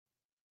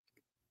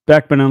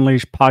Beckman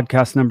Unleashed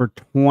podcast number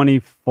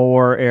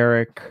 24,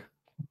 Eric.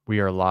 We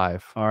are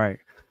live. All right,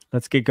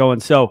 let's get going.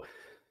 So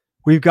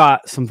we've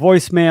got some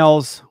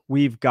voicemails.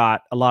 We've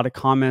got a lot of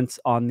comments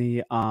on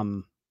the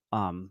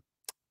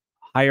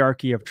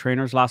hierarchy of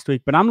trainers last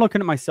week, but I'm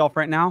looking at myself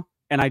right now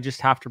and I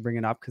just have to bring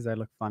it up because I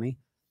look funny.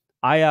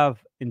 I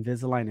have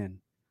Invisalign in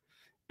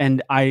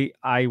and I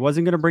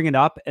wasn't going to bring it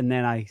up. And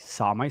then I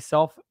saw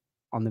myself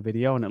on the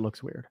video and it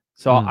looks weird.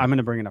 So I'm going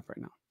to bring it up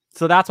right now.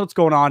 So that's what's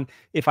going on.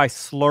 If I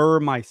slur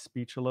my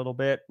speech a little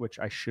bit, which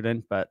I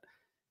shouldn't, but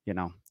you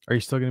know. Are you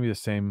still going to be the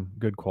same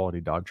good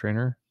quality dog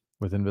trainer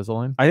with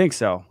Invisalign? I think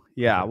so.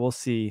 Yeah, okay. We'll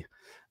see.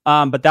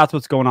 But that's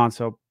what's going on.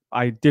 So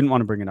I didn't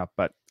want to bring it up,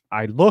 but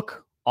I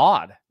look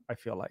odd, I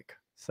feel like.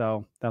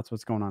 So that's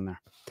what's going on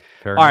there.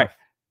 Fair All enough. right.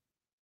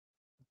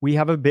 We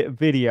have a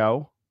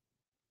video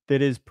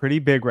that is pretty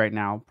big right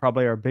now.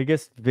 Probably our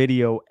biggest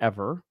video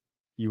ever,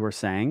 you were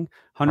saying.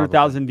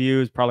 100,000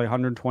 views, probably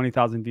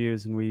 120,000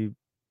 views, and we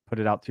put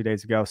it out 2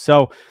 days ago.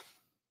 So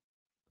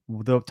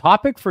the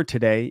topic for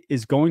today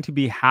is going to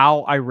be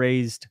how I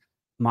raised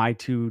my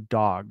two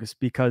dogs,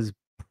 because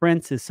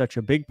Prince is such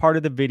a big part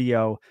of the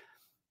video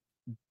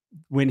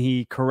when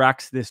he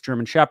corrects this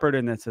German Shepherd,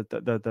 and that's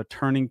the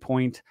turning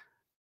point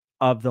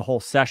of the whole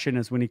session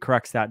is when he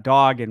corrects that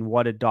dog and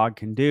what a dog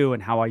can do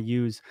and how I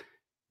use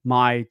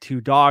my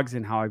two dogs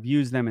and how I've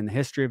used them in the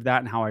history of that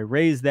and how I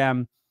raise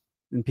them.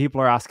 And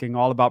people are asking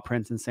all about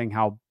Prince and saying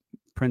how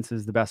Prince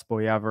is the best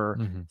boy ever.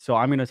 So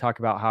I'm going to talk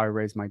about how I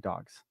raise my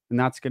dogs. And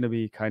that's going to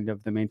be kind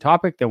of the main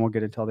topic. Then we'll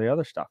get into all the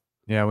other stuff.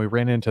 Yeah, we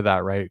ran into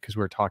that, right? Because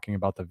we were talking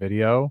about the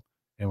video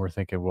and we're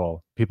thinking,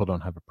 well, people don't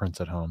have a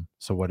Prince at home.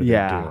 So what do they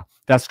do?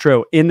 That's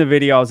true. In the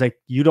video, I was like,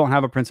 you don't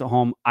have a Prince at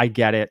home. I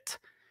get it.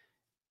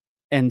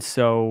 And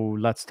so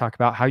let's talk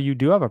about how you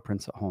do have a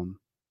Prince at home.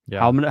 Yeah.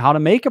 How to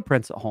make a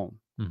Prince at home.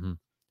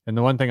 And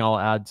the one thing I'll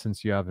add,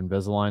 since you have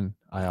Invisalign,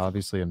 I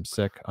obviously am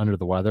sick, under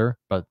the weather,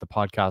 but the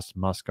podcast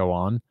must go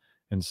on.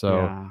 And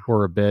so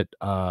we're a bit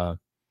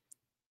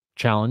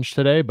challenged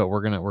today, but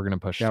we're gonna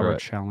push through we're it.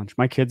 Challenged.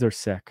 My kids are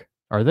sick.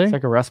 Are they? It's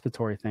like a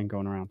respiratory thing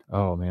going around.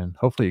 Oh man,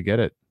 hopefully you get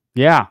it.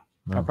 Yeah,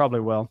 I probably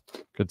will.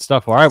 Good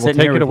stuff. All right, we'll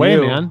take it away,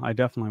 man. I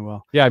definitely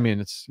will. Yeah, I mean,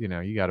 it's, you know,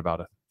 you got about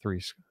a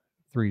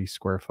three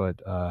square foot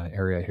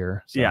area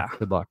here. So yeah.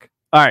 Good luck.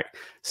 All right.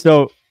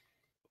 So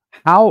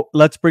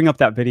let's bring up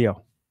that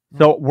video.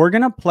 So we're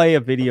going to play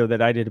a video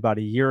that I did about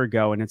a year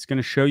ago, and it's going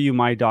to show you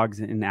my dogs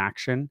in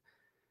action.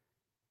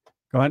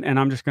 Go ahead, and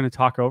I'm just going to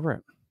talk over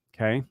it.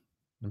 Okay.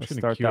 I'm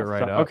just going to cue it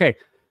right up. Okay.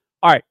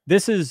 All right.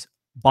 This is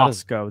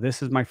Bosco.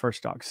 This is my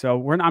first dog.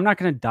 So I'm not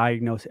going to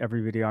diagnose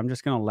every video. I'm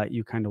just going to let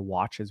you kind of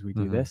watch as we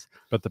do this.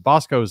 But the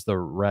Bosco is the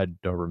red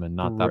Doberman,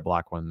 not that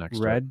black one next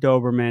to it. Red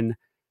Doberman.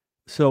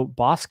 So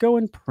Bosco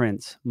and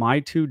Prince, my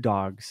two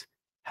dogs,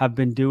 have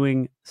been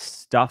doing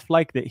stuff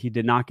like that. He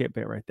did not get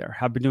bit right there.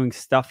 Have been doing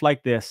stuff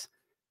like this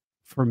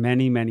for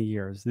many, many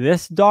years.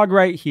 This dog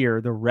right here,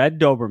 the red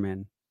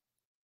Doberman,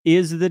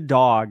 is the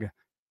dog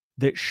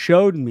that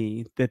showed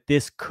me that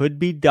this could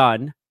be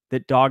done,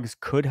 that dogs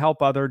could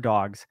help other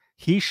dogs.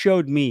 He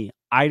showed me,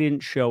 I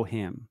didn't show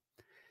him.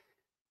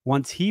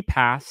 Once he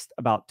passed,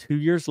 about 2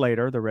 years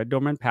later, the red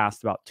Doberman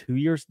passed about 2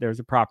 years. There's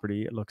a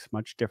property. It looks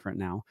much different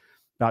now.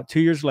 About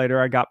 2 years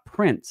later, I got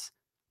Prince.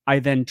 I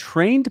then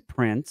trained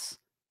Prince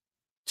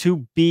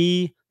to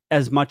be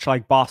as much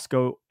like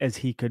Bosco as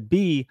he could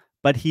be,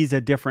 but he's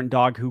a different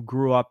dog who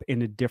grew up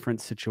in a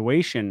different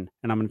situation.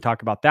 And I'm going to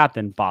talk about that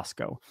than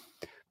Bosco.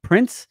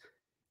 Prince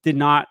did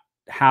not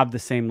have the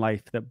same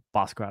life that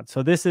Bosco had.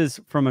 So this is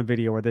from a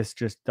video where this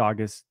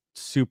dog is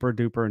super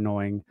duper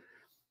annoying.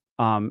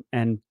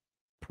 And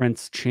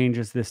Prince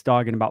changes this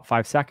dog in about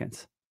 5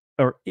 seconds.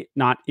 Or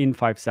not in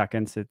 5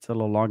 seconds, it's a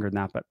little longer than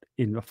that, but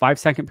in a 5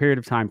 second period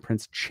of time,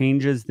 Prince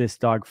changes this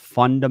dog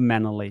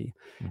fundamentally.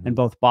 And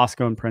both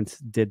Bosco and Prince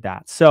did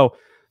that. So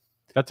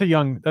that's a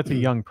young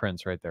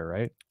Prince right there,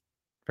 right?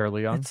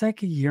 Fairly young. It's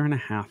like a year and a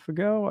half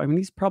ago. I mean,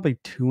 he's probably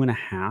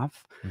 2.5.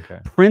 Okay.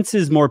 Prince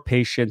is more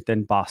patient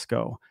than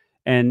Bosco.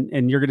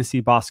 And you're going to see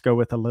Bosco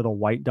with a little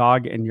white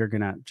dog, and you're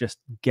going to just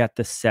get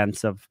the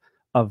sense of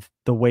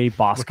the way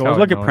Bosco is.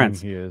 Look at Prince.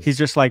 He's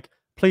just like,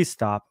 please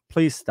stop,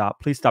 please stop,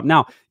 please stop.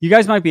 Now, you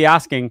guys might be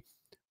asking,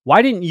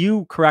 why didn't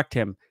you correct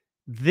him?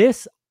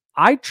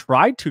 I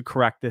tried to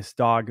correct this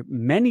dog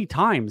many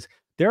times.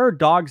 There are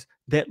dogs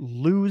that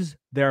lose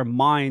their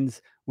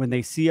minds when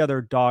they see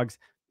other dogs.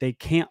 They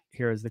can't.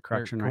 Here is the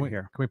correction right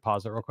here. Can we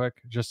pause it real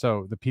quick? Just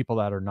so the people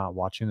that are not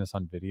watching this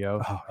on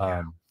video,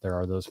 there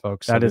are those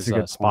folks. That is a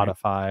good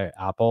Spotify,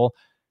 Apple.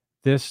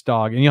 This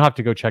dog, and you'll have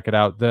to go check it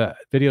out. The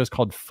video is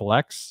called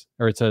Flex,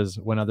 or it says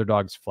When Other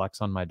Dogs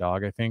Flex on My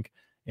Dog, I think.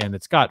 And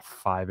it's got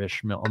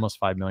almost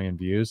 5 million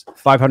views.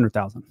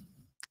 500,000.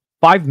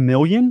 5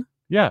 million?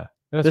 Yeah.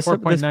 This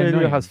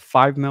video has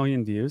 5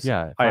 million views.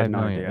 Yeah. I had no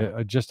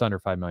idea. Just under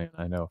 5 million,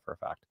 I know for a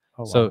fact.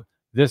 Oh, wow. So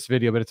this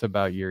video, but it's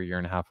about a year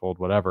and a half old,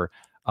 whatever.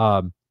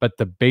 But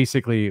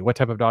basically, what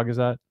type of dog is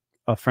that?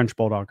 A French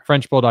Bulldog.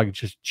 French Bulldog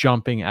just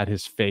jumping at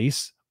his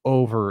face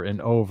over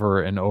and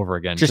over and over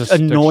again. Just to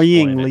explain it.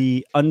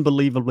 annoyingly,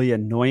 unbelievably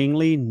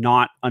annoyingly,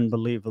 not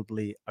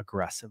unbelievably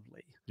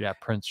aggressively. Yeah,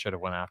 Prince should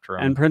have went after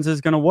him. And Prince is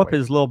going to whoop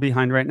his little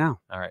behind right now.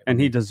 All right. And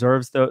he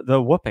deserves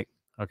the whooping.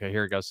 Okay,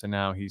 here it goes. So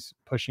now he's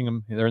pushing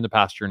him. They're in the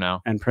pasture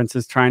now. And Prince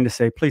is trying to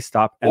say, please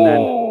stop. And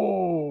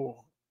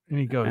and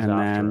he goes and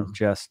after then him.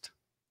 Just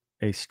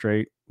a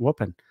straight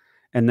whooping.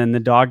 And then the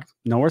dog,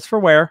 nowhere's for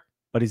where,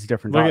 but he's a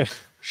different dog.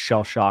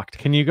 Shell shocked.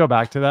 Can you go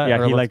back to that? Yeah,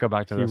 let's go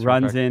back to this. He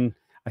runs in.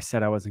 I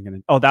said I wasn't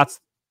going to. Oh,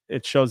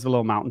 it shows the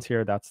little mountains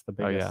here. That's the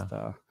biggest. Oh,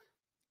 yeah.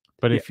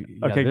 But if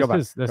okay, this go back.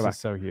 This is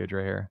so huge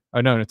right here. Oh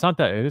no, it's not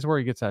that. It is where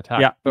he gets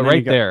attacked. Yeah, but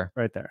right there,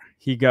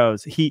 he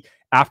goes.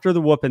 After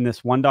the whooping,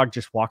 this one dog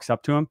just walks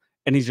up to him,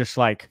 and he's just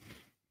like,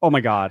 "Oh my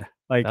god!"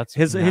 Like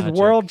his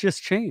world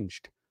just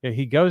changed. Yeah,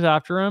 he goes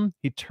after him.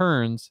 He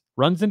turns,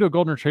 runs into a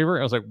golden retriever.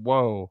 I was like,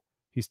 "Whoa!"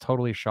 He's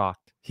totally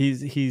shocked.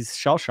 He's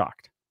shell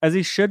shocked, as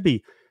he should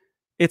be.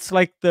 It's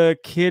like the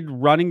kid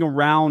running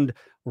around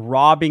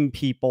robbing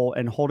people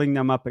and holding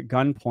them up at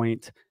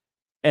gunpoint,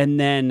 and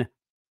then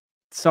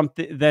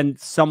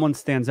someone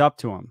stands up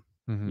to him.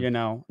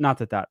 Not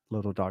that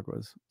little dog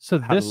was so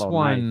this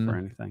one or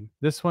anything.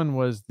 This one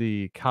was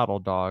the cattle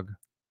dog.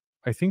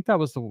 I think that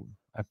was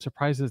I'm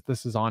surprised that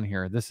this is on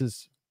here. This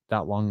is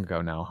that long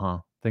ago now, huh?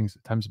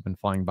 Times have been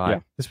flying by. Yeah.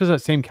 This was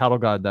that same cattle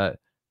god that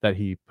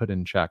he put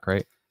in check,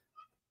 right?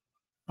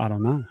 I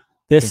don't know.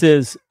 This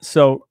is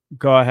so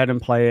go ahead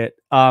and play it.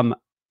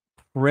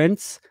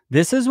 Prince.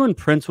 This is when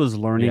Prince was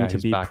learning to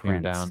be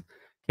Prince. Down.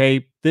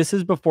 Okay, this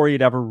is before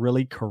he'd ever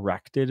really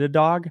corrected a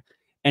dog,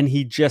 and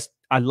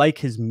I like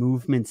his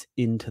movements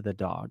into the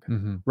dog.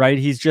 Right?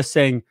 He's just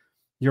saying,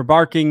 "You're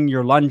barking,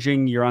 you're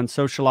lunging, you're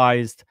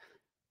unsocialized.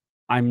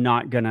 I'm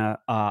not gonna.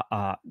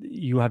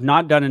 You have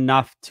not done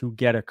enough to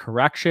get a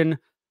correction,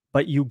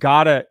 but you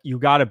gotta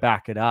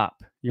back it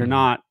up. You're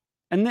not."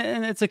 And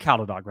it's a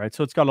cattle dog, right?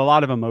 So it's got a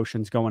lot of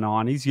emotions going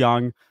on. He's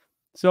young,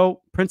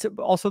 so Prince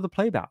also the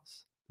play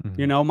bows.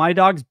 My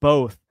dogs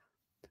both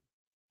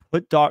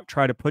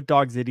try to put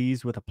dogs at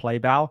ease with a play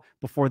bow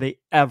before they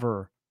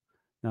ever.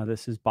 Now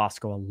this is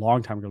Bosco a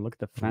long time ago. Look at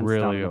the fence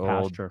down in the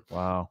pasture.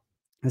 Wow.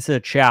 This is a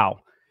chow.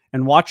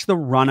 And watch the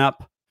run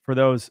up for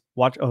those.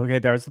 Okay,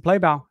 there's the play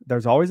bow.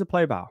 There's always a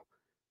play bow.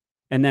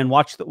 And then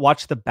watch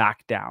the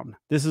back down.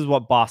 This is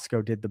what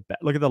Bosco did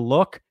look at the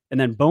look, and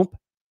then boom,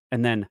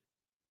 and then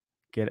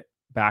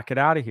back it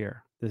out of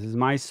here. This is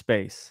my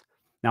space.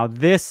 Now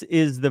this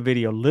is the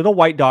video. Little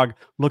white dog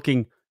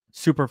looking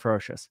super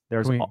ferocious.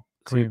 There's I'm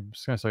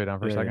just gonna slow you down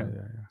for a second.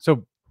 Yeah.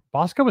 So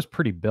Bosco was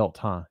pretty built,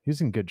 huh?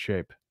 He's in good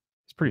shape.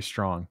 He's pretty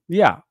strong.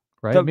 Yeah.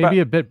 Right? Maybe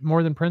a bit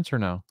more than Prince, or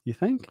no? You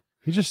think?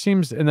 He just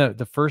seems, in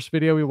the first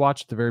video we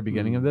watched at the very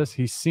beginning of this,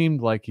 he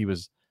seemed like he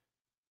was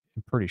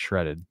pretty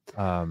shredded.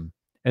 And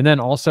then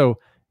also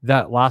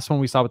that last one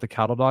we saw with the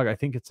cattle dog, I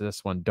think it's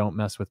this one. Don't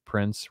mess with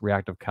Prince,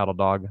 reactive cattle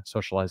dog,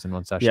 socialize in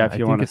one session. Yeah, if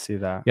you want to see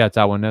that. Yeah, it's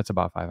that one. That's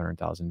about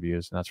 500,000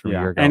 views, and that's from a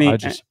year ago. I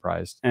was just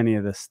surprised. Any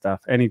of this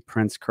stuff, any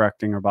Prince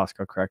correcting or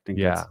Bosco correcting,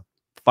 yeah,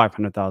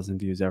 500,000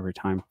 views every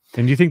time.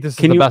 And do you think this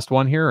is the best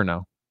one here, or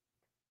no?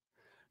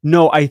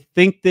 No, I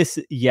think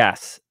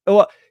yes.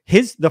 Well,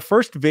 the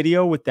first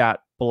video with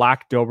that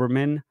black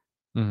Doberman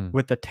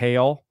with the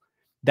tail,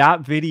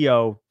 that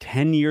video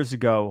 10 years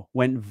ago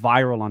went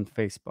viral on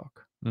Facebook.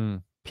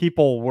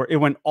 It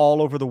went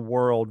all over the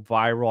world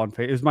viral on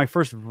Facebook. It was my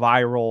first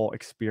viral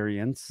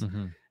experience,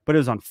 but it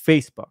was on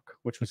Facebook,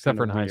 which was except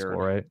for in high school,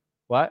 right?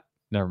 What?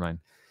 Never mind.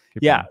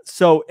 Keep going.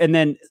 So,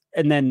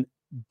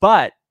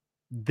 but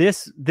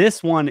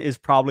this one is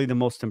probably the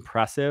most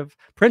impressive.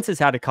 Prince has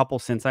had a couple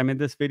since I made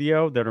this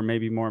video that are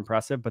maybe more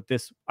impressive, but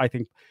this, I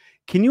think,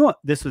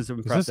 this was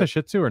impressive. Is this a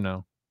Shih Tzu or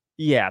no?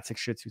 Yeah, it's a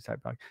Shih Tzu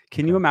type dog.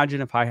 Can you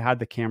imagine if I had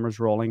the cameras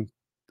rolling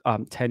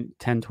 10,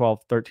 12,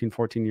 13,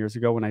 14 years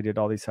ago when I did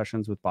all these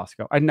sessions with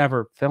Bosco? I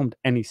never filmed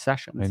any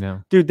sessions. I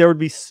know. Dude, there would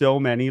be so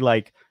many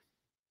like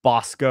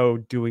Bosco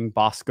doing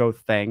Bosco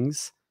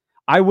things.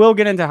 I will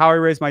get into how I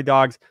raise my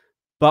dogs,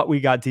 but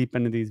we got deep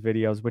into these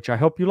videos, which I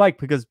hope you like,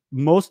 because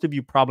most of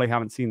you probably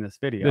haven't seen this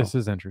video. This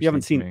is interesting. You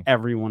haven't seen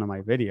every one of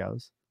my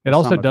videos. It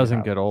also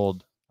doesn't get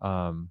old.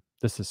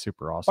 This is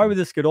super awesome. Why would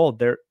this get old?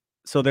 There's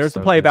the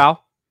play bow.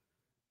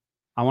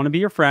 I want to be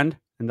your friend.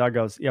 And dog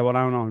goes, yeah, well,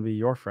 I don't want to be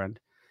your friend.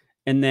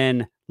 And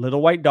then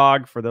little white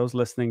dog, for those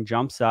listening,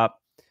 jumps up.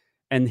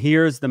 And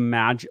here's the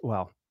magic.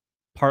 Well,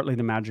 partly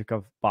the magic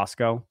of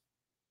Bosco.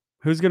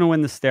 Who's going to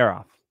win the stare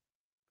off?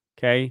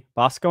 Okay.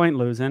 Bosco ain't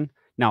losing.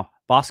 Now,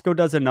 Bosco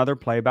does another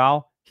play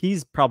bow.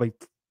 He's probably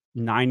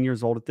 9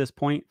 years old at this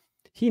point.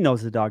 He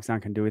knows the dog's not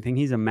going to do anything.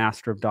 He's a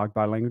master of dog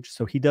body language.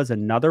 So he does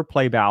another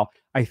play bow.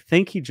 I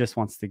think he just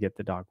wants to get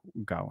the dog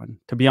going.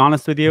 To be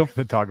honest with you,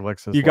 the dog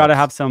licks his you got to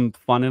have some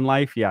fun in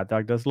life. Yeah,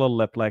 dog does a little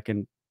lip lick,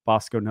 and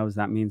Bosco knows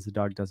that means the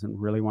dog doesn't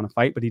really want to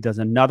fight, but he does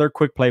another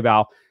quick play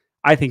bow.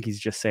 I think he's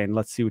just saying,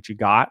 let's see what you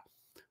got.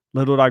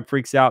 Little dog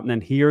freaks out. And then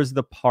here's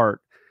the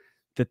part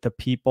that the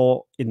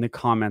people in the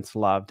comments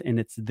loved. And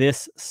it's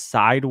this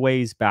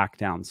sideways back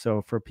down.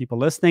 So for people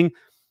listening,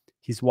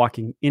 he's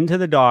walking into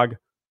the dog,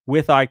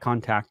 with eye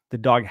contact. The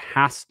dog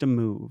has to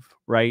move,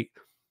 right?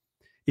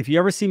 If you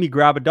ever see me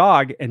grab a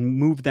dog and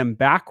move them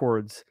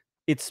backwards,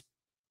 it's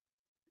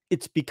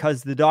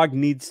because the dog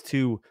needs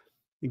to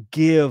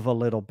give a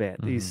little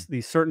bit. These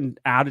certain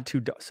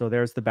attitude. So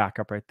there's the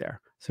backup right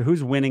there. So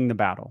who's winning the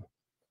battle,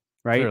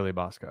 right? Clearly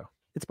Bosco.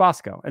 It's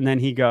Bosco. And then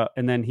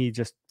he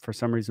just for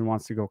some reason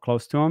wants to go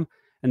close to him.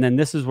 And then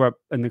this is where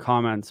in the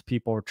comments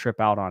people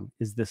trip out on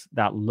is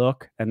that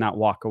look and that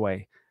walk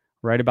away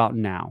right about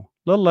now.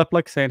 Little lip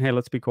lick saying, hey,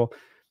 let's be cool.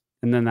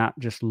 And then that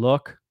just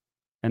look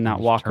and that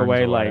walk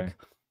away like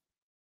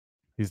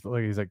he's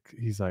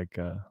like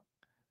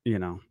you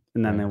know,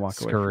 and then they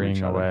walk away from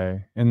each other.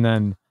 away. And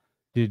then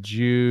did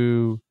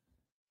you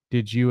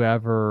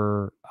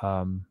ever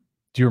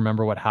do you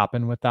remember what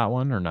happened with that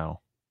one or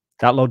no?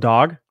 That little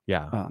dog?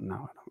 Yeah.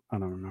 No, I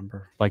don't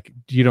remember. Like,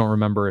 you don't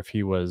remember if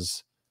he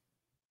was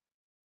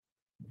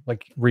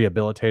like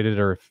rehabilitated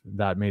or if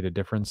that made a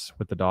difference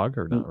with the dog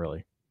or not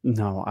really?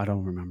 No, I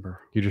don't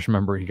remember. You just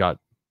remember he got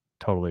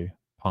totally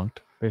punked,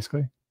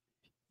 basically?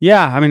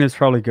 Yeah, I mean, it's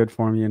probably good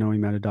for him. You know, he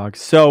met a dog.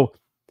 So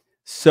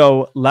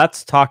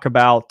let's talk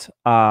about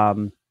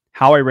how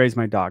I raise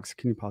my dogs.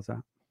 Can you pause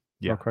that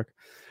real quick?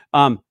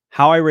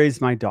 How I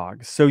raise my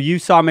dogs. So you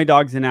saw my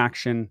dogs in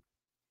action.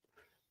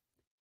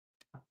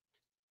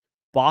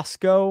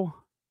 Bosco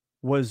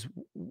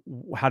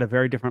had a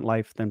very different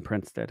life than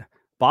Prince did.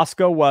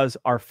 Bosco was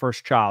our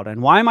first child.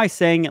 And why am I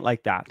saying it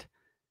like that?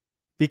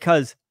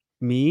 Because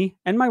me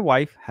and my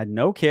wife had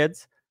no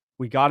kids.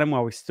 We got him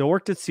while we still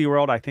worked at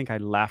SeaWorld. I think I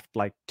left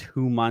like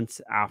 2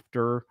 months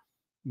after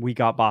we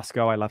got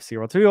Bosco. I left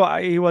SeaWorld. So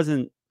he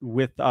wasn't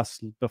with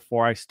us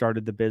before I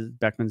started the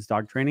Beckman's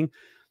dog training.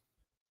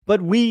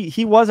 But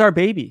he was our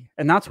baby.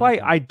 And that's why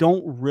I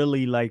don't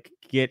really like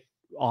get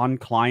on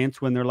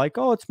clients when they're like,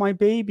 oh, it's my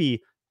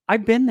baby.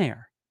 I've been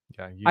there.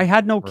 Yeah, I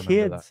had no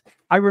kids. That.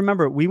 I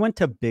remember we went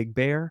to Big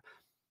Bear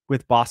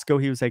with Bosco.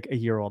 He was like a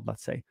year old,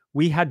 let's say.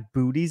 We had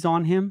booties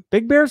on him.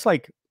 Big Bear's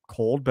like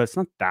cold, but it's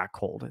not that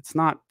cold. It's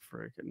not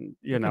freaking,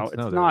 you know, it's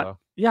not. Though.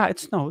 Yeah, it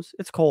snows.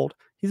 It's cold.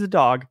 He's a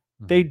dog.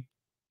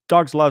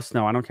 Dogs love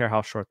snow. I don't care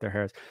how short their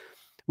hair is.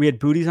 We had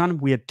booties on him.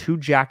 We had 2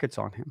 jackets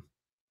on him.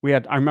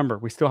 I remember,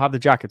 we still have the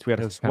jackets. We had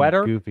a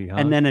sweater goofy, huh?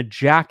 And then a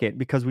jacket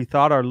because we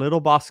thought our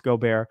little Bosco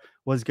bear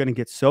was going to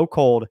get so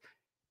cold.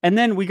 And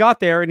then we got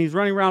there and he's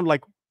running around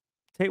like,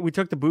 we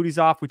took the booties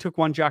off. We took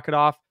 1 jacket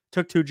off,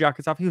 took 2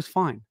 jackets off. He was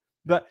fine.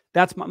 But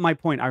that's my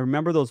point. I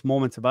remember those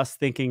moments of us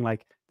thinking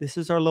like, this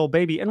is our little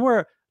baby. And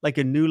we're like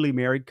a newly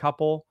married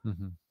couple,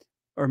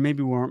 or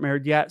maybe we weren't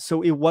married yet.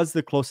 So it was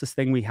the closest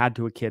thing we had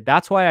to a kid.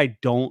 That's why I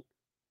don't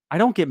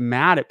get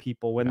mad at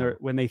people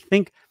when they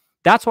think.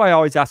 That's why I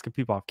always ask if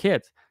people have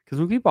kids. Because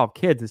when people have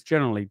kids, it's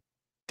generally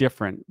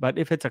different. But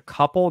if it's a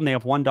couple and they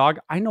have 1 dog,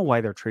 I know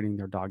why they're treating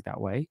their dog that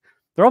way.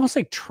 They're almost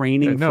like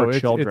training for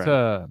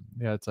children.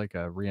 It's like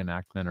a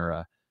reenactment or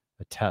a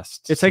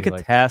test. It's like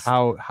a test.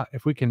 How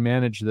if we can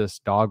manage this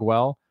dog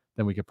well,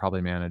 then we could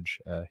probably manage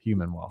a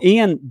human well.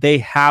 And they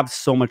have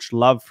so much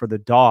love for the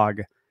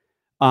dog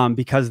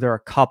because they're a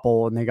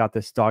couple and they got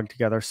this dog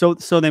together. So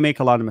they make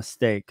a lot of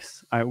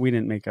mistakes. We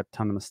didn't make a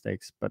ton of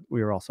mistakes, but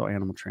we were also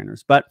animal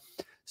trainers. But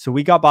so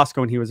we got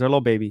Bosco and he was our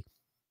little baby.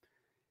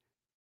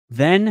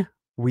 Then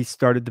we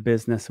started the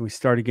business and we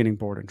started getting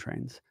board and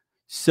trains.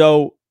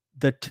 So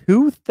the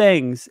 2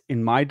 things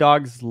in my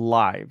dogs'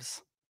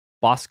 lives,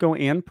 Bosco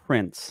and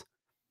Prince,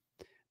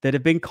 that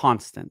have been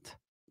constant.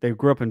 They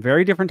grew up in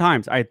very different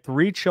times. I had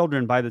 3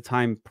 children by the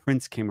time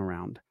Prince came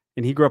around,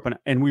 and he grew up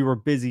and we were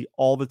busy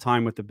all the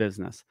time with the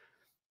business.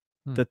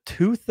 The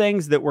 2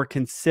 things that were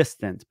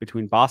consistent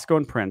between Bosco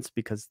and Prince,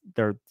 because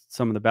they're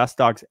some of the best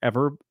dogs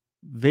ever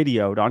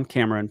videoed on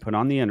camera and put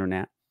on the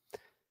internet,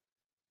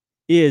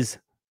 is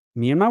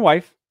me and my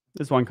wife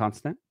is one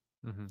constant,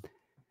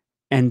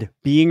 and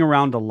being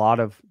around a lot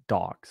of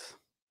dogs.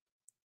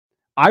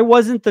 I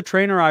wasn't the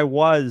trainer I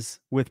was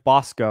with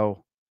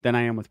Bosco than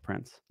I am with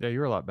Prince. Yeah, you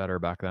were a lot better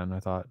back then, I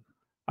thought.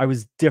 I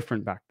was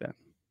different back then,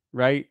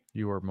 right?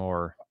 You were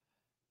more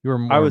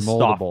I was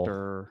moldable.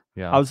 Softer.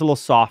 Yeah. I was a little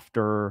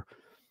softer.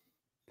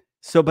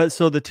 So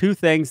the 2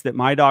 things that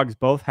my dogs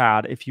both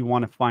had, if you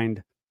want to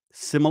find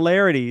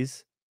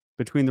similarities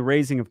between the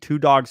raising of 2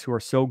 dogs who are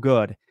so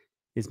good,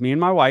 is me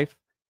and my wife.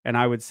 And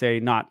I would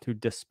say, not to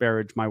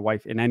disparage my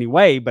wife in any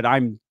way, but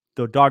I'm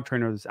the dog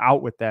trainer that's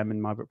out with them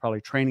and probably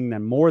training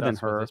them more than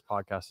her. That's what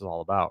this podcast is all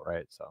about,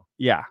 right? So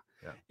yeah.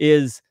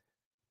 Is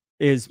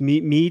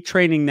me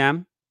training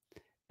them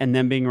and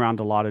them being around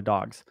a lot of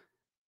dogs.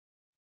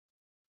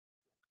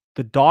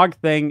 The dog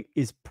thing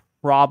is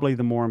probably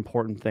the more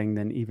important thing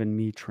than even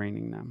me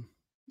training them.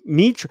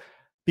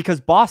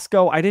 Because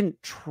Bosco, I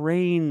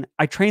trained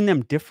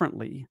them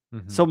differently.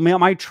 So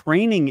my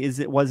training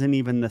it wasn't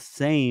even the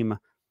same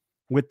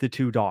with the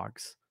 2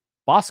 dogs.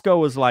 Bosco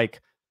was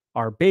like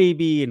our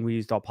baby and we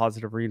used all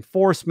positive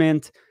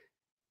reinforcement.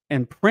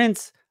 And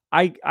Prince,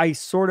 I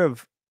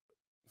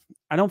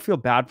don't feel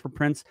bad for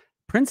Prince.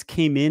 Prince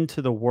came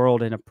into the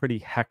world in a pretty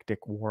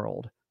hectic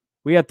world.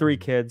 We had 3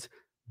 kids.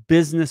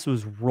 Business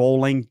was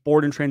rolling.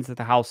 Board and trains at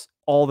the house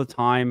all the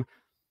time.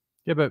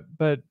 Yeah,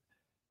 but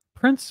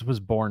Prince was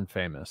born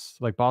famous.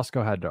 Like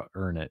Bosco had to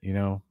earn it, you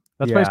know?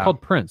 That's why he's Yeah.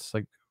 called Prince.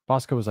 Like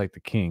Bosco was like the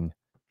king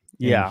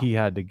and Yeah. he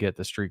had to get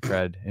the street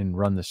cred and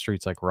run the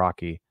streets like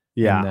Rocky.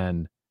 And Yeah.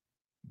 then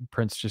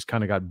Prince just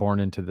kind of got born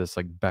into this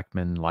like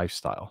Beckman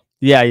lifestyle.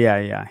 Yeah, yeah,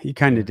 yeah. He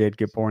kinda Yeah. did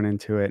get born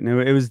into it, and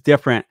it was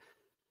different.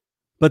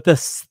 But the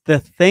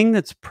thing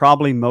that's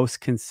probably most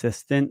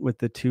consistent with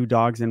the 2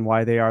 dogs and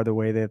why they are the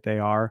way that they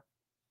are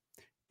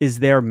is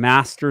they're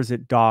masters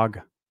at dog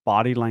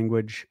body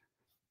language,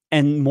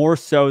 and more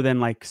so than,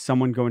 like,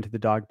 someone going to the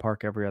dog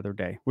park every other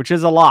day, which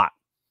is a lot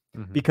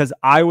Mhm. because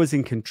I was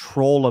in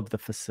control of the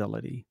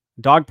facility.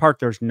 Dog park,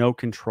 there's no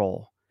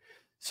control.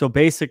 So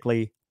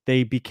basically,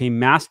 they became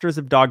masters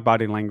of dog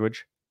body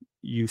language.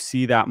 You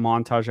see that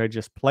montage I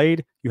just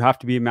played. You have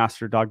to be a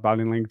master of dog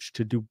body language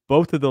to do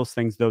both of those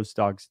things those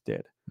dogs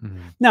did. Mhm.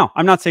 Now,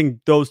 I'm not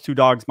saying those 2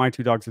 dogs, my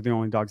 2 dogs, are the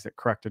only dogs that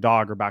correct a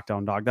dog or back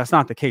down a dog. That's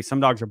not the case. Some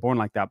dogs are born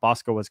like that.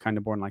 Bosco was kind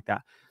of born like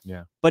that.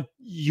 Yeah. But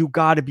you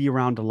got to be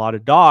around a lot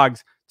of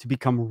dogs to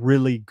become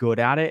really good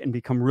at it and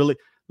become really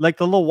like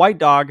the little white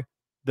dog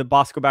that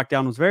Bosco backed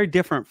down was very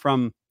different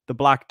from the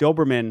black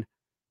Doberman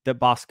that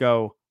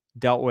Bosco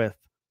dealt with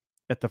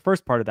at the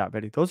first part of that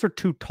video. Those are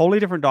 2 totally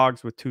different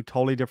dogs with 2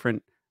 totally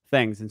different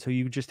things. And so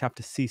you just have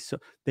to see so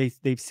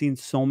they've seen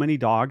so many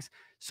dogs,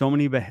 so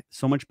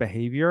much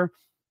behavior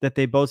that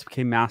they both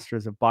became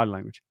masters of body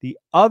language. The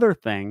other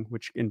thing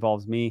which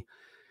involves me,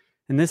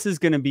 and this is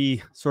going to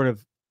be sort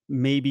of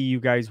maybe you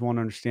guys won't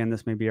understand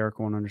this, maybe Eric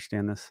won't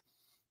understand this.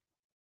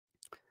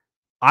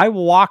 I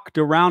walked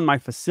around my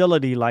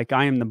facility like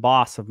I am the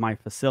boss of my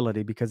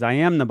facility because I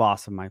am the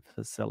boss of my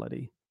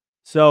facility.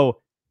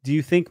 So, do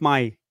you think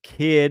my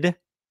kid,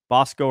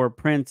 Bosco or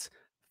Prince,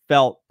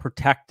 felt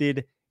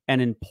protected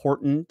and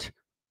important?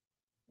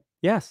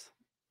 Yes.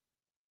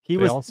 He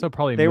They was also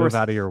probably they were move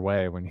out of your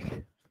way when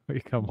you when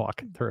you come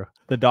walking through.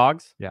 the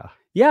dogs? Yeah.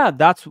 Yeah,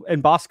 that's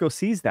and Bosco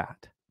sees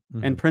that.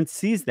 And Mhm. Prince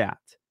sees that.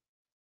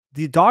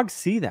 The dogs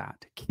see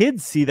that.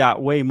 Kids see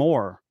that way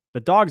more. The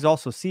dogs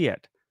also see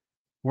it.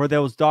 Where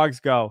those dogs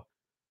go,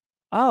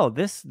 "Oh,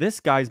 this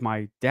guy's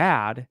my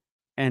dad,"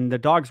 and the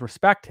dogs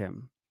respect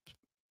him.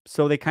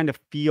 So they kind of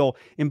feel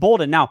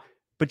emboldened. Now,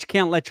 but you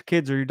can't let your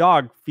kids or your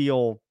dog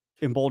feel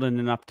emboldened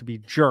enough to be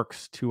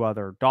jerks to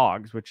other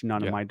dogs, which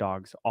none of Yeah. my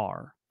dogs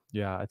are.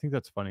 Yeah, I think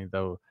that's funny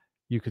though.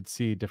 You could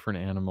see different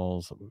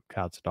animals,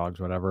 cats, dogs,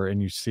 whatever,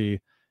 and you see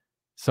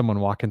someone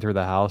walking through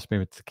the house,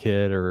 maybe it's the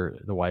kid or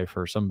the wife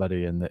or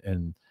somebody,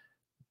 and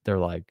they're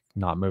like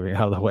not moving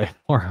out of the way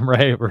for them,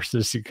 right?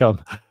 Versus you come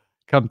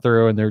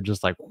through and they're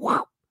just like,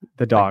 whoo,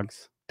 The like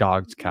dogs.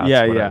 dogs, cats,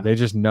 Yeah, whatever. yeah. They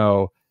just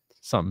know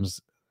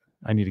something's.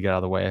 I need to get out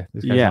of the way.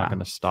 This guy's not Yeah. going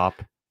to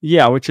stop.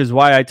 Yeah, which is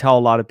why I tell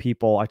a lot of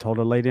people. I told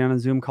a lady on a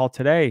Zoom call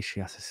today, she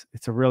has this,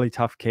 it's a really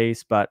tough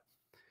case, but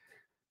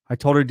I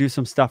told her to do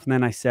some stuff. And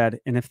then I said,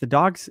 and if the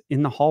dog's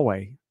in the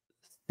hallway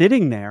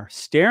sitting there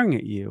staring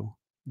at you,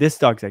 this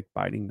dog's like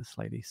biting this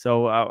lady.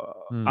 So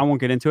Mm, I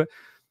won't get into it.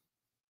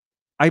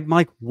 I'm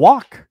like,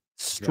 walk yeah,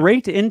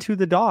 straight into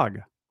the dog.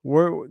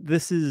 Where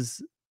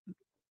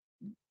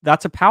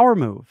that's a power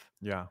move.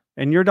 yeah,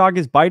 And your dog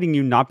is biting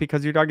you not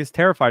because your dog is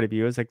terrified of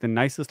you. It's like the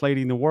nicest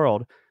lady in the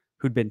world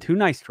who'd been too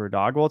nice to her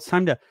dog. Well, it's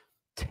time to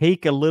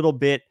take a little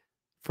bit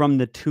from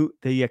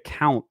the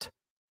account.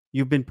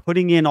 You've been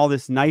putting in all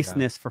this yeah,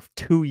 niceness for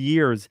 2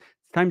 years.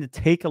 It's time to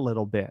take a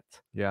little bit.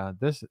 yeah.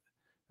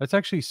 That's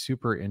actually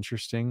super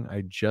interesting.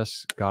 I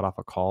just got off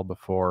a call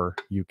before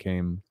you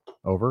came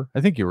over.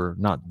 I think you were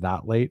not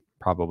that late.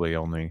 Probably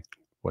only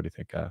what do you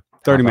think? A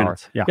 30 half hour.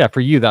 minutes. Yeah. Yeah, for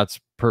you that's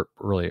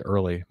really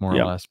early, more or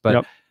Yep. less. But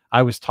Yep.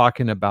 I was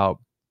talking about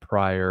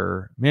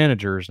prior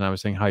managers, and I was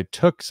saying how I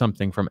took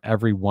something from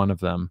every one of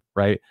them.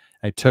 Right,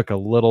 I took a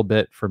little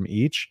bit from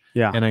each,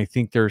 Yeah. and I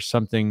think there's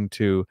something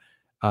to.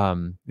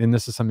 And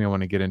this is something I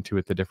want to get into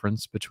with the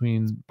difference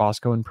between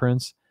Bosco and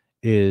Prince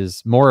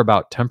is more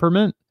about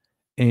temperament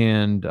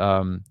and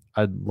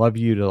I'd love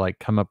you to like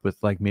come up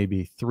with like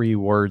maybe 3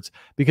 words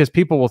because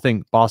people will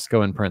think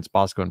Bosco and Prince,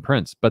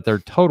 but they're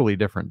totally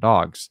different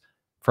dogs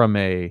from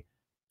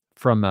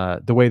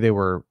the way they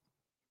were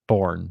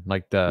born,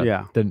 like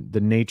Yeah.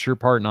 the nature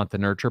part, not the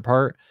nurture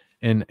part.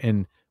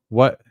 And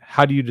what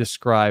how do you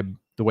describe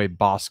the way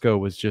Bosco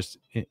was just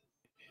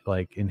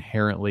like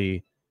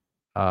inherently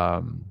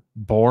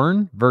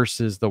born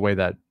versus the way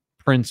that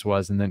Prince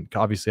was, and then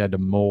obviously had to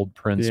mold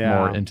Prince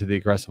more Yeah. into the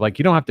aggressive. Like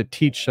you don't have to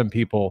teach some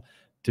people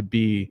to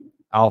be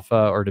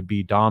alpha or to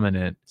be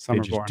dominant; they Some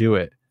are just born. do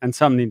it. And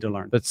some need to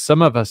learn. But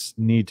some of us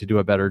need to do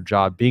a better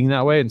job being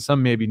that way, and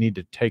some maybe need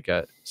to take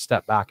a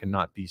step back and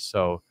not be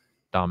so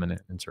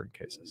dominant in certain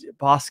cases.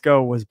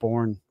 Bosco was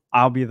born.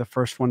 I'll be the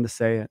first one to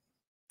say it.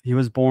 He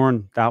was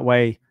born that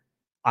way.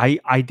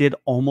 I did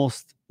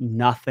almost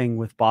nothing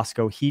with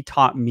Bosco. He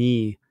taught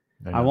me.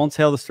 I I know. won't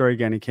tell the story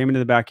again. He came into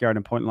the backyard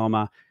in Point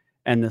Loma,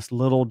 and this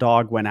little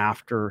dog went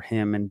after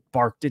him and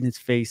barked in his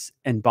face.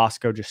 And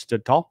Bosco just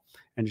stood tall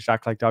and just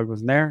acted like dog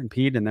wasn't there and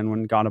peed. And then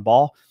went and got a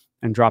ball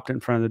and dropped it in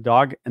front of the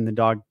dog, and the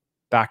dog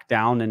backed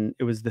down. And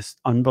it was this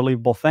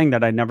unbelievable thing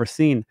that I'd never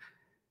seen.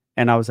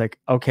 And I was like,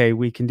 okay,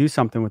 we can do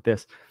something with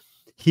this.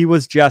 He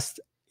was just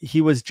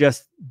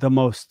the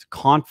most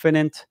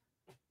confident,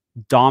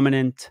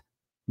 dominant,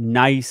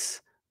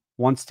 nice,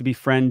 wants to be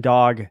friend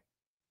dog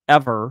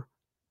ever.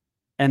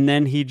 And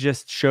then he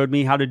just showed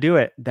me how to do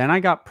it. Then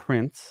I got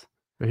Prince.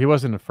 But he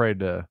wasn't afraid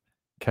to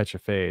catch a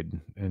fade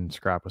and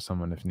scrap with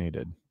someone if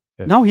needed.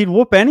 No, he'd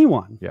whoop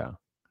anyone. Yeah.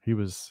 He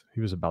was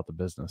about the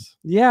business.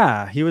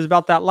 Yeah, he was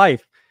about that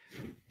life.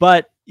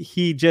 But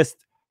he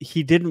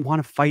didn't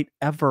want to fight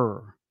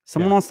ever.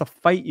 Someone wants to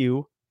fight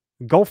you,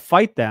 go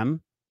fight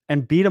them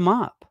and beat them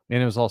up.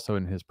 And it was also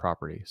in his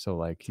property. So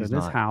like He's in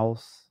his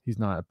house. He's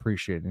not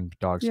appreciating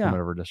dogs coming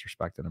over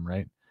disrespecting him,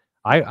 right?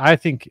 I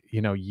think,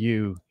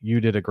 you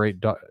did a great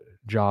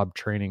job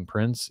training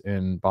Prince,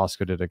 and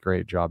Bosco did a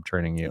great job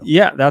training you.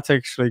 Yeah, that's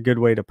actually a good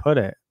way to put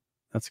it.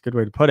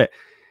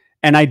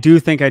 And I do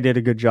think I did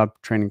a good job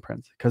training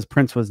Prince, because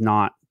Prince was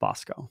not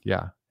Bosco.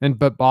 Yeah.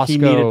 But Bosco, he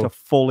needed to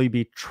fully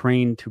be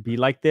trained to be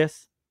like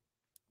this.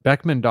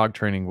 Beckman dog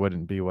training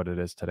wouldn't be what it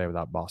is today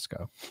without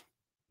Bosco.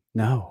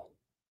 No,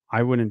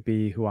 I wouldn't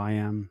be who I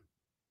am.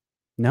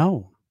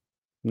 No,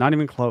 not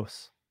even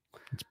close.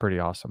 It's pretty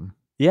awesome.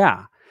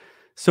 Yeah.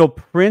 So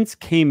Prince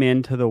came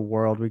into the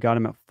world. We got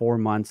him at 4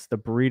 months. The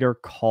breeder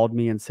called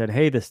me and said,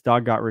 hey, this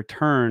dog got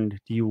returned.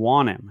 Do you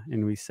want him?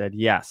 And we said,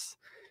 yes.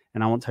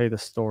 And I won't tell you the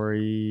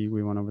story.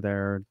 We went over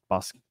there.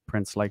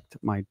 Prince liked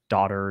my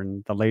daughter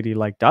and the lady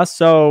liked us.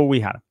 So we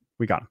had him.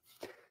 We got him.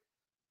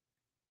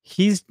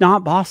 He's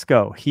not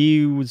Bosco.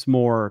 He was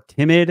more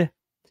timid.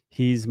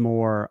 He's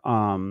more,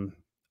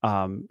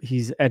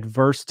 he's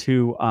adverse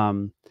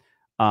to,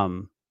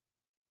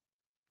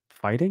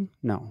 fighting.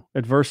 No,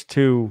 adverse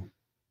to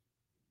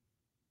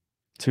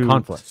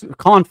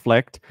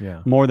conflict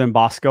more than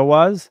Bosco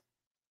was.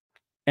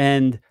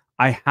 And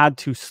I had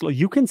to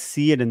you can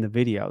see it in the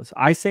videos.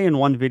 I say in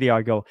one video,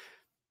 I go,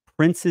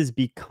 Prince is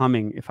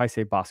becoming, if I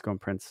say Bosco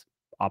and Prince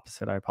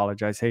opposite, I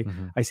apologize.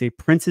 I say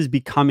Prince is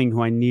becoming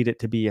who I need it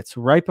to be. It's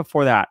right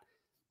before that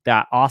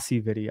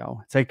Aussie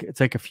video. It's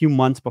like a few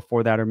months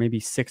before that, or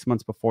maybe 6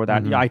 months before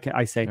that. Yeah,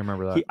 I say, I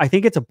remember that. I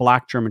think it's a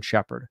black German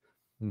Shepherd.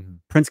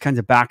 Prince kind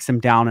of backs him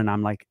down, and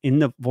I'm like, in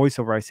the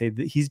voiceover, I say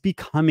that he's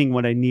becoming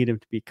what I need him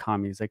to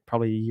become. He's like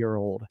probably a year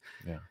old.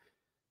 Yeah.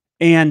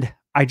 And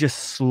I just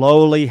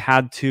slowly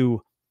had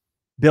to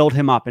build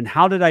him up. And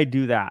how did I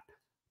do that?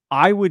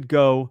 I would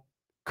go,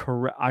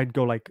 I'd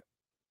go like,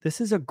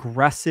 this is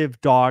aggressive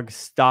dog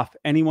stuff.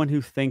 Anyone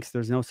who thinks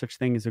there's no such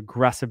thing as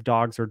aggressive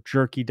dogs or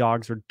jerky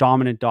dogs or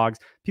dominant dogs,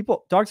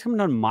 dogs coming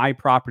on my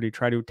property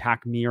try to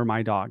attack me or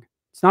my dog.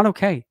 It's not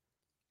okay.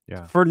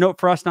 Yeah.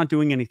 For us not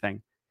doing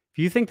anything.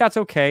 If you think that's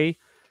okay,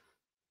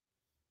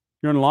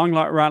 you're in a long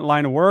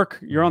line of work.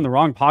 You're on the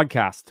wrong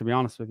podcast, to be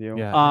honest with you.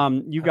 Yeah.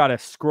 You got to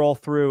scroll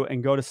through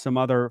and go to some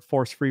other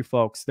force-free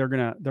folks. They're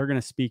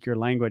gonna speak your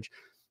language.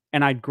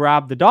 And I'd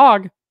grab the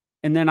dog,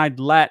 and then I'd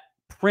let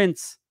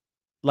Prince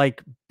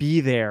like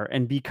be there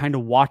and be kind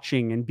of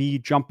watching and be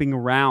jumping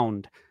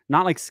around,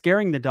 not like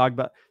scaring the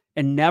dog,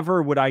 and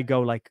never would I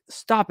go like,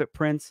 stop it,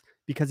 Prince,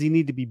 because he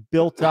need to be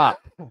built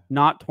up,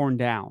 not torn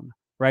down.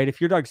 Right?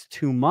 If your dog's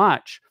too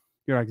much,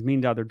 your dog's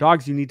mean to other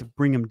dogs, you need to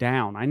bring him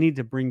down. I need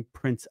to bring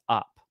Prince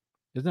up.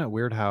 Isn't that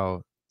weird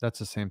how that's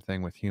the same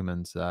thing with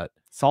humans, that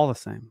it's all the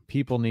same?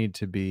 People need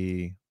to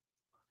be,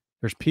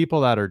 there's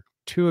people that are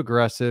too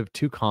aggressive,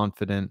 too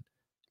confident,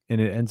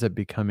 and it ends up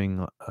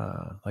becoming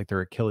like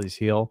their Achilles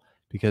heel,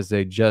 because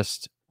they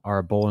just are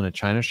a bull in a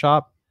china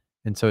shop.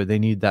 And so they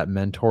need that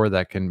mentor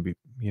that can be,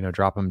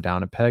 drop them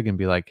down a peg and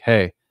be like,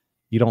 hey,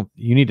 you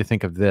need to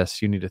think of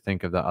this. You need to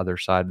think of the other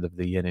side of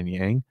the yin and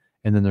yang.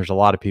 And then there's a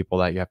lot of people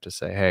that you have to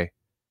say, hey,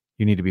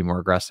 you need to be more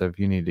aggressive.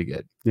 You need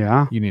to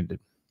you need to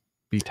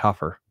be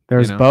tougher.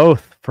 There's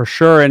both, for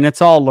sure. And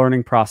it's all a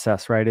learning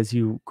process, right? As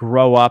you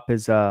grow up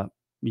as a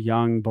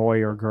young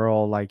boy or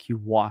girl, like you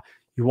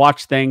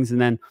watch things.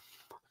 And then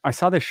I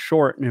saw this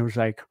short, and it was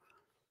like,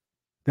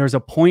 there's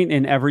a point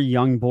in every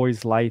young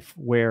boy's life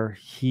where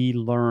he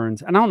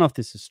learns, and I don't know if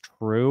this is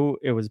true.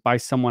 It was by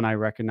someone I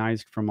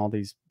recognized from all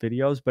these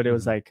videos, but it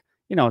was like,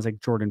 it was like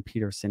Jordan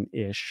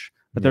Peterson-ish,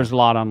 but there's a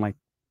lot on like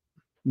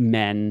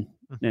men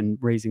and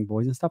raising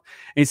boys and stuff.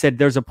 And he said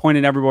there's a point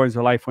in every boy's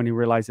life when he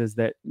realizes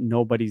that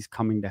nobody's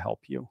coming to help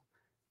you.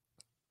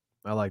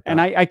 I like that.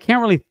 And I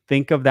can't really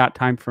think of that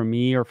time for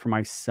me or for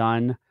my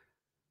son,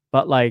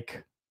 but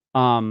like,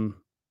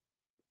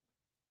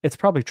 it's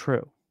probably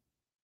true.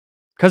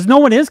 Because no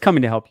one is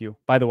coming to help you,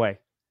 by the way.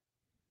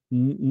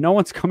 No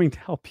one's coming to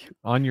help you.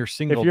 On your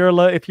single,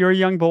 if you're a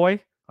young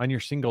boy, on your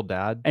single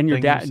dad, and your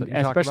dad,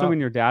 especially when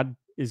your dad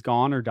is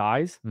gone or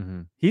dies,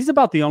 he's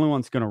about the only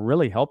one that's going to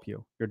really help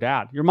you. Your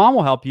dad, your mom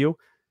will help you.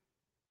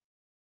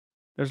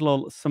 There's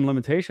some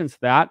limitations to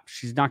that.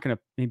 She's not going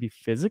to maybe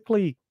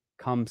physically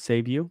come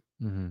save you.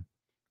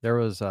 There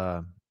was,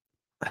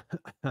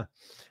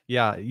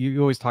 yeah,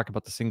 you always talk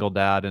about the single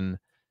dad and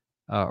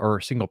or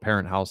single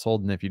parent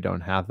household, and if you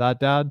don't have that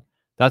dad,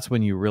 that's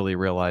when you really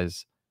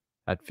realize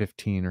at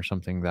 15 or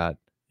something that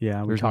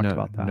we talked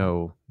about that.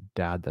 No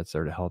dad that's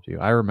there to help you.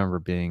 I remember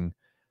being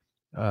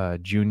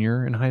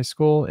junior in high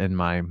school, and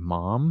my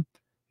mom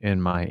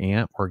and my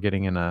aunt were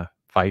getting in a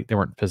fight. They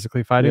weren't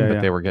physically fighting, Yeah, but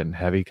yeah. they were getting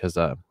heavy because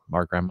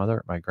my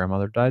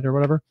grandmother died or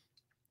whatever.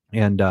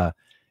 And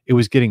it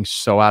was getting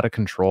so out of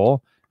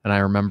control. And I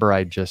remember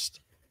I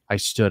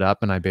stood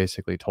up and I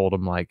basically told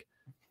them, like,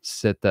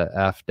 sit the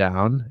F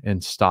down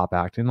and stop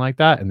acting like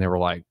that. And they were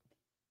like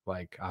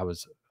I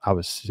was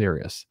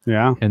serious.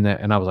 Yeah. And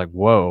I was like,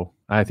 whoa.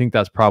 I think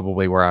that's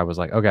probably where I was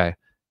like, okay,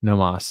 no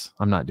mas,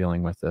 I'm not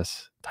dealing with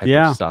this type of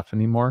Yeah. stuff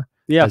anymore,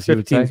 Yeah. as you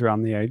would say. 15's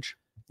around the age.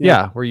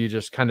 Yeah, where you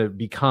just kind of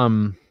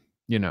become,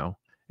 and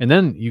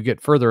then you get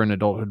further in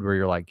adulthood where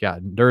you're like, yeah,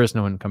 there is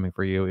no one coming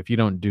for you. If you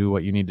don't do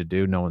what you need to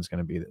do, no one's going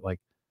to be there. Like,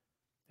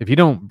 if you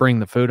don't bring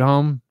the food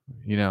home,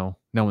 no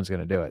one's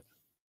going to do it.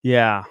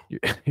 Yeah.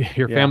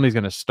 Your Yeah. family's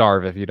going to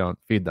starve if you don't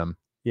feed them,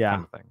 Yeah.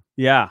 kind of thing.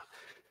 Yeah.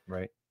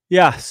 Right.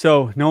 Yeah.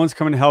 So no one's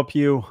coming to help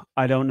you.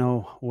 I don't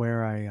know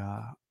where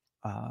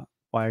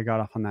why I got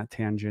off on that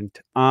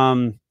tangent.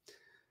 But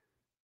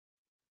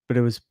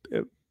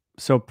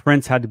so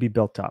Prince had to be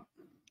built up.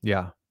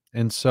 Yeah.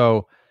 And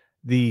so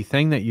the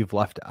thing that you've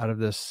left out of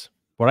this,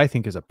 what I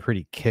think is a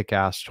pretty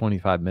kick-ass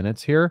 25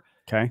 minutes here,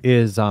 Okay.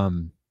 is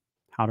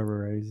How to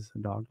raise a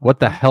dog. what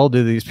the hell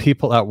do these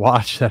people that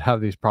watch that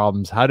have these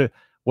problems,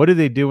 what do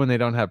they do when they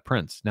don't have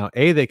Prince? Now,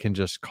 they can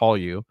just call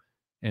you,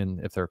 and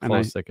if they're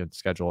close, they can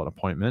schedule an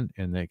appointment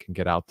and they can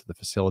get out to the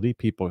facility.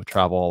 People who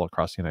travel all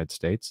across the United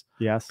States.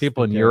 Yes.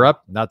 People in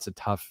Europe, that's a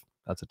tough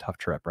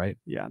trip, right?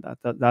 Yeah,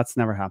 that's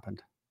never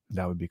happened.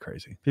 That would be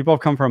crazy. People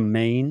have come from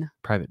Maine.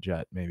 Private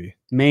jet, maybe.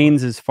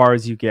 Maine's as far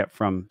as you get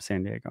from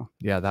San Diego.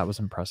 Yeah, that was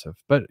impressive.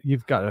 But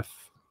you've got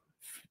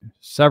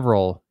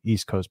several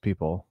East Coast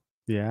people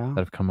that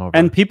have come over.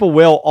 And people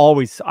will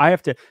always,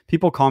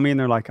 people call me and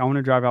they're like, I want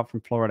to drive out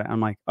from Florida. I'm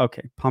like,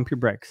 okay, pump your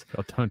brakes.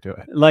 Oh, don't do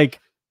it. Like,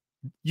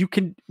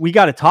 we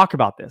got to talk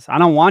about this. I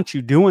don't want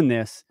you doing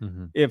this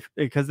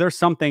because there's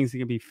some things that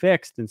can be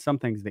fixed and some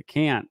things that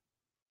can't.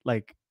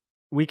 Like,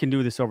 we can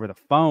do this over the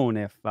phone.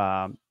 If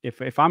I'm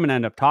going to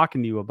end up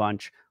talking to you a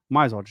bunch,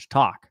 might as well just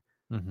talk.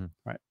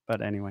 Right.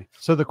 But anyway.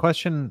 So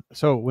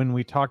when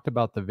we talked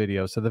about the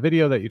video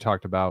that you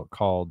talked about,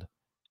 called,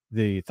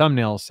 the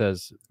thumbnail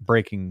says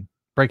breaking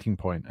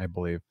point, I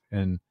believe.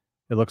 And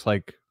it looks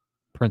like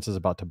Prince is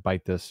about to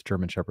bite this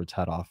German Shepherd's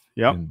head off.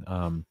 Yeah.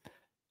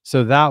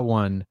 So that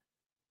one,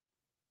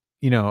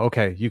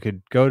 okay, you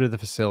could go to the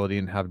facility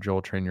and have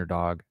Joel train your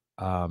dog.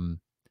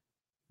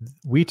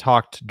 We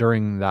talked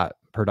during that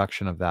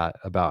production of that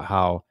about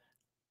how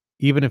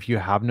even if you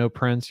have no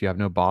Prince, you have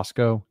no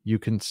Bosco,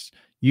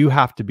 you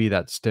have to be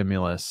that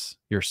stimulus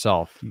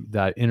yourself,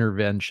 that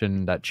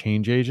intervention, that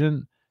change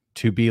agent,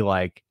 to be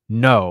like,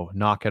 no,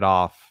 knock it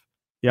off.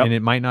 Yep. And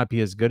it might not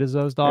be as good as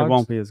those dogs. It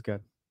won't be as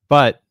good.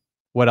 But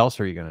what else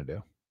are you going to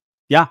do?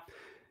 Yeah.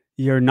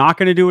 You're not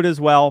going to do it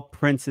as well.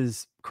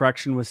 Prince's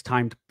correction was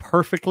timed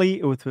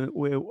perfectly with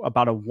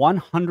about a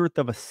 1/100th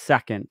of a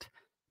second.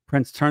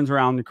 Prince turns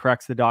around and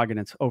corrects the dog, and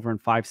it's over in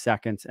 5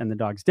 seconds, and the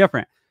dog's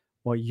different.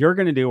 What you're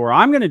going to do, or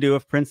I'm going to do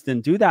if Prince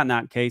didn't do that in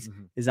that case,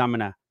 is I'm going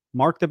to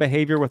mark the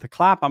behavior with a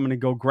clap. I'm going to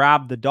go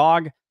grab the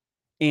dog,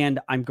 and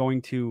I'm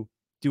going to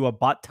do a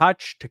butt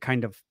touch to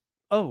kind of,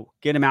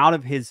 get him out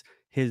of his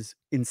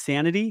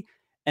insanity.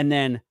 And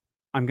then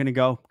I'm going to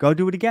go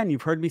do it again.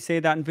 You've heard me say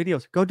that in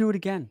videos. Go do it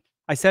again.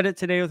 I said it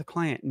today with a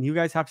client, and you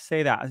guys have to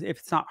say that. If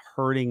it's not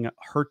hurting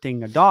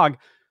a dog,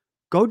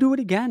 go do it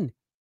again.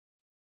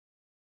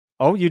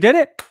 Oh, you did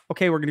it?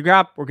 Okay, we're going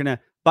to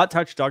butt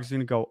touch. Dog's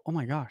going to go, oh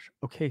my gosh.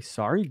 Okay,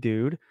 sorry,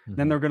 dude.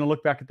 Then they're going to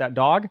look back at that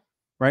dog,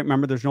 right?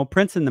 Remember, there's no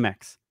Prince in the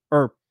mix,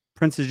 or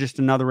Prince is just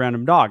another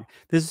random dog.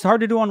 This is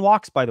hard to do on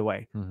walks, by the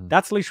way.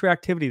 That's leash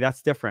reactivity.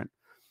 That's different.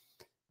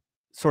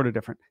 Sort of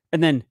different.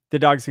 And then the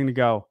dog's going to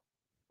go,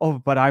 oh,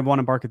 but I want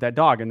to bark at that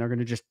dog. And they're going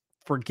to just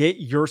forget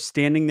you're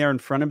standing there in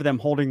front of them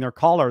holding their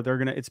collar.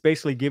 It's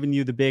basically giving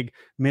you the big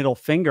middle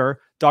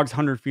finger. Dog's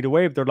 100 feet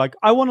away. They're like,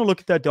 I want to look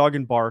at that dog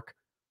and bark.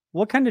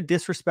 What kind of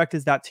disrespect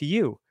is that to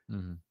you?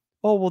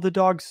 Oh, well, the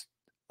dog's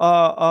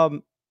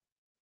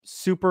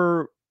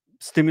super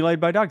stimulated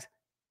by dogs.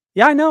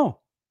 Yeah, I know.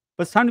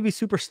 But it's time to be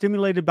super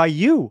stimulated by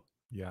you.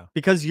 Yeah.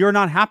 Because you're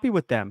not happy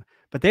with them,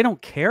 but they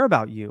don't care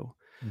about you.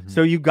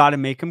 So you got to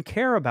make them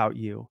care about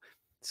you.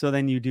 So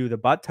then you do the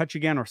butt touch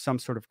again or some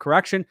sort of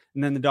correction.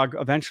 And then the dog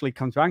eventually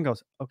comes back and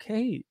goes,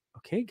 okay,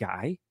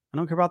 guy. I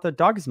don't care about the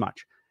dog as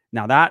much.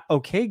 Now that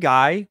okay,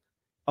 guy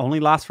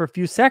only lasts for a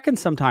few seconds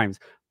sometimes,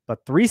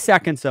 but 3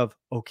 seconds of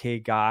okay,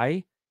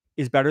 guy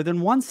is better than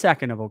 1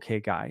 second of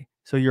okay, guy.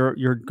 So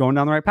you're going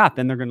down the right path.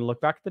 Then they're going to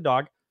look back at the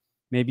dog.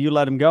 Maybe you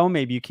let them go.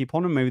 Maybe you keep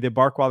holding them. Maybe they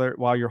bark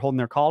while you're holding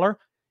their collar.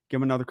 Give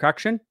them another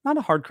correction. Not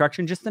a hard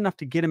correction, just enough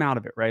to get him out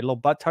of it, right? A little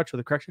butt touch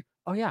with a correction.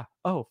 Oh, yeah.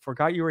 Oh,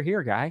 forgot you were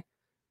here, guy.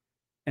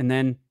 And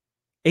then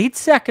 8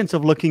 seconds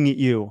of looking at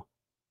you.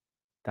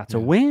 That's a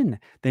win.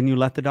 Then you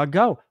let the dog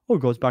go. Oh,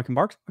 it goes back and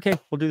barks. Okay,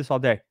 we'll do this all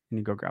day. And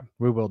you go grab.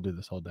 We will do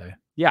this all day.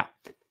 Yeah.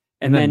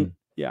 And then,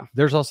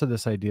 there's also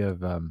this idea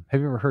of,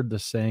 have you ever heard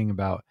this saying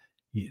about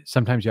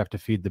sometimes you have to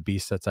feed the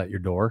beast that's at your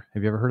door?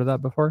 Have you ever heard of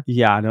that before?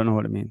 Yeah, I don't know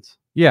what it means.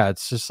 Yeah,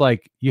 it's just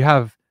like you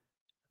have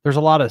there's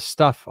a lot of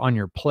stuff on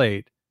your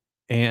plate,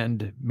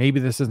 and maybe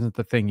this isn't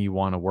the thing you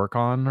want to work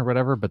on or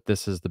whatever, but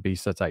this is the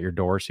beast that's at your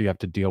door, so you have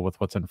to deal with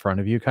what's in front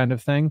of you kind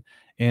of thing.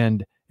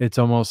 And it's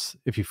almost,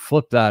 if you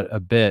flip that a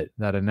bit,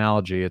 that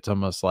analogy, it's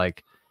almost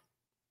like,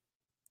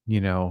 you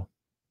know,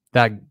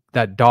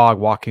 that dog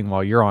walking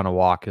while you're on a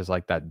walk is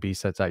like that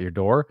beast that's at your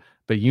door,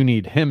 but you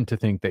need him to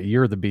think that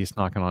you're the beast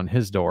knocking on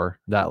his door,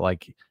 that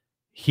like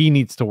he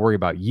needs to worry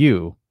about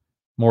you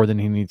more than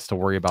he needs to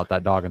worry about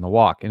that dog in the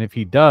walk. And if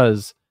he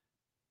does,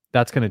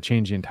 that's going to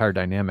change the entire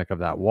dynamic of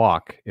that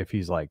walk. If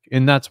he's like,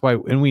 and that's why,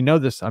 and we know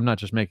this, I'm not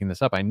just making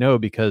this up. I know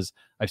because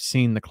I've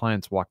seen the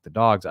clients walk the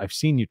dogs. I've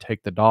seen you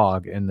take the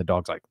dog and the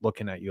dog's like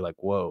looking at you like,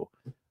 whoa,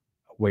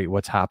 wait,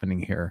 what's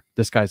happening here?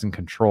 This guy's in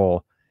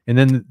control. And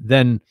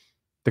then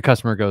the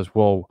customer goes,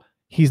 well,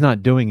 he's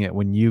not doing it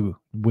when you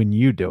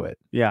do it.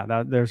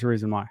 Yeah, there's a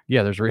reason why.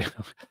 Yeah, there's a reason.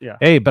 Yeah.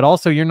 Hey, but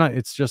also you're not,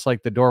 it's just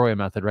like the doorway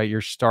method, right?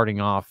 You're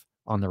starting off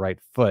on the right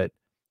foot.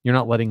 You're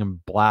not letting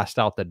him blast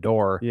out the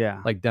door.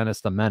 Yeah. Like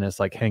Dennis the Menace,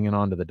 like hanging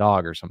on to the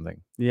dog or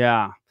something.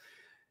 Yeah.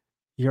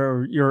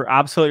 You're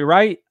absolutely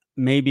right.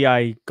 Maybe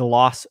I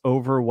gloss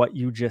over what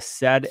you just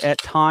said at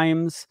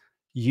times.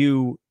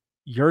 Your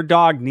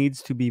dog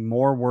needs to be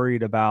more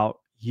worried about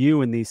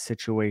you in these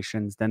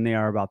situations than they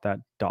are about that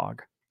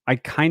dog. I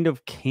kind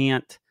of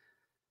can't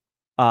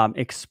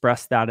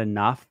express that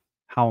enough,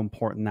 how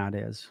important that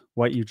is,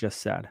 what you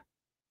just said.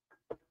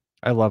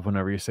 I love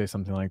whenever you say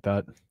something like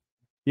that.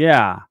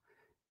 Yeah.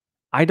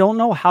 I don't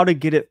know how to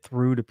get it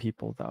through to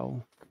people,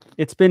 though.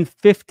 It's been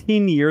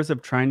 15 years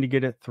of trying to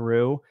get it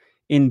through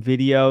in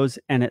videos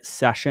and at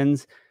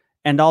sessions,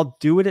 and I'll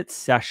do it at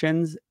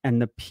sessions,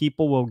 and the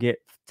people will get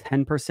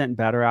 10%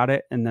 better at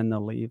it, and then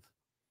they'll leave.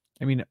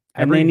 I mean,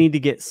 And they need to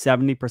get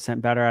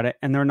 70% better at it,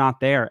 and they're not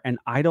there. And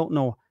I don't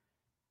know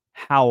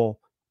how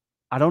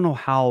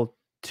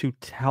to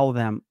tell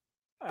them.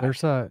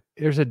 there's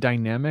a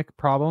dynamic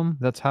problem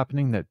that's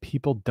happening that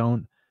people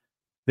don't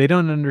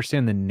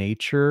understand the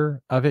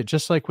nature of it.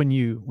 Just like when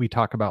we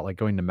talk about like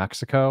going to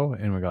Mexico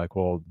and we're like,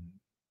 well,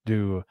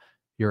 do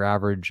your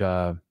average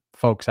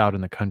folks out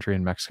in the country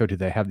in Mexico, do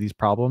they have these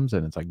problems?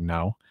 And it's like,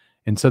 no.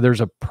 And so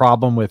there's a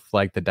problem with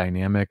like the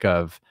dynamic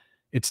of,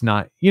 it's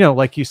not,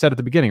 like you said at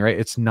the beginning, right?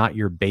 It's not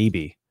your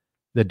baby.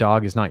 The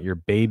dog is not your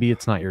baby.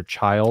 It's not your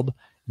child.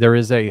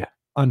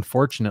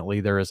 Unfortunately,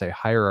 there is a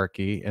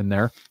hierarchy in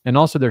there. And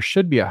also there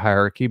should be a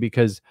hierarchy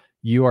because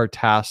you are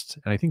tasked,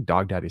 and I think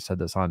Dog Daddy said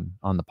this on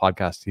the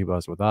podcast he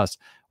was with us,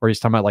 where he's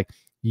talking about like,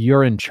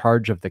 you're in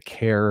charge of the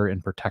care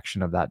and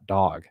protection of that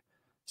dog.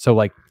 So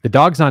like the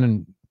dog's not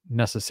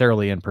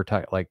necessarily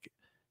like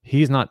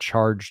he's not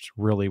charged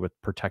really with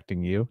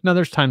protecting you. Now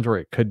there's times where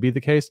it could be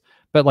the case,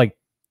 but like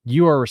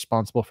you are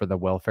responsible for the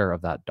welfare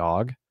of that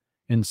dog.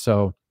 And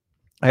so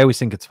I always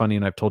think it's funny,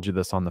 and I've told you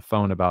this on the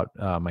phone about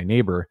my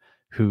neighbor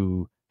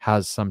who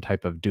has some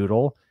type of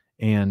doodle,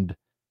 and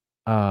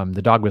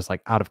the dog was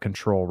like out of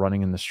control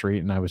running in the street,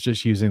 and I was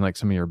just using like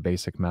some of your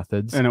basic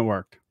methods, And it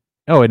worked.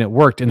 Oh, and it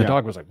worked. And the Yeah.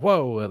 dog was like,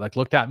 whoa, like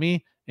looked at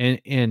me,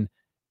 and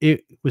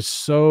it was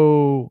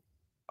so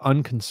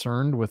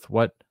unconcerned with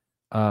what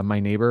my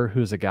neighbor,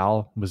 who's a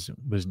gal,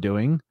 was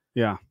doing.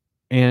 Yeah.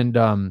 And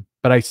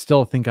but I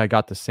still think I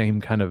got the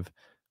same kind of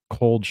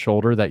cold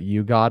shoulder that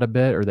you got a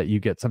bit, or that you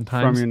get From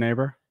sometimes. your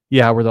neighbor?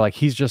 Yeah, where they're like,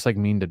 he's just like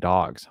mean to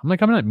dogs. I'm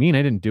like, I'm not mean.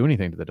 I didn't do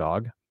anything to the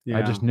dog. I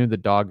Yeah. just knew the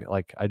dog,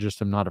 like, I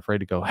just am not afraid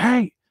to go,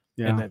 hey.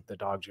 Yeah. And then the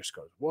dog just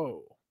goes,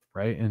 whoa.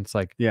 Right. And it's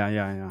like,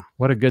 Yeah.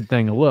 what a good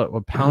thing. Look,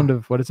 a pound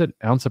of, what is it?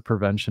 Ounce of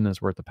prevention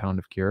is worth a pound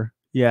of cure.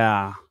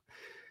 Yeah.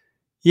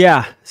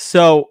 Yeah.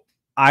 So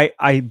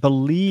I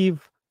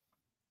believe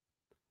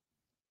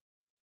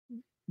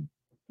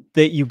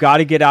that you got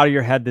to get out of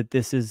your head that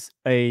this is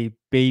a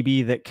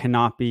baby that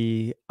cannot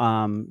be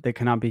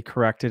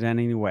corrected in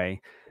any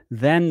way.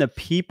 Then there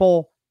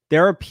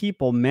are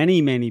people,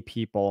 many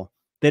people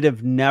that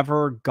have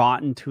never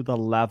gotten to the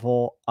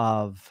level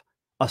of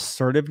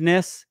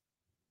assertiveness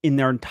in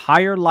their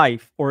entire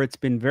life, or it's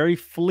been very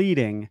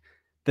fleeting,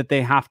 that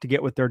they have to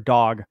get with their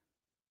dog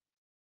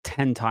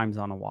 10 times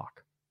on a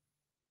walk.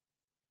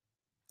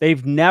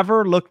 They've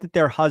never looked at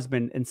their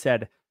husband and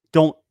said,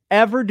 don't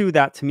ever do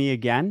that to me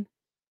again,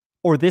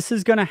 or this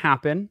is going to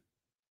happen,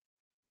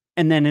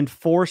 and then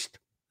enforced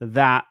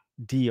that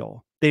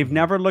deal. They've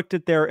never looked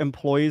at their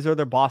employees or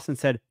their boss and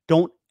said,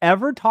 don't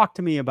ever talk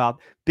to me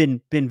about,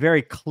 been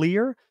very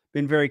clear,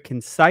 been very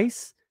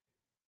concise,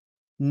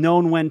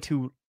 known when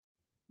to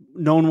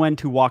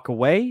walk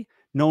away,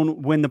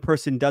 known when the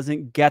person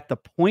doesn't get the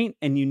point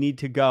and you need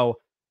to go,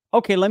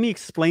 okay, let me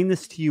explain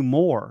this to you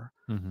more.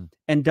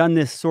 And done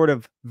this sort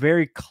of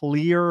very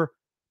clear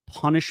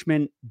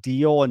punishment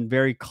deal and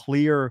very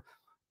clear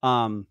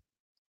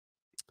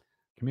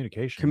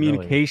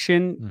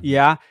communication. Really.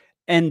 Yeah.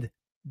 And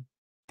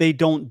they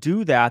don't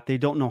do that. They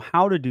don't know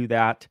how to do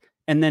that.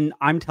 And then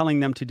I'm telling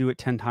them to do it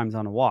 10 times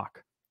on a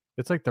walk.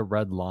 It's like the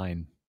red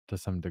line to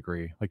some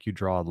degree. Like you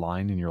draw a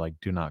line and you're like,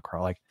 do not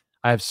cross. Like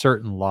I have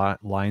certain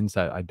lines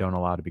that I don't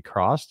allow to be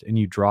crossed, and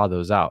you draw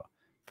those out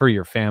for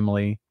your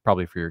family,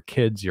 probably for your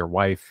kids, your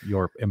wife,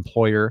 your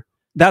employer.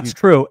 That's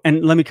true.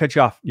 And let me cut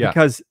you off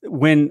because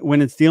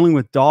when it's dealing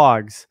with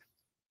dogs,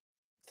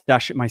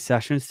 my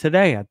sessions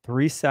today, I had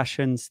 3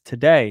 sessions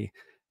today.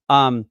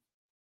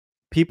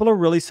 People are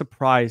really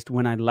surprised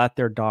when I let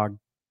their dog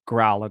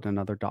growl at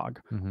another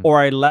dog, or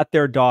I let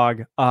their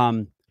dog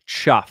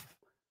chuff,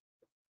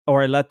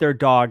 or I let their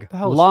dog the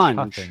hell is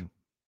lunge. chuffing?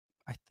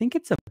 I think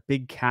it's a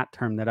big cat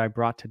term that I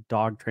brought to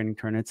dog training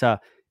term. It's a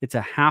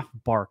half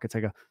bark. It's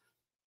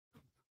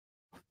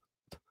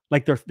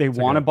like they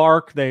want to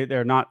bark.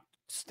 They're not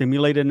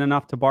stimulated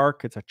enough to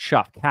bark. It's a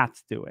chuff.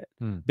 Cats do it.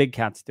 Big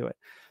cats do it.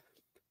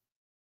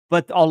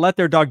 But I'll let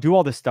their dog do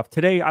all this stuff.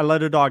 Today, I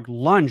let a dog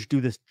lunge,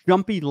 do this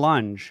jumpy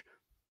lunge,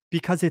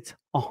 because it's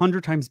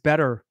 100 times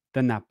better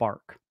than that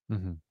bark.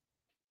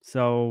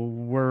 So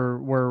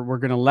we're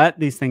gonna let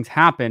these things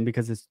happen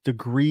because it's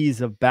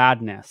degrees of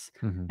badness,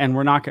 and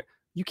we're not.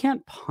 You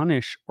can't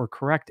punish or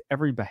correct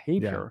every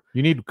behavior.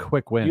 You need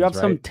quick wins. You have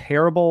some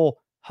terrible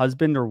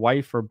husband or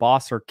wife or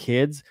boss or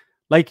kids.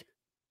 Like,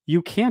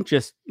 you can't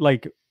just all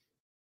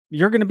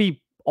you're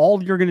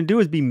gonna do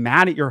is be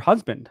mad at your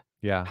husband.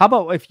 Yeah. How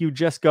about if you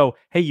just go,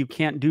 hey, you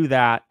can't do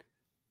that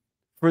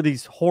for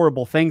these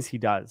horrible things he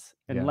does,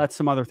 and let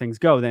some other things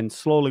go, then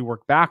slowly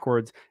work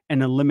backwards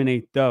and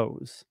eliminate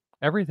those.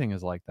 Everything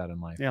is like that in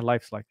life. Yeah,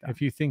 life's like that.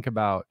 If you think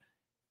about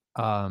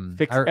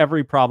fix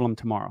every problem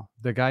tomorrow.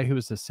 The guy who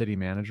was the city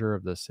manager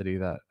of the city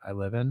that I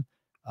live in,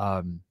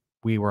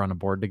 we were on a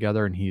board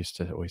together, and he used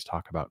to always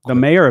talk about the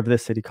mayor of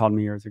this city called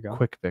me years ago.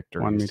 Quick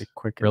victories. Wanted me to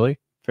really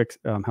fix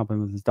help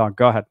him with his dog.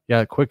 Go ahead.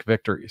 Yeah, quick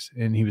victories.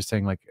 And he was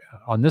saying, like,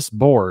 on this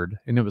board,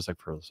 and it was like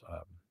for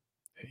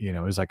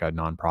it was like a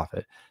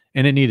nonprofit,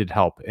 and it needed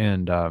help.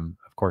 And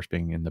of course,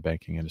 being in the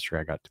banking industry,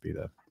 I got to be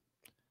the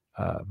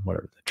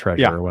the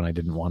treasurer when I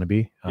didn't want to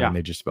be.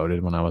 They just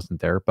voted when I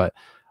wasn't there. But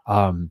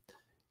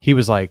he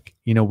was like,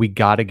 we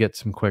got to get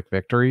some quick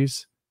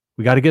victories.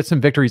 We got to get some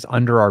victories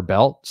under our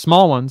belt,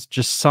 small ones,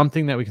 just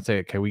something that we can say,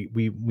 okay,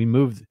 we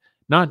moved,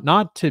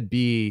 not to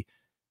be,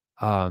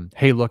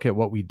 hey, look at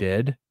what we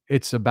did.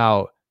 It's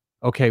about,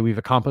 okay, we've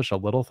accomplished a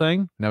little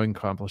thing. Now we can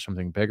accomplish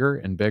something bigger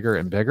and bigger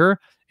and bigger.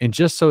 And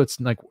just so it's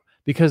like,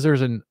 because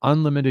there's an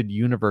unlimited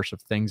universe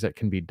of things that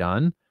can be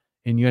done,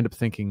 and you end up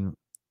thinking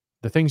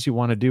the things you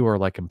want to do are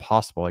like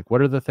impossible. Like,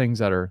 what are the things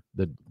that are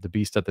the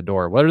beast at the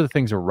door? What are the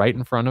things that are right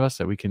in front of us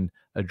that we can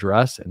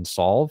address and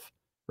solve?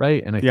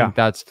 Right. And I think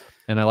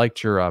and I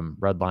liked your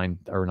red line,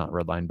 or not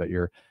red line, but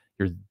your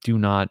do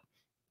not,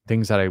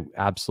 things that I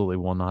absolutely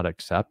will not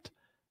accept,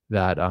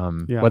 that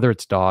whether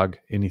it's dog,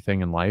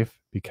 anything in life,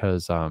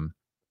 because and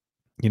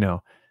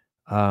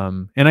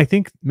I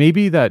think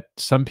maybe that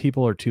some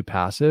people are too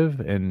passive.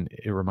 And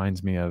it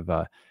reminds me of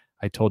I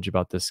told you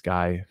about this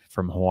guy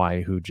from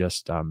Hawaii who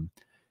just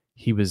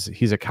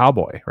he's a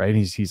cowboy, right?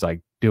 He's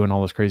like doing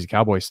all this crazy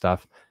cowboy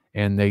stuff,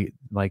 and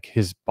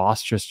his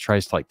boss just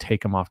tries to like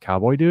take him off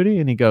cowboy duty,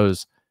 and he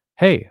goes,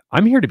 hey,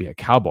 I'm here to be a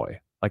cowboy.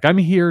 Like, I'm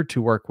here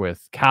to work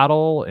with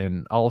cattle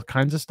and all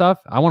kinds of stuff.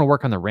 I want to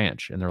work on the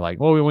ranch. And they're like,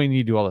 well, we need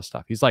to do all this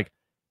stuff. He's like,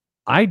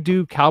 I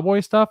do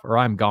cowboy stuff or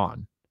I'm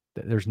gone.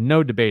 There's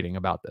no debating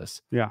about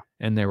this. Yeah.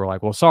 And they were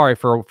like, well, sorry,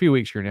 for a few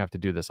weeks, you're going to have to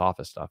do this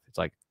office stuff. It's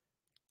like,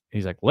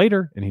 he's like,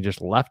 later. And he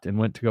just left and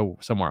went to go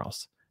somewhere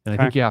else. And I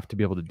think you have to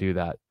be able to do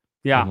that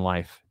in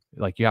life.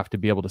 Like, you have to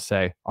be able to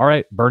say, all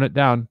right, burn it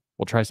down.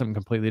 We'll try something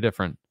completely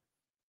different.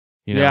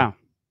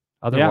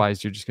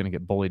 Otherwise, you're just going to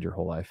get bullied your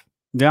whole life.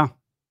 Yeah.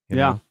 You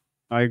know?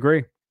 I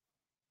agree.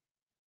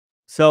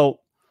 So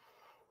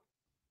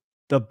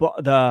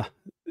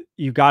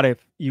you gotta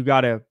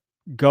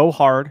go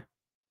hard.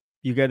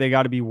 They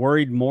got to be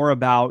worried more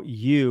about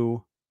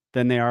you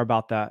than they are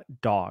about that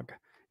dog.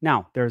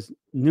 Now, there's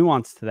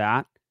nuance to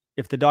that.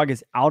 If the dog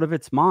is out of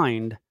its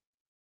mind,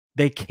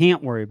 they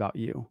can't worry about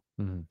you.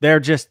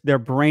 They're just, their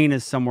brain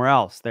is somewhere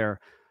else.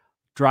 Their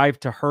drive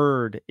to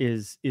herd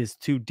is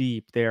too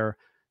deep. Their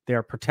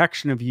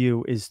protection of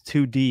you is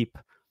too deep.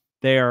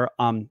 Their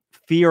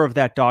fear of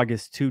that dog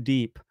is too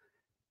deep.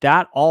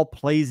 That all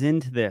plays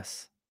into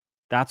this.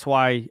 That's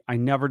why I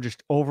never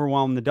just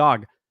overwhelm the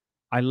dog.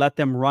 I let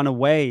them run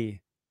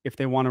away if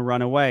they want to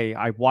run away.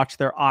 I watch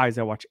their eyes.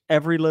 I watch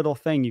every little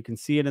thing. You can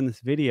see it in this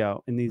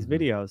video, in these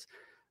videos.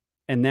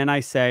 And then I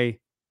say,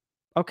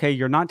 okay,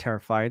 you're not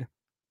terrified.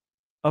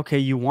 Okay,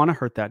 you want to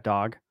hurt that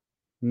dog.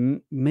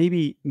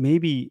 Maybe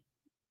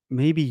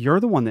you're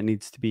the one that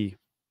needs to be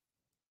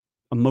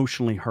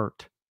emotionally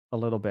hurt a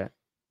little bit.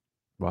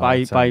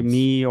 Wow, by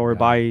me or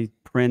by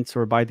Prince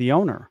or by the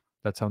owner.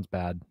 That sounds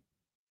bad.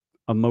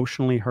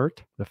 Emotionally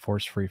hurt. The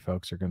force-free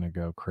folks are going to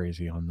go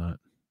crazy on that.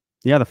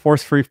 Yeah, the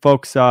force-free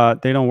folks,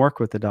 they don't work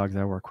with the dogs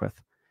I work with,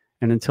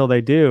 and until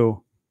they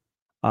do,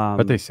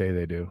 but they say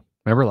they do.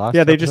 Remember last?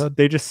 Yeah, they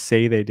just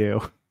say they do.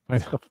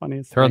 It's the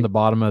funniest. They're on the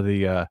bottom of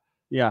the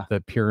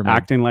the pyramid,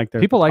 acting like they're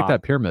people like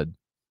that pyramid.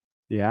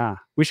 Yeah,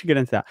 we should get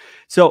into that.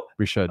 So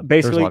we should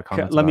basically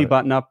let me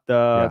button up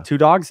the two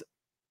dogs.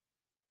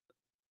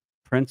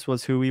 Prince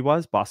was who he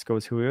was. Bosco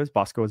was who he was.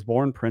 Bosco was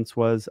born. Prince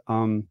was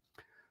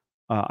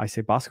I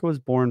say Bosco was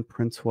born.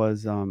 Prince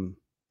was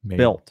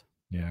built.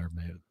 Yeah, or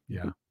made.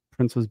 Yeah.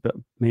 Prince was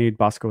made.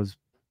 Bosco was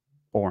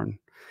born.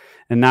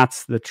 And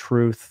that's the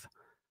truth.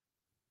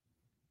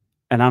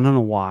 And I don't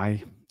know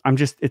why.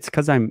 It's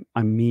because I'm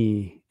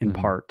me in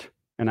part,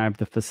 and I have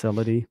the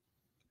facility,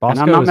 and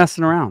I'm not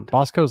messing around.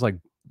 Bosco's like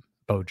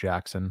Bo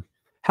Jackson,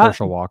 How,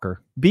 Herschel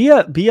Walker. be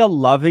a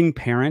loving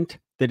parent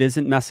that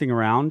isn't messing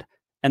around,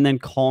 and then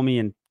call me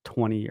in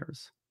 20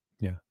 years.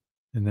 Yeah.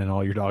 And then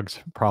all your dog's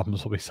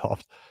problems will be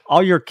solved.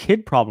 All your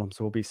kid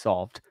problems will be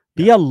solved.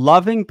 Be a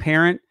loving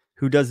parent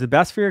who does the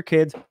best for your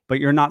kids, but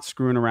you're not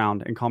screwing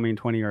around, and call me in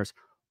 20 years.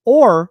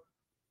 Or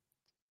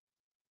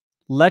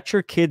let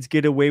your kids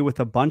get away with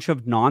a bunch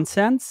of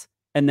nonsense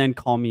and then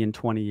call me in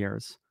 20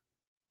 years.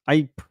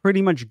 I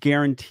pretty much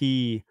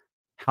guarantee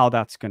how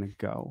that's going to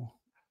go.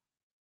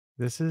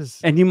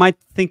 And you might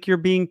think you're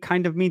being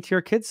kind of mean to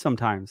your kids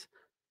sometimes.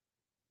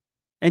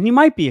 And you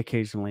might be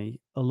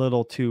occasionally a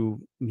little too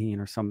mean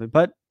or something,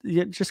 but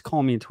just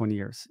call me in 20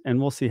 years and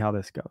we'll see how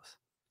this goes.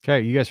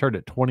 Okay, you guys heard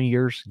it. 20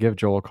 years, give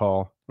Joel a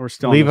call. We're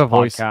still leave a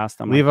podcast.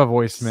 Leave a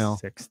voicemail.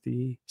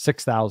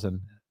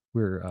 6,000.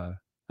 We're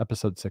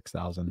episode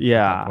 6,000.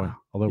 Yeah.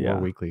 Although we're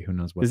weekly, who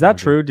knows what. Is that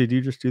true? Did you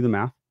just do the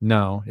math?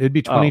 No, it'd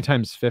be 20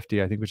 times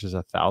 50, I think, which is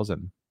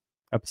 1,000.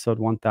 Episode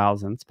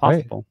 1,000. It's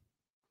possible.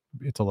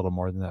 Right? It's a little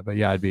more than that, but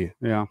yeah,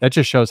 Yeah. That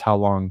just shows how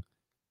long.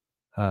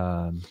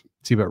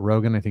 See, but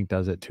Rogan, I think,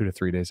 does it 2 to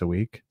 3 days a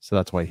week. So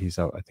that's why he's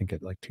out, I think,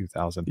 at like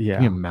 2,000. Yeah.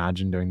 Can you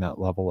imagine doing that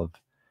level of,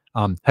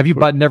 have you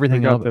buttoned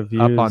everything up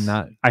on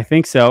that? I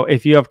think so.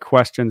 If you have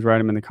questions, write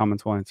them in the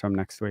comments. We'll answer them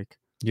next week.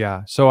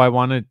 Yeah. So I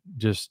want to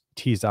just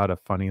tease out a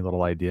funny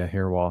little idea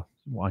here while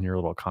on your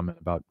little comment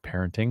about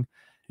parenting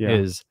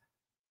is,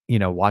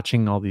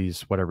 watching all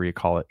these, whatever you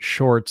call it,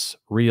 shorts,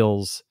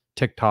 reels,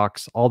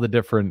 TikToks, all the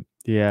different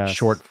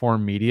short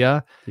form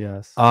media.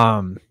 Yes.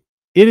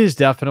 It is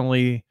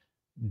definitely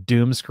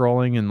doom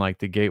scrolling and like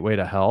the gateway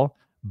to hell,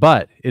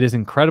 but it is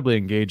incredibly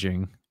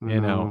engaging,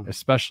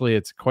 especially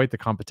it's quite the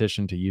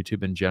competition to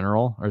YouTube in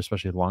general, or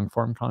especially long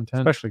form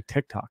content, especially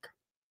TikTok.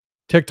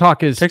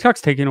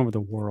 TikTok's taking over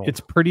the world.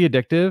 It's pretty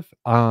addictive.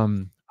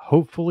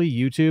 Hopefully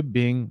YouTube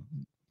being,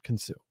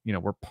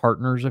 we're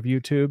partners of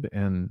YouTube,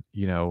 and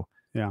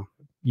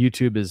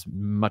YouTube is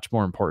much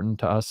more important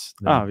to us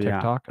than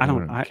TikTok. I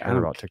don't care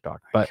about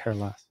TikTok, but I care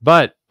less.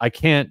 But I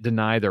can't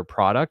deny their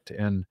product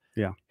and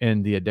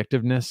the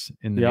addictiveness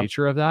in the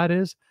nature of that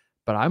is.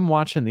 But I'm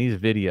watching these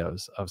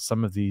videos of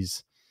some of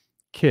these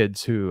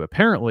kids who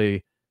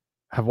apparently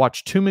have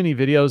watched too many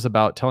videos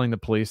about telling the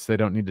police they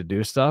don't need to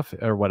do stuff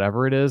or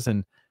whatever it is,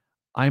 and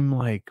I'm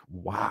like,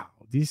 wow,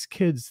 these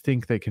kids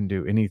think they can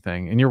do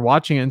anything. And you're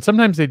watching it, and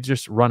sometimes they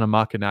just run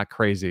amok and act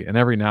crazy, and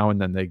every now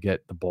and then they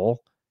get the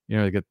bull.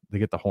 They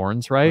get the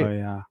horns, right? Oh,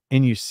 yeah.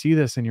 And you see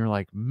this and you're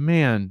like,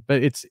 man,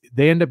 but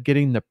they end up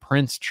getting the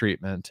Prince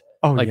treatment.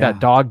 That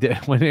dog did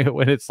when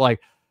it's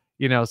like,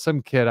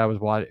 some kid I was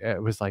watching,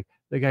 it was like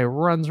the guy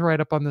runs right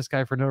up on this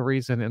guy for no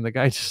reason, and the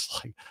guy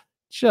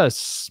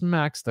just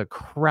smacks the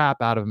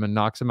crap out of him and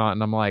knocks him out.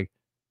 And I'm like,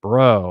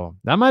 bro,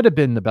 that might have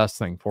been the best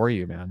thing for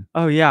you, man.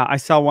 Oh yeah. I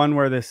saw one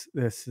where this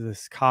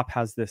cop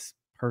has this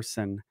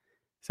person.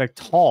 It's like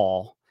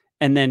tall.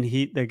 And then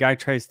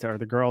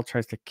the girl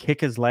tries to kick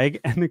his leg,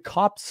 and the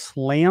cop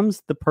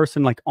slams the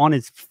person like on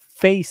his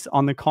face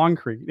on the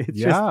concrete.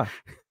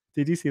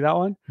 Did you see that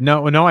one?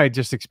 No, I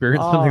just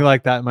experienced something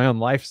like that in my own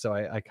life. So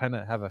I kind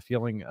of have a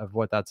feeling of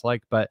what that's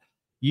like. But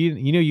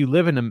you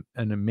live in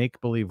a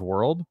make-believe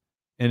world,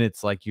 and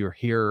it's like you're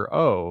here,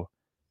 I'll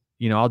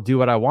do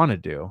what I want to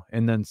do.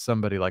 And then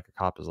somebody like a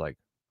cop is like,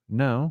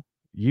 no,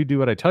 you do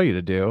what I tell you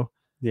to do.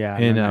 Yeah.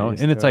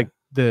 And it's like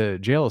the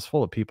jail is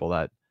full of people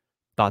that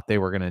thought they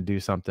were going to do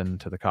something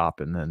to the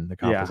cop, and then the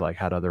cop was like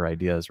had other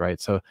ideas, right?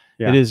 So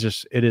it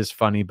is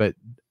funny, but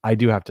I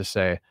do have to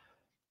say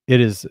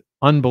it is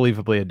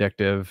unbelievably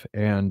addictive,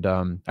 and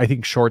I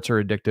think shorts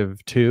are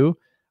addictive too.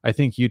 I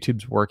think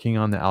YouTube's working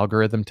on the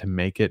algorithm to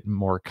make it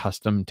more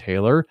custom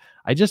tailor.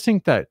 I just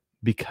think that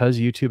because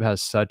YouTube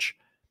has such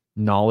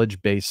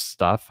knowledge-based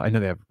stuff, I know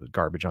they have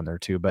garbage on there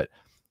too, but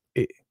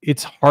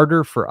it's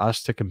harder for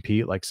us to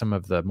compete like some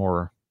of the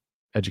more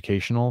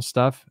educational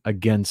stuff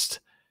against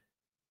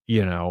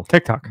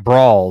TikTok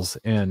brawls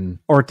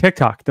or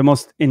TikTok, the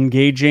most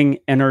engaging,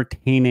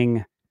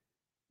 entertaining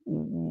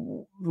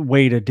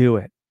way to do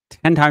it.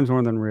 10 times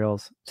more than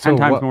reels, 10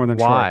 times more than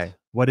shorts.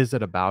 What is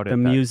it about it? The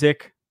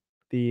music,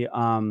 they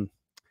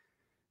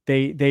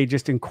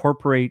just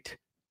incorporate,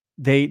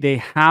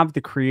 they have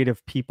the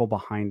creative people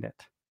behind it.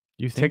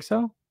 You think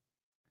so?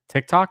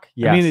 TikTok?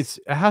 Yes. I mean, it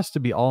has to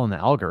be all in the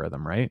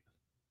algorithm, right?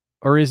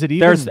 Or is it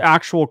even there's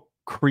actual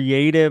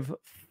creative,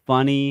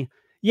 funny.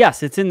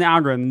 Yes, it's in the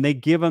algorithm. They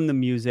give them the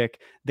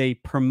music. They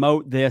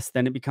promote this.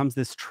 Then it becomes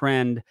this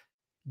trend.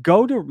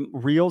 Go to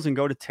Reels and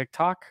go to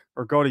TikTok,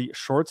 or go to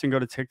Shorts and go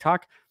to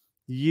TikTok.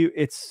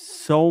 It's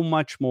so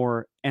much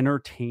more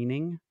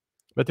entertaining.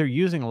 But they're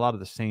using a lot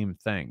of the same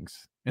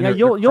things. And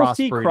you'll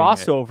see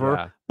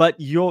crossover, but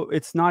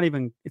it's not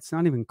even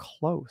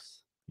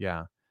close.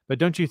 Yeah. But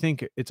don't you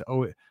think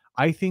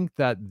I think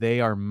that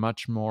they are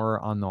much more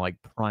on the like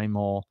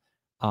primal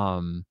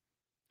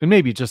and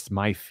maybe just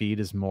my feed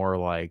is more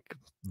like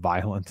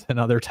violent and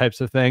other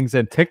types of things.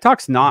 And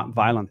TikTok's not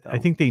violent though. I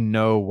think they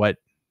know what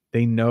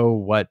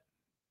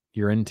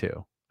you're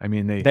into. I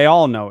mean, they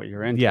all know what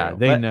you're into. Yeah,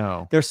 they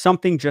know. There's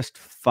something just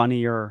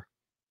funnier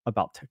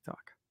about TikTok.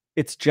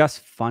 It's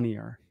just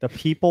funnier. The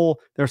people,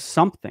 there's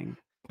something.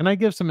 And I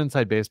give some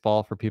inside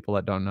baseball for people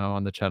that don't know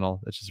on the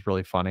channel. It's just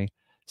really funny.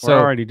 So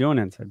we're already doing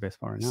inside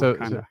baseball right now.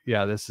 So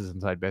yeah, this is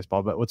inside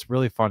baseball. But what's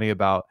really funny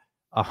about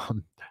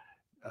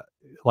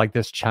like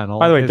this channel.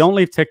 By the way, don't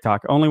leave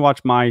TikTok. Only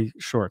watch my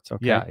shorts.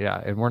 Okay.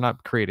 Yeah. And we're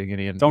not creating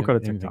any. Don't go to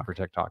TikTok for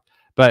TikTok.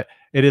 But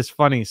it is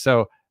funny.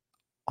 So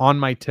on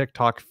my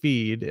TikTok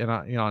feed, and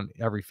on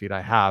every feed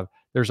I have,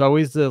 there's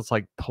always this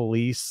like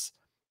police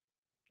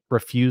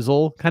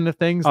refusal kind of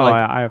things. Oh, like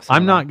I have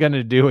I'm not going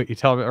to do what you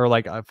tell me, or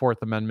like a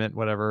Fourth Amendment,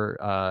 whatever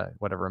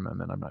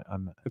amendment.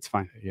 It's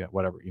fine. Yeah,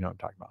 whatever, what I'm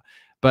talking about.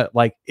 But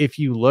like, if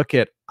you look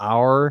at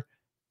our,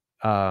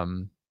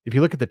 if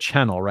you look at the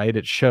channel, right,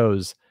 it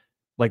shows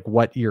like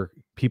what your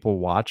people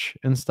watch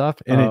and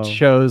stuff, and it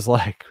shows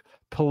like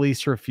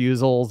police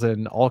refusals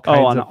and all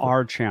kinds of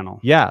our channel.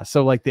 Yeah,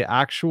 so like the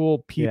actual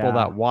people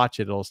that watch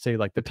it, it'll say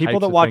like the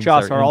people that watch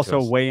us are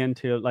also way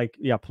into like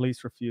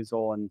police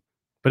refusal and.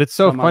 But it's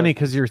so funny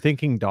because you're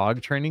thinking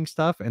dog training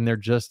stuff, and they're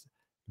just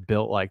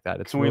built like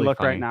that. It's Can we really look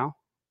funny. right now?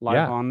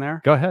 Live on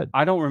there? Go ahead.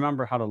 I don't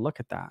remember how to look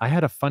at that. I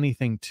had a funny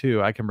thing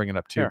too. I can bring it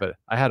up too, but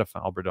I had a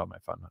fun. I'll bring it on my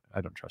phone.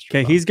 I don't trust you.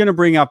 Okay, he's gonna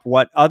bring up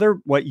what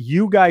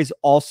you guys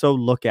also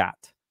look at.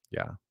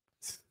 Yeah.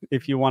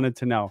 If you wanted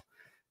to know.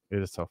 It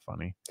is so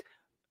funny.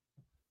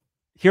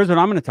 Here's what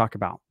I'm gonna talk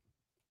about.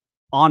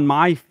 On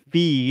my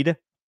feed,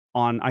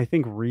 on I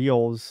think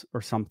Reels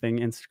or something,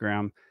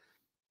 Instagram.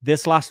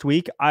 This last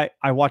week, I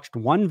watched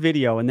one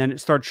video and then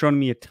it started showing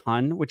me a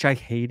ton, which I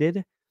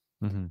hated,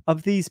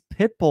 of these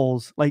pit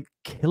bulls like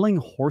killing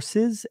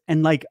horses.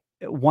 And like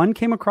one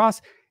came across,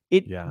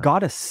 it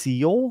got a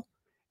seal,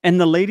 and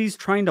the lady's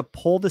trying to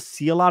pull the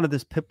seal out of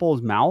this pit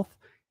bull's mouth,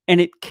 and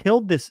it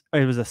killed this.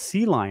 It was a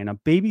sea lion, a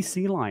baby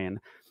sea lion.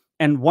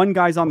 And one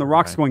guy's on the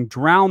rocks going,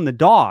 drown the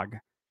dog.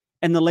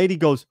 And the lady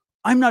goes,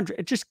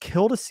 it just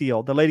killed a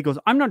seal. The lady goes,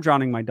 I'm not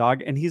drowning my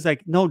dog. And he's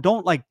like, no,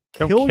 don't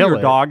kill your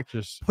dog.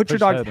 Just put your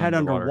dog's head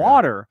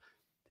underwater.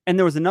 And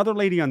there was another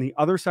lady on the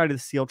other side of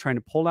the seal trying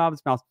to pull it out of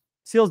its mouth.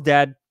 Seal's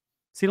dead.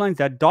 Sea lion's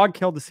dead. Dog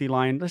killed the sea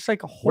lion. That's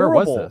like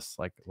horrible. Where was this?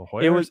 Like La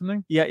Jolla or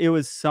something? Yeah, it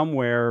was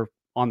somewhere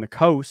on the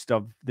coast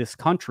of this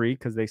country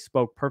because they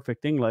spoke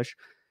perfect English.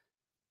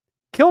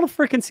 Killed a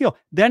freaking seal.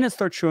 Then it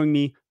starts showing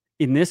me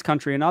in this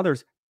country and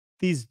others,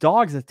 these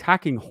dogs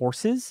attacking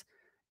horses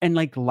and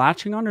like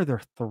latching onto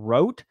their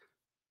throat.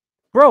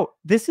 Bro,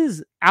 this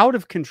is out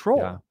of control.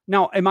 Yeah.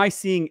 Now, am I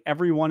seeing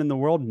everyone in the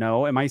world?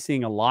 No. Am I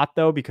seeing a lot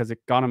though because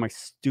it got on my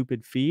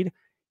stupid feed?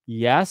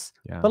 Yes.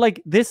 Yeah. But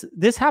like this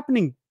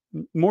happening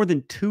more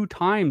than 2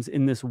 times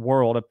in this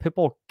world of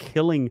people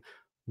killing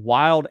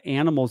wild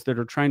animals that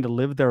are trying to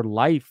live their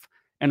life,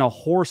 and a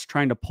horse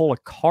trying to pull a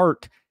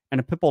cart, and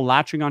a pit bull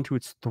latching onto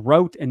its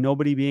throat and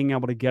nobody being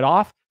able to get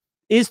off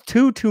is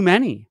too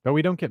many. But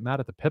we don't get mad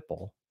at the pit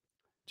bull.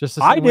 Just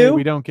the I same do. Way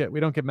we don't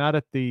get mad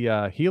at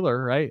the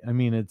healer, right? I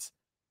mean, it's,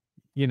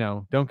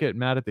 don't get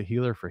mad at the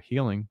healer for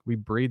healing. We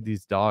breed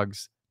these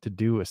dogs to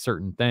do a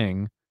certain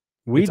thing.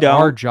 It's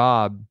our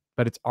job,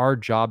 but it's our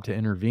job to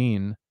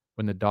intervene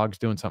when the dog's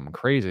doing something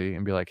crazy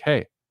and be like,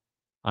 hey,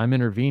 I'm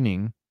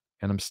intervening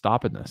and I'm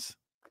stopping this.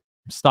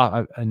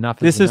 Stop. Enough.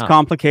 This is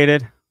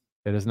complicated.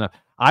 It is enough.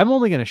 I'm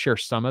only going to share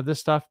some of this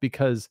stuff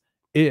because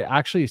it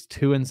actually is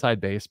too inside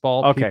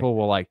baseball. Okay. People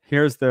will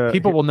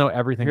people will know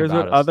everything. Here's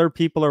about what us. other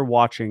people are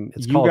watching.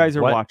 You guys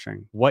are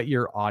watching what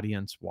your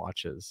audience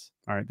watches.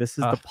 All right. This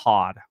is the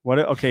pod. What?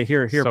 Okay.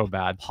 Here. So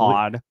bad.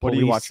 Pod. What do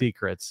you watch?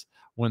 Secrets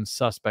when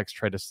suspects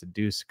try to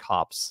seduce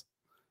cops.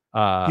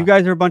 You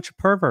guys are a bunch of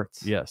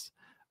perverts. Yes.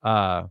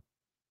 Whoa.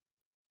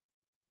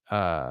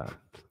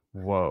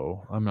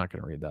 I'm not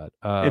going to read that.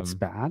 It's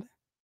bad.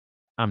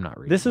 I'm not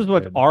reading. This is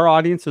what our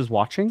audience is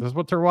watching. This is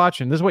what they're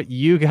watching. This is what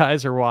you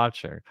guys are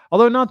watching.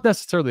 Although not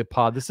necessarily a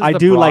pod. This is I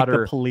do like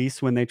the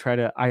police when they try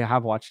to. I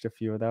have watched a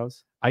few of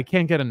those. I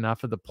can't get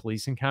enough of the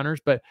police encounters,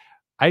 but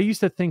I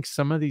used to think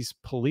some of these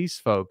police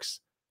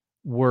folks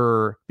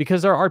were,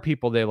 because there are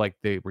people they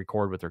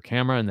record with their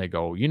camera and they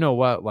go, you know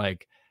what,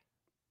 like,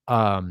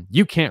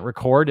 you can't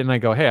record, and I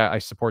go, hey, I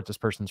support this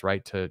person's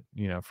right to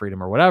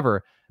freedom or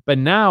whatever. But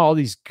now all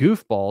these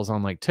goofballs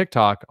on like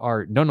TikTok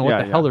don't know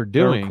what the hell they're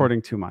doing. They're recording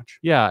too much.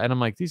 Yeah. And I'm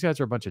like, these guys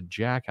are a bunch of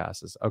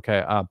jackasses.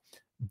 Okay.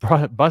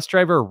 Bus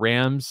driver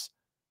rams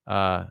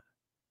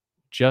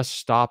just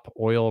stop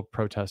oil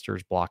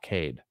protesters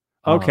blockade.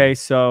 Okay.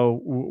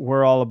 So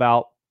we're all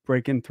about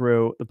breaking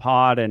through the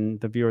pod, and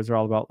the viewers are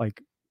all about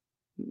like,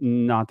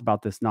 not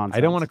about this nonsense.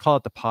 I don't want to call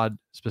it the pod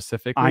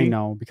specifically. I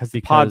know, because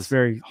the pod's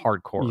very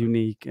hardcore,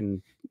 unique,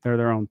 and they're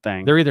their own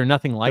thing. They're either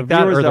nothing like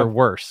that or they're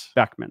worse.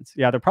 Beckmans.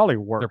 Yeah, they're probably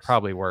worse. They're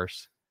probably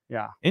worse.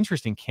 Yeah.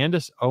 Interesting.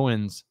 Candace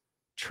Owens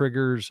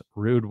triggers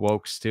rude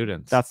woke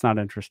students. That's not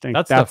interesting.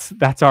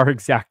 That's our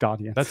exact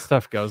audience. That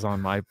stuff goes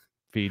on my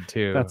feed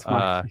too. That's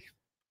my feed.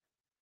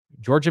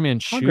 Georgia man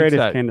How great shoots is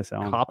at Candace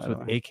Owens, cops by the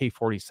with way?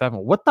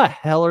 AK-47. What the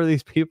hell are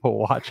these people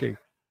watching?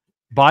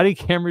 Body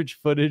camera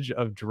footage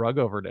of drug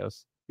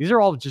overdose. These are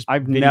all just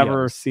I've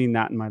never videos. seen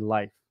that in my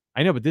life.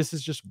 I know, but this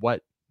is just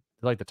what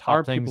like the Our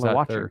top things people are that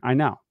watching. I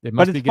know. it But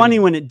must it's be funny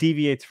getting. when it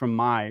deviates from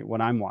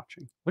what I'm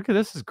watching. Look at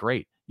this is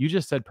great. You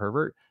just said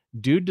pervert.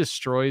 Dude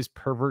destroys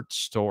pervert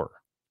store.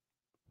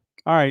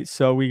 All right,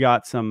 so we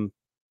got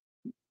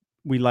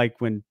we like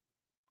when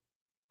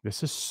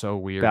This is so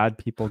weird. bad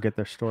people get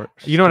their store.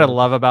 You know what I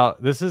love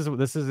about this is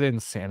the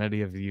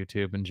insanity of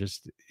YouTube and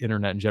just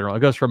internet in general.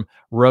 It goes from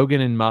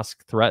Rogan and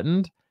Musk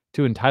threatened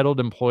to entitled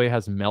employee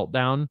has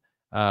meltdown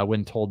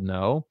when told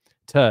no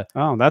to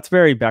Oh, that's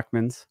very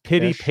Beckman's.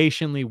 pity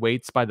patiently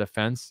waits by the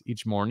fence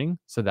each morning.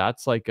 So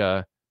that's like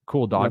a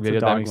cool dog That's a video.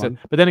 That dog makes one. it.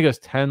 But then it goes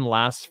 10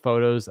 last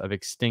photos of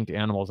extinct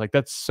animals. Like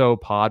that's so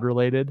pod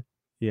related.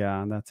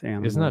 Yeah, that's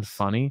animals. Isn't that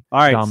funny? All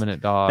right,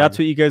 Dominant dog. that's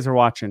what you guys are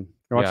watching.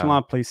 You're watching Yeah. a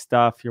lot of police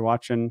stuff. You're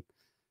watching.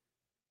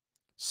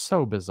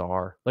 So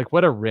bizarre. Like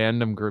what a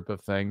random group of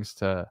things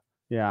to.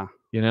 Yeah.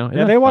 You know.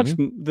 Yeah, they watch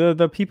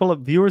the people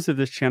viewers of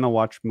this channel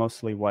watch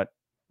mostly what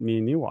me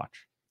and you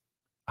watch.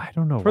 I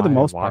don't know for why the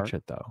most I watch part.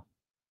 it though.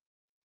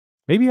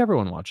 Maybe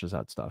everyone watches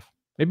that stuff.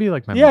 Maybe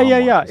like my Yeah.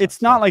 mom watches It's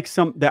that not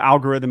stuff. like the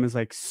algorithm is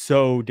like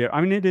so different.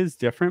 I mean, it is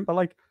different, but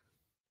like,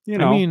 you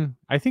know, I mean,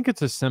 I think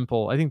it's as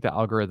simple. I think the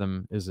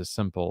algorithm is as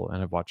simple,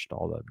 and I've watched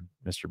all the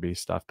Mr.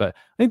 Beast stuff, but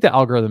I think the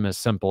algorithm is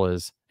simple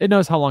as it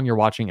knows how long you're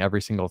watching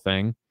every single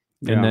thing,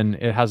 and then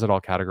it has it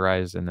all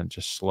categorized, and then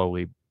just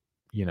slowly,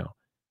 you know,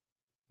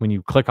 when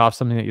you click off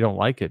something that you don't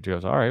like, it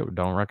goes, all right,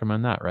 don't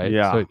recommend that, right?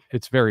 Yeah. So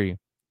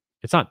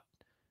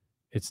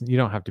you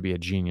don't have to be a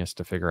genius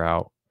to figure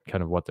out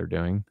kind of what they're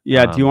doing.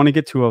 Yeah. Do you want to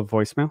get to a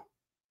voicemail?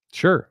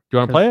 Sure. Do you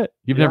want to play it?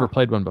 You've yeah. never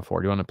played one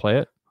before. Do you want to play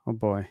it? Oh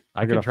boy,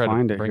 I can try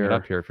to bring it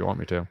up here if you want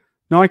me to.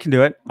 No, I can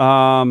do it.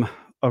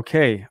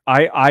 Okay.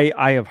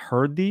 I have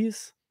heard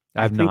these.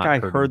 I think I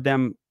heard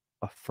them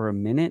for a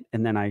minute,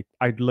 and then I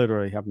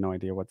literally have no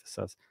idea what this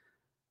says.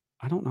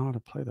 I don't know how to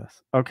play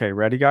this. Okay,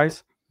 ready,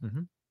 guys?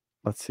 Mm-hmm.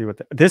 Let's see what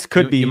this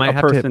could be. You might a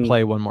have person to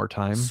play one more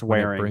time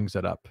swearing. when it brings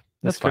it up.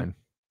 That's fine.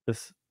 I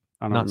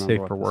don't not safe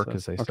what for this work, is.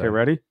 as they say. Okay,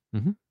 ready?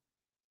 Mm-hmm.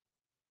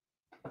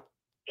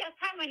 Yes,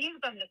 hi, my name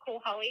is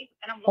Nicole Holly,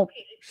 and I'm Oh,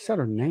 located she said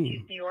her in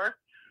name. New York.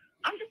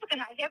 I'm just looking.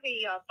 I have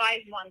a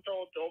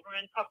 5-month-old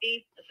Doberman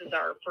puppy. This is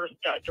our first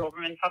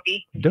Doberman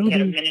puppy. We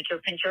had a miniature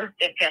pincher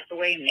that passed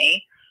away in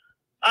May.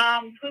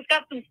 Who's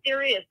got some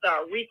serious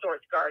resource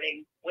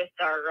guarding with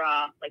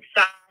our like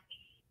socks,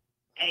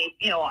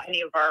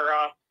 any of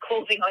our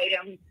clothing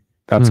items.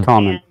 That's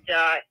common.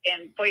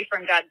 And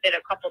boyfriend got bit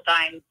a couple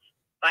times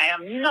by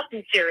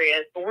nothing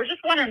serious, but we're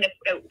just wondering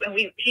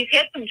if he's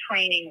had some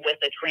training with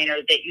a trainer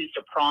that used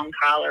a prong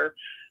collar,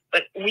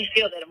 but we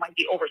feel that it might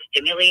be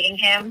overstimulating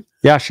him.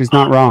 Yeah, she's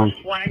not wrong.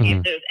 Just wondering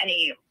if there's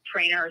any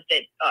trainers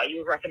that you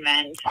would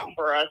recommend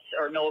for us,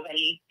 or know of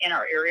any in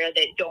our area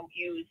that don't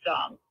use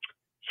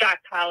shock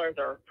collars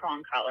or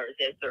prong collars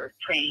as their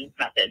training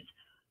methods.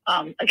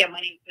 Again, my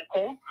name is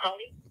Nicole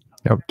Holly.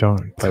 Yep,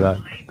 don't play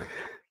that.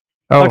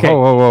 Oh, okay.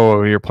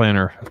 Whoa! You're playing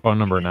her phone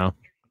number now.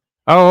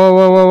 Oh,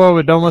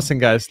 whoa! Don't listen,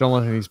 guys. Don't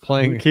listen. He's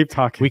playing. Keep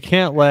talking. We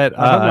can't let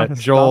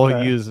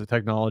Joel use the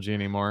technology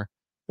anymore.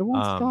 It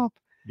won't stop.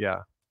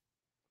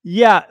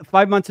 Yeah.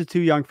 5 months is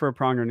too young for a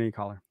prong or knee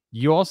collar.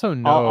 You also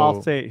know.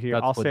 I'll say it here.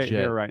 I'll say it legit.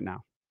 here right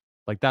now.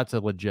 Like that's a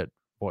legit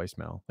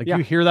voicemail. Like you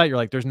hear that, you're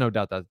like, there's no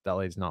doubt that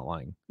lady's not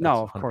lying. That's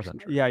no, of course.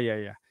 True.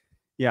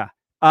 Yeah.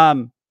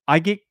 I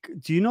get.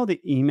 Do you know the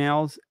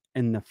emails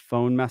and the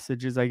phone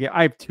messages I get?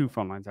 I have 2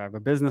 phone lines. I have a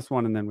business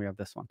one, and then we have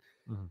this one.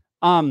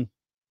 Mm-hmm.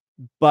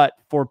 But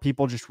for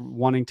people just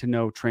wanting to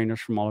know trainers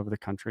from all over the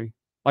country,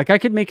 like I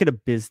could make it a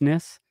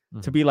business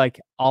to be like,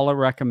 I'll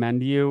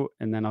recommend you,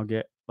 and then I'll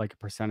get like a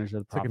percentage of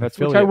the profits,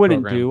 which I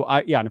wouldn't do.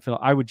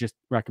 I would just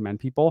recommend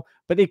people,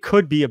 but it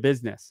could be a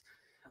business,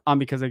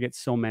 because I get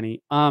so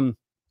many. I'm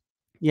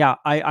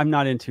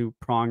not into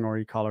prong or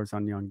e-collars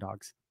on young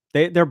dogs.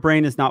 Their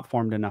brain is not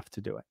formed enough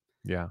to do it.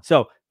 Yeah.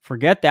 So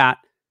forget that.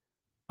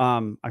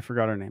 I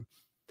forgot her name.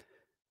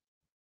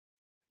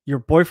 Your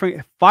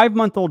boyfriend,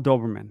 5-month-old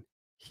Doberman.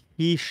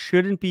 He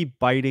shouldn't be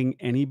biting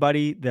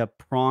anybody. The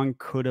prong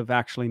could have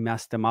actually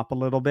messed him up a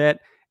little bit,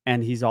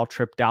 and he's all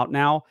tripped out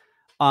now.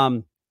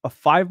 A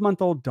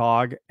 5-month-old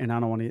dog, and I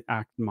don't want to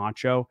act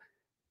macho,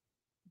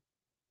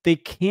 they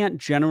can't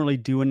generally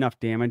do enough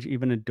damage,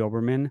 even a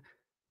Doberman,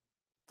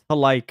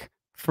 to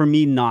for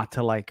me not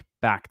to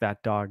back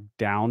that dog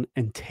down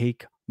and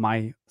take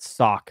my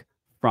sock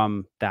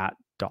from that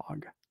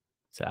dog.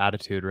 It's an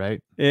attitude, right?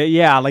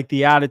 Yeah, like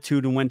the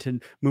attitude and when to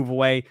move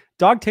away.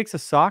 Dog takes a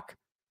sock.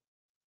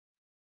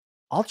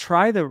 I'll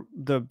try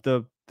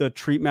the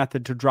treat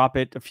method to drop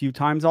it a few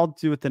times. I'll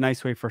do it the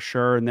nice way for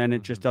sure, and then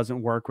it just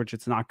doesn't work, which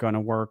it's not going to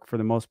work for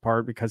the most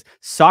part, because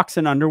socks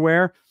and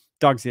underwear,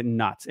 dogs get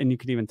nuts, and you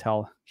could even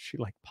tell she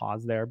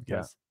paused there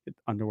because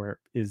underwear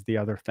is the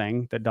other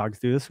thing that dogs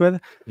do this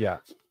with. Yeah,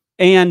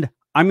 and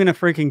I'm gonna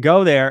freaking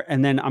go there,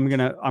 and then I'm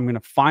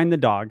gonna find the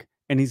dog,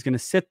 and he's going to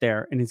sit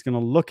there and he's going to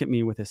look at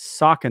me with his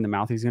sock in the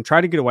mouth. He's going to try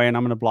to get away and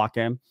I'm going to block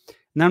him.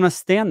 And I'm going to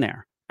stand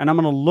there and I'm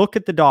going to look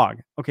at the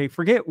dog. Okay,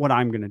 forget what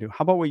I'm going to do.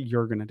 How about what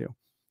you're going to do?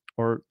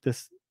 Or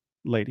this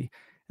lady.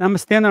 And I'm going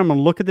to stand there, I'm going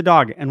to look at the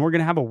dog and we're going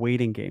to have a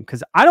waiting game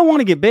because I don't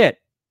want to get bit,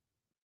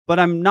 but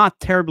I'm not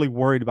terribly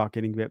worried about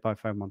getting bit by a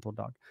 5-month-old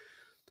dog.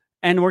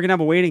 And we're going to have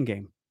a waiting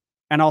game.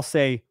 And I'll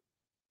say,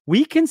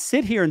 we can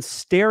sit here and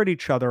stare at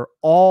each other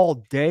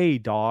all day,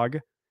 dog.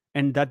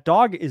 And that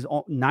dog is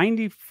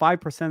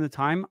 95% of the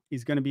time,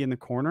 he's going to be in the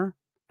corner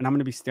and I'm going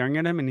to be staring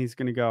at him and he's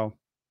going to go,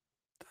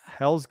 what the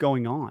hell's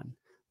going on?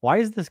 Why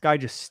is this guy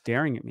just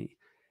staring at me?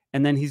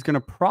 And then he's going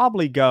to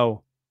probably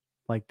go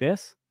like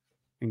this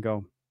and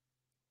go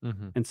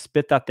and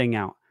spit that thing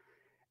out.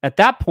 At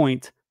that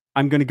point,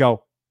 I'm going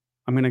to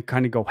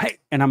kind of go, hey,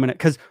 and I'm going to,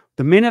 because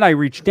the minute I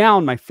reach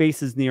down, my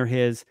face is near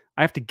his,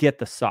 I have to get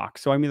the sock.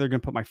 So I'm either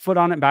going to put my foot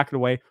on it and back it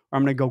away, or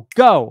I'm going to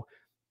go.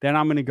 Then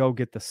I'm going to go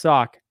get the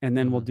sock, and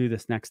then we'll do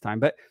this next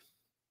time. But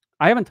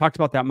I haven't talked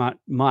about that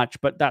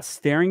much, but that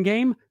staring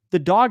game, the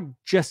dog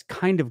just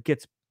kind of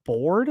gets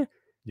bored.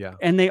 Yeah.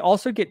 And they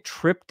also get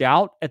tripped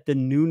out at the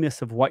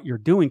newness of what you're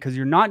doing because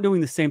you're not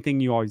doing the same thing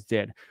you always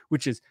did,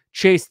 which is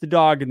chase the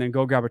dog and then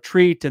go grab a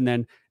treat and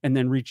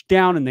then reach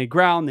down and they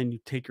growl and then you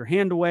take your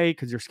hand away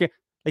because you're scared.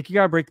 Like you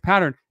got to break the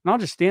pattern. And I'll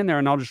just stand there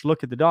and I'll just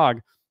look at the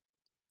dog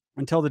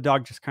until the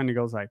dog just kind of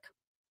goes like,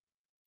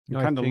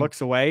 kind of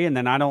looks away. And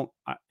then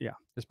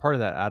it's part of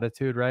that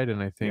attitude, right?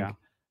 And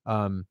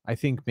I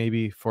think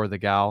maybe for the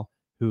gal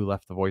who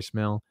left the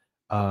voicemail,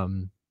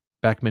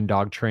 Beckman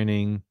dog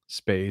training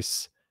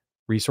space,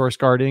 resource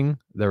guarding,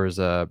 there was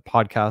a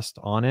podcast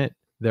on it.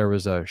 There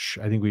was I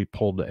think we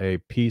pulled a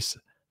piece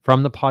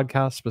from the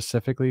podcast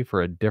specifically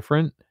for a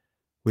different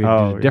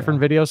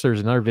video. So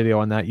there's another video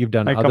on that. You've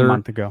done like a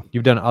month ago.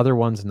 You've done other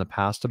ones in the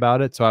past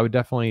about it. So I would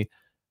definitely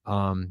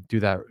do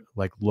that,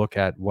 like look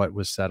at what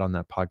was said on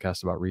that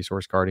podcast about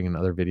resource guarding and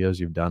other videos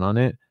you've done on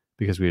it,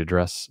 because we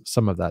address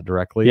some of that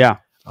directly. Yeah.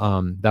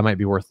 That might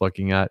be worth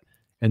looking at.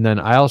 And then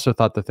I also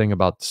thought the thing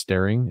about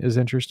staring is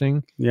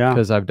interesting. Yeah.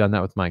 Because I've done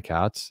that with my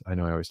cats. I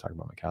know I always talk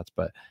about my cats,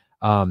 but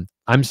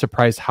I'm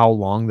surprised how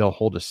long they'll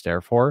hold a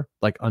stare for,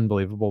 like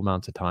unbelievable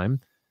amounts of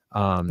time.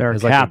 They're a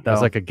cat, though.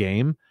 As like a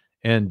game.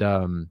 And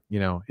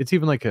it's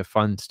even like a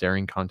fun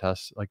staring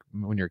contest. Like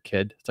when you're a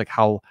kid, it's like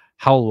how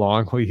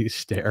long will you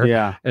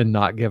stare and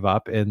not give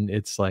up? And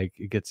it's like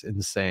it gets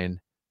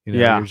insane.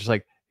 You're just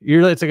like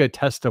it's like a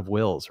test of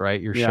wills, right?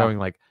 You're showing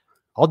like,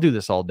 I'll do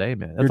this all day,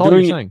 man. That's all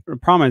you're saying. The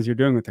problem is you're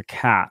doing with a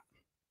cat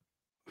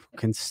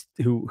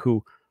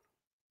who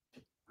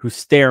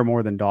stare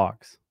more than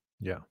dogs.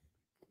 Yeah.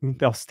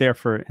 They'll stare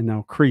and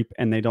they'll creep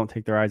and they don't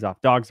take their eyes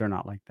off. Dogs are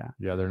not like that.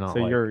 Yeah, they're not.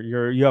 So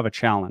you have a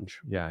challenge.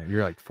 Yeah,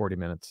 you're like 40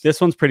 minutes.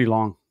 This one's pretty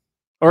long.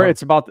 Or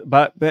it's about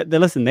but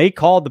listen, they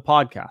called the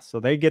podcast, so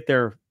they get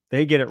it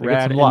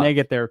read and they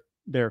get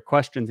their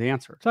questions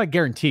answered. It's not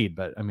guaranteed,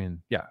 but I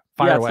mean,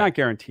 fire away. It's not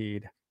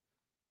guaranteed.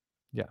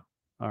 Yeah.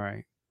 All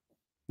right.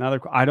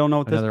 I don't know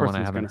what this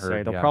person's going to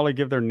say. They'll probably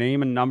give their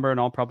name and number, and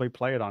I'll probably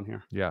play it on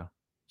here. Yeah.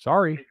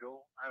 Sorry. Hey,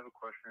 Joel, I have a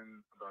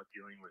question about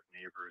dealing with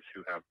neighbors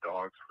who have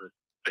dogs with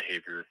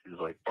behavior issues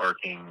like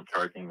barking,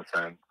 charging the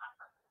fence,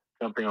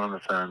 jumping on the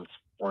fence,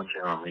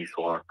 lunging on leash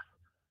walks.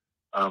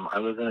 I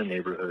live in a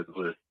neighborhood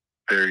with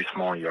very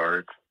small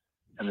yards,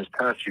 and this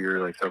past year,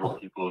 like several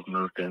people have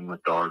moved in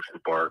with dogs who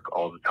bark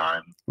all the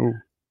time,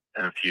 and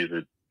a few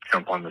that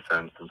jump on the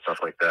fence and stuff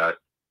like that.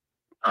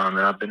 And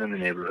I've been in the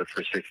neighborhood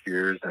for 6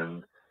 years,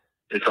 and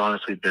it's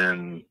honestly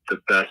been the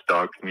best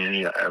dog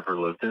community I ever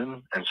lived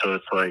in. And so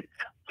it's like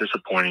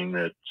disappointing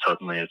that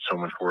suddenly it's so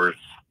much worse.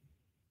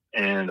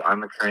 And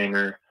I'm a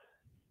trainer,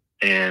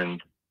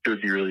 and it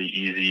would be really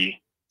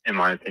easy, in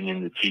my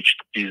opinion, to teach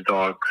these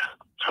dogs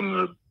some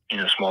of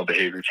the small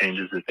behavior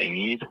changes that they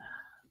need.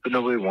 But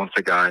nobody wants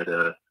a guy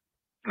to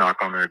knock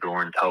on their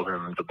door and tell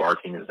them the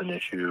barking is an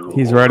issue.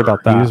 He's right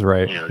about that. He's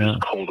right.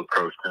 Just cold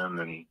approach them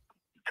and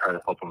try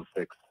to help them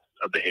fix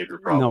a behavior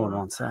problem. No one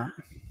wants that.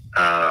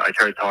 I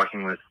tried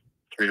talking with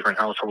 3 different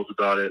households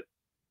about it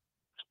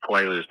as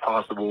politely as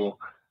possible,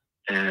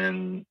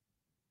 and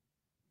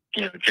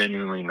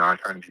genuinely not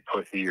trying to be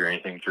pushy or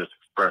anything, just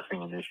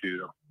expressing an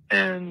issue.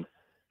 And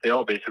they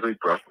all basically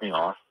brushed me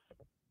off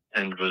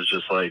and was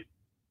just like,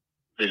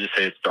 they just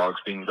say it's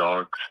dogs being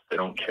dogs. They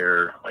don't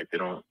care. Like they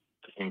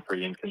seem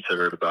pretty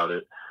inconsiderate about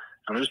it.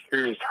 I'm just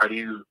curious, how do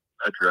you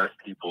address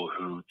people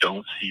who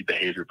don't see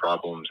behavior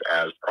problems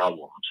as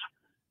problems?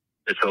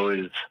 It's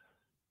always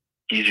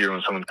easier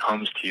when someone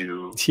comes to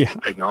you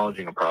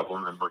acknowledging a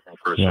problem and looking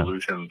for a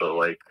solution, but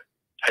like,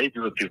 how do you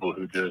do with people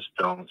who just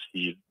don't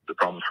see the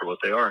problems for what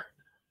they are?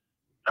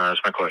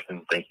 That's my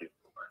question. Thank you.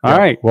 All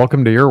right.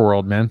 Welcome to your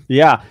world, man.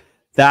 Yeah,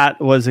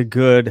 that was a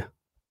good,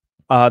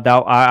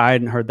 I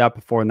hadn't heard that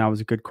before, and that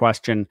was a good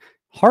question.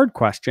 Hard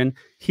question.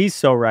 He's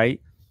so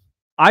right.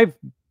 I've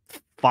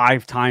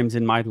 5 times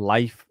in my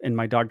life, in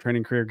my dog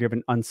training career,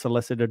 given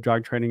unsolicited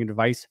dog training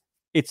advice.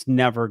 It's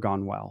never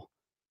gone well.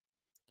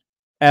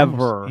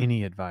 Ever. Almost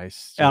any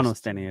advice.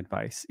 Almost any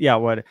advice. Yeah.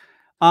 What?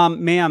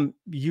 Ma'am,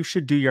 you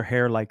should do your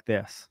hair like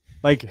this.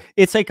 Like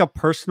it's like a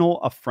personal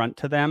affront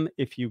to them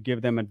if you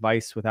give them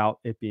advice without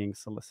it being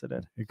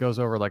solicited. It goes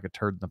over like a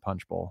turd in the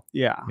punch bowl.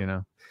 Yeah. You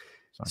know?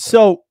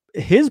 So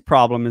his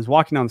problem is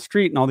walking down the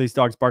street and all these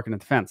dogs barking at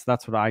the fence.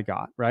 That's what I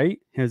got, right?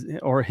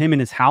 Or him in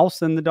his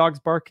house and the dogs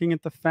barking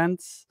at the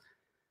fence.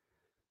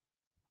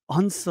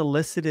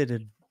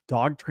 Unsolicited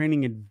dog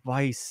training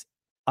advice.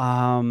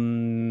 I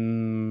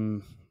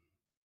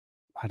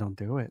don't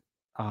do it.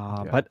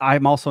 But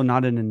I'm also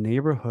not in a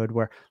neighborhood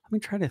where, let me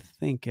try to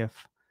think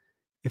if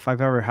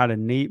I've ever had a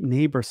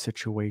neighbor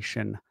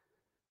situation.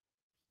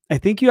 I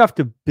think you have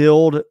to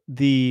build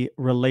the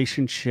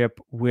relationship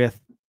with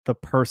the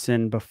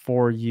person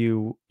before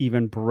you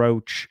even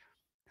broach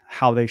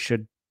how they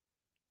should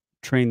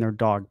train their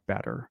dog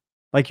better.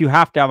 Like you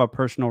have to have a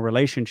personal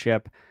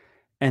relationship,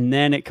 and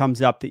then it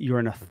comes up that you're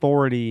an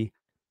authority.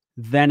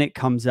 Then it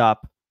comes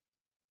up,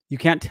 you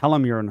can't tell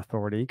him you're an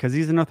authority because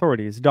he's an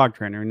authority. He's a dog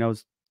trainer. He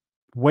knows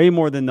way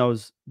more than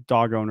those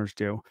dog owners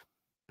do,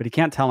 but he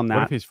can't tell him that.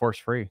 What if he's force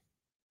free?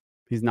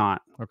 He's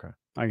not. Okay.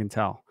 I can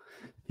tell.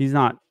 He's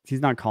not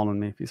calling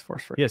me if he's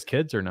force free. He has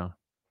kids or no?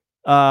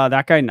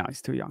 That guy, no,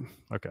 he's too young.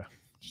 Okay.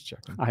 Just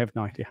checking. I have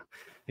no idea.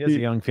 He has a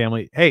young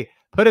family. Hey,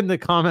 put in the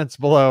comments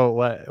below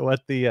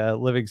what the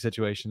living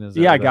situation is.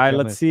 Yeah, guy,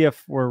 let's see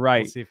if we're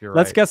right. Let's see if you're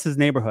Let's right. guess his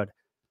neighborhood.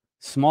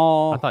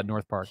 Small. I thought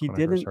North Park. He when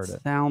I first didn't heard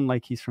it. sound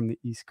like he's from the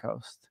East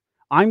Coast.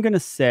 I'm going to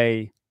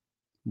say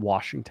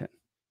Washington.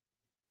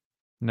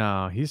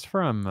 No, he's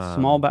from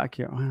Small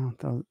backyard.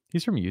 Well,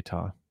 he's from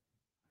Utah.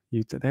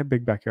 Utah. They have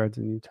big backyards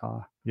in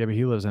Utah. Yeah, but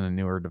he lives in a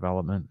newer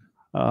development.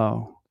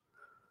 Oh,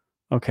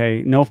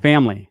 okay. No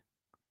family.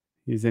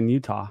 He's in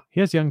Utah. He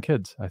has young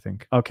kids, I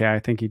think. Okay, I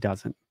think he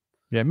doesn't.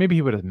 Yeah, maybe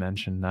he would have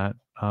mentioned that.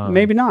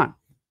 Maybe not.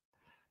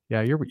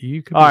 Yeah,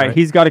 you could. All right,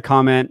 he's got a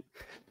comment.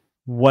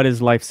 What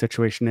his life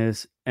situation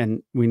is,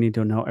 and we need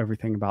to know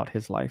everything about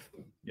his life.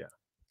 Yeah.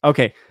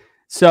 Okay.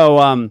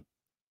 So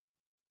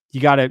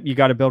you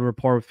gotta build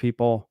rapport with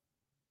people,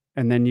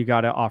 and then you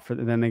gotta offer.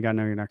 Then they gotta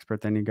know you're an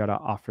expert. Then you gotta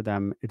offer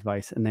them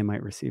advice, and they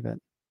might receive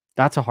it.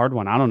 That's a hard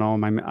one. I don't know.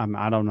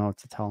 I don't know what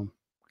to tell them.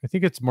 I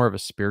think it's more of a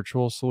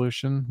spiritual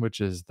solution,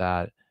 which is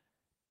that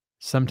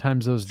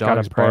sometimes those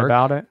dogs pray bark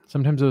about it.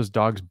 Sometimes those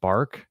dogs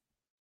bark,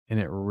 and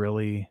it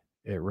really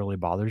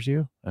bothers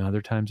you. And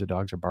other times the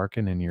dogs are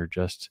barking, and you're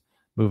just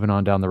moving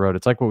on down the road.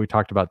 It's like what we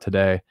talked about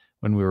today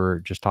when we were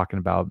just talking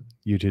about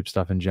YouTube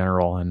stuff in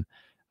general, and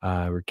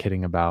we're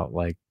kidding about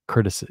like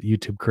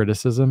YouTube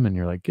criticism, and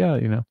you're like, yeah,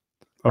 you know.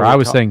 Or I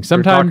was saying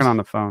sometimes talking on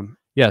the phone.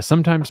 Yeah,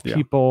 sometimes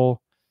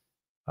people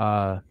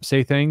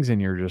say things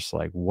and you're just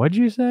like, what'd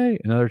you say?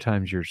 And other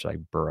times you're just like,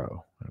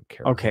 bro, I don't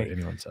care what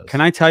anyone says. Can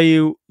I tell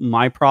you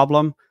my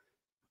problem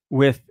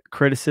with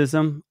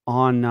criticism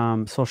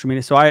on social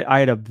media? So I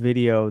had a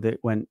video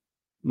that went,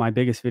 my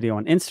biggest video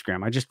on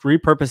Instagram. I just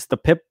repurposed the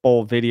pit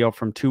bull video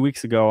from 2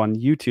 weeks ago on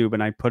YouTube,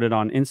 and I put it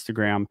on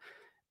Instagram,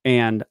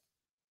 and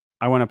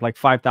I went up like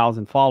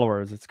 5,000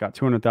 followers. It's got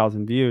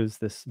 200,000 views,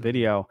 this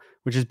video,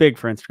 which is big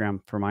for Instagram,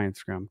 for my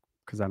Instagram,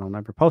 because I don't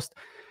ever post.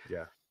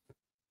 Yeah.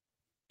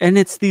 And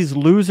it's these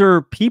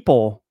loser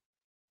people.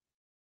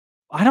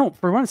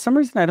 For some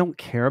reason, I don't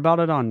care about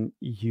it on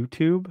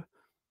YouTube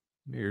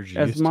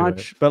as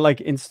much, but like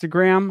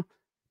Instagram,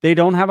 they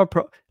don't have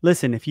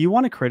listen, if you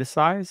want to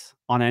criticize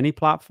on any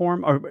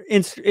platform or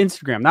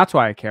Instagram, that's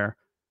why I care.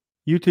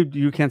 YouTube,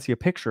 you can't see a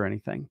picture or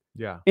anything.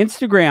 Yeah.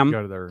 Instagram,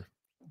 go to their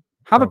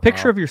have a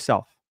picture of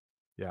yourself.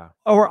 Yeah.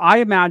 Or I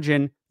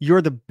imagine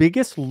you're the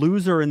biggest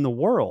loser in the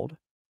world.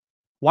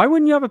 Why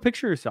wouldn't you have a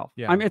picture of yourself?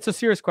 Yeah. I mean, it's a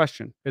serious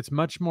question. It's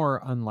much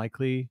more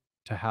unlikely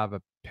to have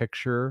a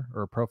picture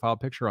or a profile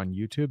picture on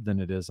YouTube than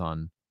it is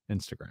on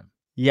Instagram.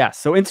 Yes.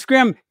 So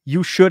Instagram,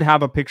 you should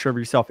have a picture of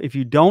yourself. If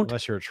you don't,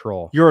 unless you're a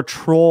troll, you're a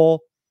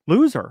troll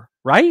loser,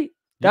 right?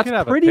 That's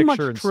pretty much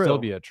true. And still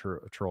be a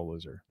troll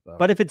loser. Though.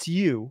 But if it's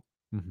you,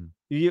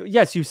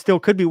 yes, you still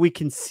could be. We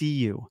can see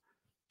you.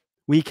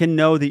 We can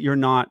know that you're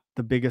not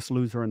the biggest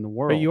loser in the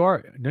world. But you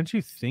are. Don't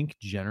you think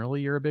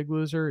generally you're a big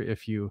loser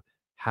if you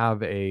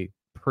have a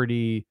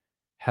pretty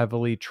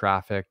heavily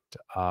trafficked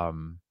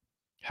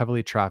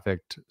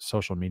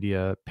social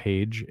media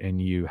page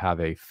and you have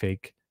a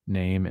fake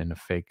name and a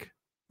fake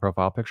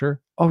profile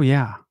picture? Oh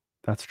yeah,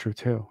 that's true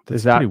too.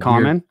 Is that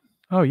common? Weird.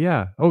 Oh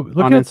yeah. Oh,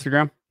 look on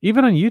Instagram.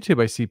 Even on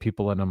YouTube, I see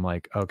people and I'm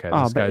like, okay,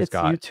 this guy's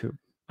got YouTube.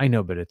 I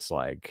know, but it's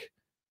like,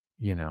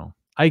 you know,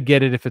 I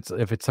get it if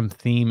it's some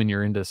theme and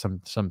you're into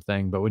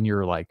something, but when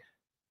you're like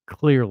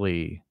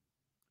clearly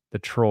the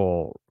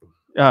troll.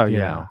 Oh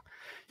yeah.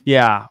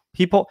 Yeah.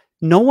 People,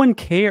 no one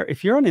cares.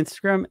 If you're on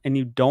Instagram and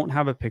you don't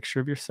have a picture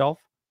of yourself,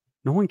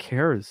 no one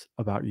cares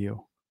about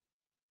you.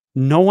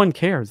 No one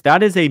cares.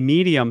 That is a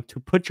medium to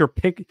put your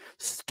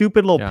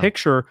stupid little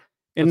picture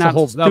in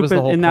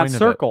that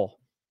circle.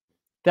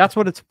 That's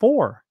what it's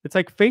for. It's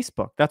like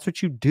Facebook. That's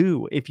what you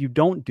do. If you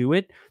don't do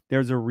it,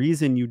 there's a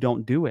reason you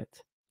don't do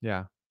it.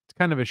 Yeah. It's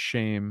kind of a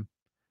shame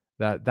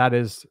that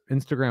is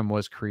Instagram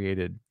was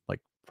created like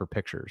for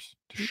pictures,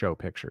 to show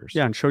pictures.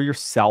 Yeah, and show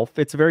yourself.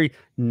 It's a very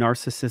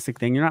narcissistic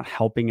thing. You're not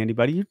helping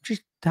anybody. You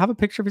just have a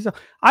picture of yourself.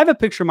 I have a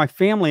picture of my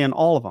family on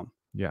all of them.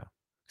 Yeah.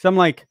 So I'm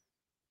like,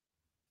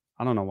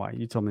 I don't know why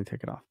you told me to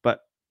take it off,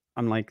 but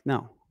I'm like,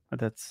 no,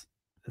 that's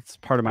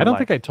part of my I don't life.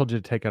 think I told you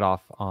to take it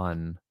off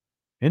on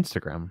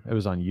Instagram. It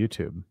was on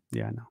YouTube.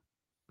 Yeah, I know.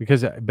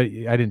 Because, but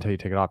I didn't tell you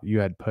to take it off. You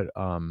had put,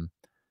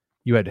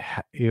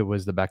 it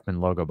was the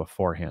Beckman logo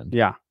beforehand.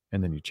 Yeah.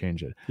 And then you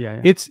change it.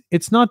 Yeah.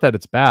 It's not that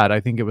it's bad. I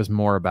think it was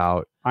more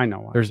about, I know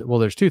why.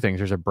 There's two things.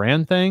 There's a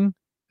brand thing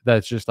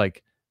that's just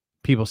like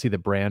people see the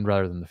brand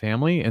rather than the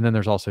family. And then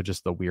there's also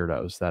just the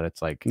weirdos that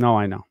it's like, no,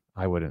 I know.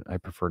 I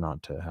prefer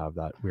not to have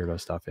that weirdo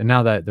stuff. And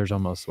now that there's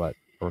almost we're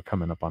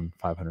coming up on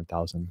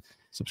 500,000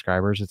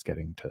 subscribers, it's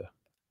getting to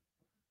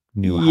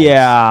new heights.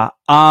 Yeah.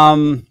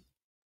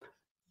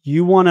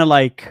 You want to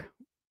like,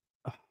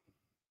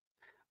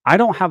 I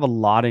don't have a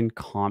lot in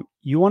common.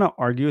 You want to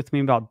argue with me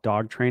about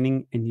dog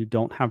training and you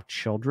don't have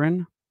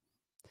children?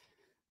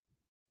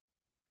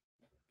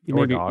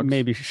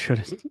 Maybe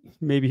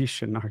you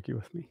shouldn't argue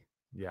with me.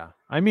 Yeah.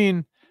 I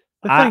mean,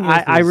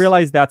 I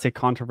realize that's a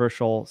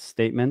controversial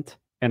statement,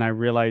 and I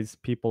realize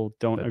people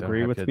don't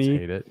agree with me.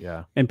 Hate it.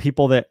 Yeah. And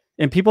people that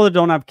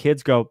don't have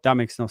kids go, that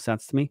makes no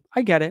sense to me.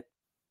 I get it.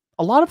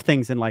 A lot of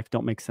things in life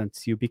don't make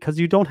sense to you because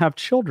you don't have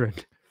children.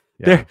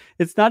 Yeah.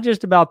 It's not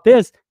just about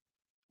this.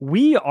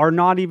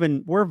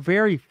 We're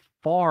very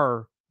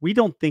far. We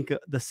don't think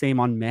the same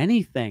on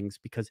many things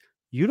because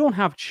you don't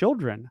have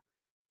children.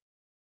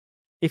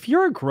 If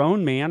you're a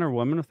grown man or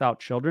woman without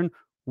children,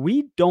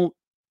 we're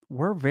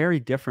very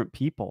different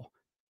people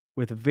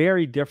with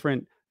very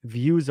different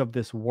views of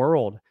this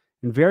world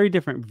and very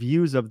different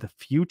views of the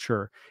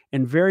future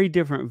and very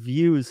different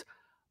views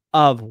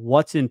of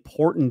what's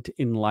important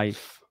in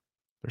life.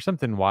 There's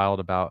something wild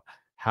about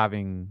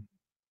having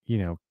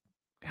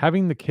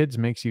the kids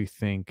makes you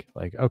think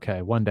like,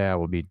 okay, one day I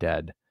will be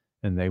dead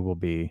and they will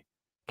be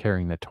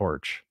carrying the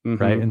torch.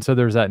 Mm-hmm. Right. And so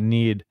there's that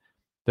need.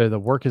 The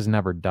work is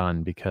never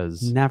done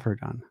because never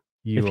done.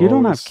 If you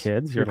don't have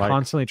kids, you're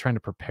constantly trying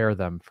to prepare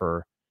them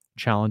for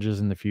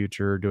challenges in the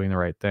future, doing the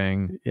right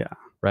thing. Yeah.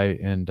 Right.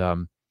 And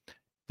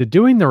the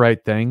doing the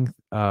right thing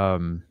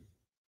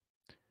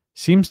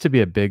seems to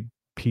be a big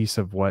piece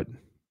of what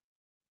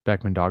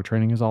Beckman dog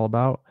training is all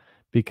about,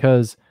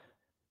 because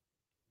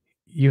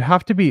you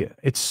have to be,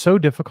 it's so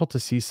difficult to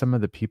see some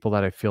of the people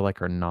that I feel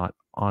like are not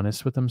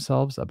honest with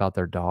themselves about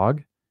their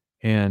dog.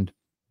 And,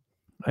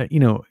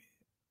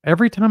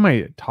 every time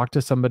I talk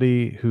to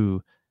somebody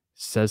who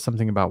says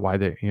something about why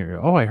they,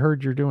 oh, I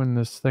heard you're doing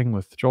this thing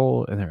with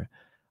Joel, and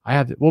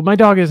my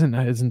dog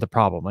isn't the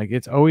problem. Like,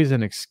 it's always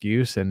an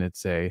excuse, and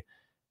it's a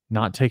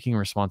not taking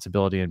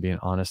responsibility and being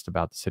honest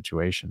about the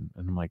situation.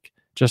 And I'm like,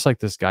 just like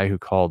this guy who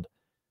called,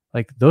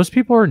 like, those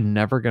people are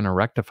never going to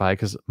rectify,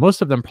 because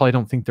most of them probably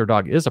don't think their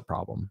dog is a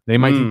problem. They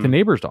might think the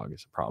neighbor's dog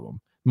is a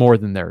problem more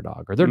than their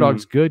dog, or their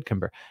dog's good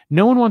compared.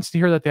 No one wants to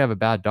hear that they have a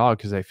bad dog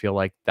because they feel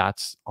like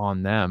that's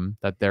on them,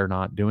 that they're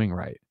not doing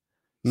right.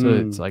 So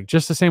it's like,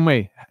 just the same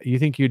way you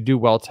think you'd do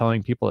well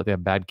telling people that they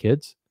have bad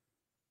kids.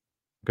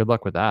 Good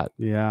luck with that.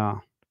 Yeah.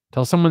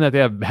 Tell someone that they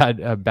have bad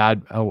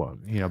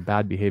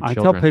behaved children. I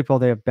tell people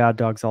they have bad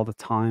dogs all the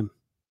time,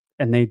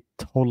 and they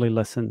totally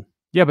listen.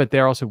 Yeah, but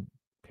they're also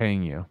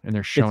paying you, and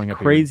they're showing up.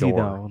 Crazy at your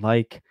door. though.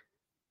 Like,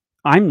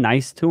 I'm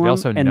nice to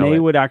them, and they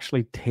would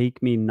actually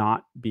take me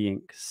not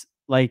being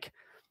like.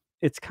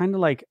 It's kind of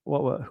like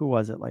who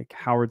was it? Like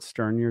Howard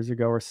Stern years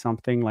ago or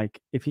something.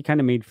 Like, if he kind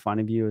of made fun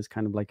of you as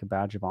kind of like a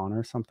badge of honor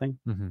or something.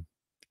 Mm-hmm.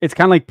 It's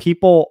kind of like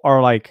people are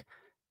like,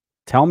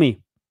 tell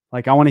me,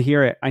 like, I want to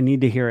hear it. I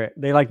need to hear it.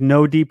 They like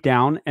know deep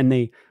down, and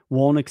they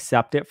won't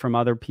accept it from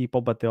other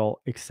people, but they'll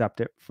accept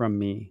it from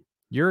me.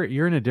 You're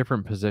in a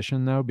different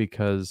position though,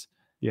 because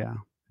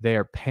they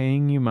are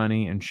paying you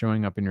money and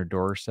showing up in your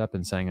doorstep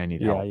and saying, I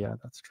need help. Yeah,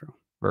 that's true.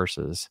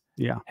 Versus,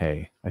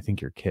 hey, I think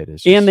your kid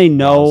is. And they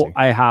know lousy.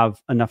 I have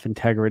enough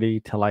integrity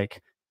to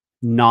like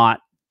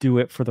not do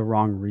it for the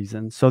wrong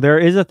reason. So there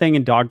is a thing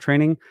in dog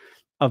training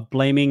of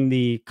blaming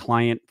the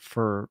client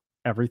for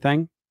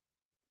everything,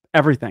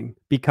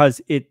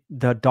 because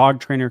the dog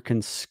trainer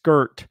can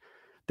skirt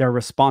their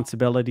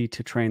responsibility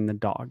to train the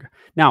dog.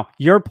 Now,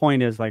 your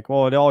point is like,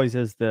 well, it always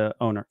is the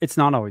owner. It's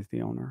not always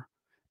the owner.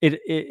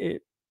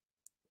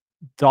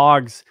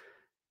 Dogs,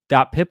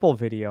 that Pitbull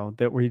video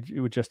that we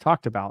just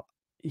talked about,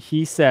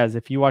 he says,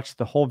 if you watch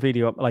the whole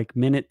video, like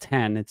minute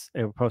 10, it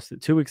was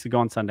posted 2 weeks ago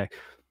on Sunday.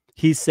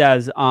 He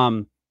says,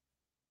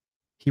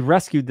 he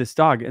rescued this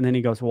dog, and then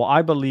he goes, well,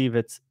 I believe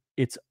it's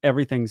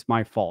everything's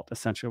my fault,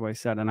 essentially what he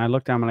said. And I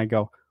looked down and I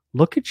go,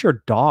 look at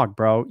your dog,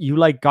 bro. You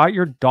like got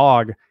your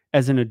dog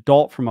as an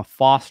adult from a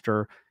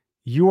foster.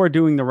 You are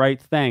doing the right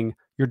thing.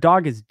 Your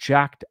dog is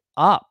jacked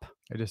up.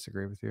 I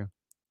disagree with you.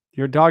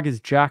 Your dog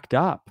is jacked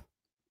up.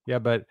 Yeah,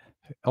 but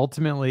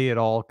ultimately it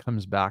all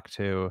comes back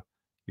to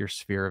your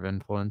sphere of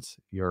influence,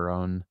 your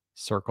own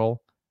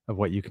circle of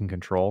what you can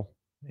control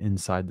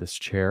inside this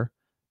chair.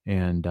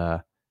 And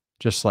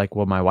just like,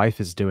 well, my wife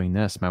is doing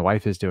this, my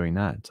wife is doing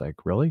that. It's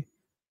like, really?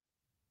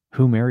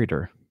 Who married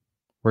her?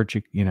 Where'd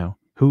you,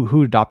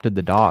 who adopted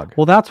the dog?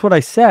 Well, that's what I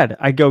said.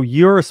 I go,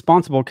 you're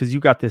responsible because you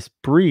got this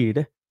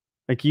breed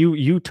Like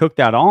you took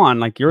that on,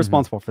 like you're Mhm.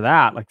 responsible for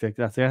that. Like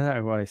that's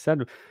exactly what I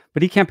said.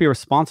 But he can't be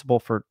responsible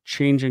for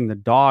changing the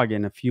dog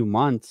in a few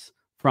months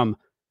from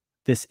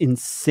this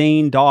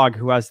insane dog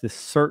who has this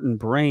certain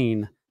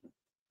brain.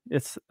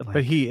 It's like,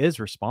 But he is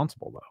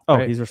responsible though. oh,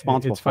 Right? he's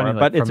responsible It's for funny, it,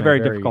 like but it's a from very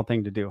difficult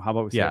thing to do. How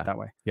about we say Yeah. it that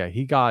way? Yeah,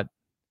 he got.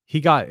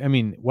 I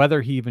mean,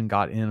 whether he even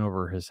got in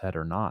over his head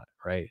or not,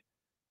 right?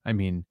 I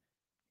mean,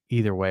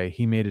 either way,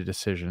 he made a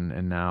decision,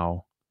 and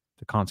now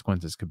the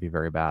consequences could be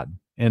very bad.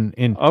 And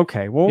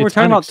Okay, well, we're it's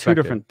talking about two unexpected.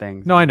 different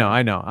things. No, I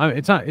know.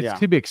 It's not. It's Yeah.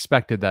 to be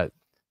expected that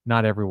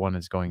not everyone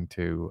is going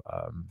to,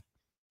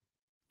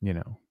 you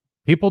know,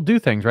 people do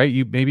things,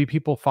 right? Maybe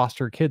people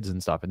foster kids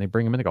and stuff, and they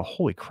bring them in and go,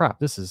 "Holy crap,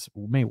 this is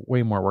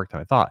way more work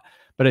than I thought."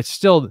 But it's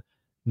still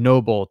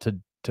noble to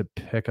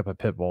pick up a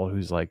pit bull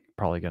who's like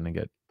probably going to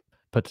get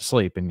put to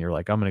sleep, and you're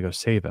like, "I'm going to go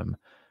save him."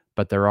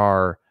 But there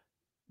are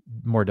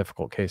more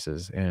difficult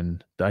cases,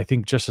 and I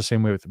think just the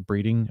same way with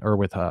breeding or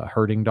with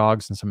herding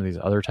dogs and some of these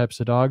other types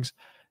of dogs,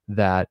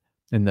 that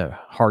in the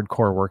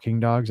hardcore working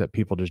dogs that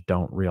people just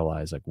don't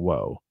realize, like,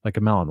 whoa, like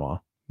a Malinois.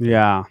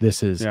 Yeah,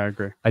 This is. yeah, I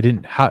agree. I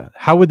didn't.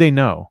 How would they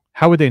know?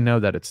 How would they know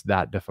that it's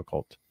that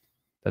difficult?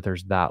 That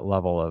there's that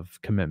level of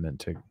commitment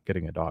to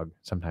getting a dog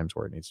sometimes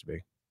where it needs to be.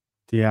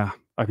 Yeah,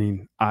 I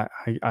mean, I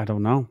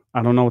don't know.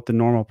 I don't know what the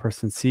normal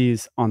person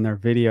sees on their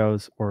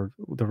videos or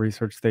the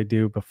research they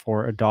do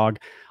before a dog.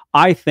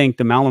 I think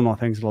the Malinois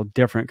thing's a little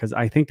different because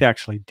I think they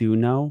actually do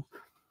know.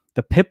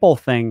 The pit bull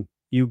thing,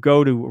 you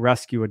go to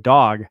rescue a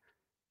dog,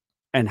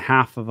 and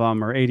half of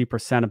them or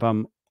 80% of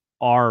them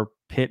are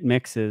pit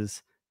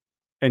mixes,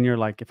 and you're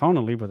like, if I want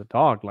to leave with a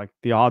dog, like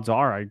the odds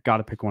are I got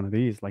to pick one of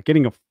these. Like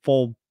getting a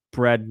full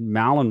bred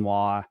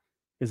Malinois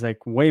is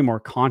like way more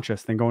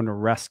conscious than going to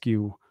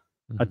rescue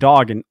a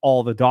dog, and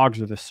all the dogs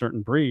are this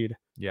certain breed.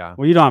 Yeah.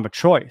 Well, you don't have a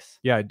choice.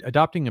 Yeah.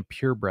 Adopting a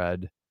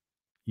purebred,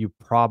 you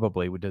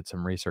probably did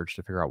some research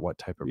to figure out what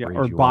type of breed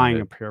Or you buying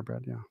wanted. a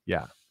purebred.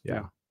 Yeah.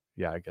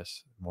 Yeah. I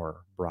guess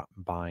more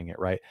buying it,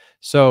 right?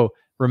 So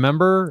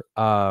remember,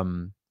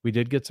 we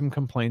did get some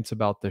complaints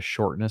about the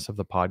shortness of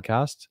the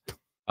podcast.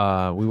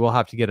 We will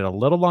have to get it a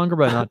little longer,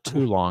 but not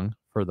too long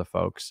for the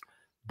folks.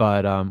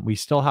 But we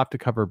still have to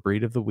cover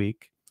breed of the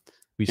week.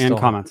 And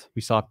comments.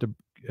 We still have to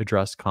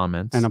address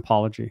comments An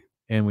apology.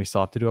 and we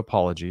still have to do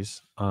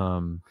apologies.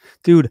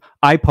 Dude,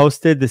 I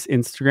posted this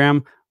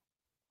Instagram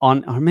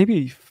on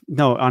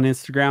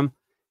Instagram.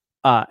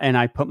 And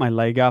I put my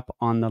leg up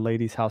on the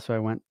lady's house where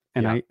I went,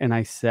 and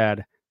I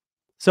said,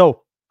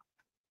 so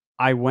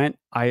I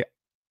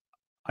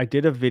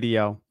did a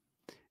video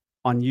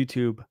on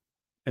YouTube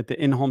at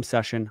the in-home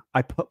session.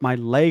 I put my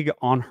leg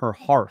on her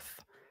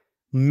hearth.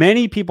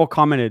 Many people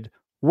commented,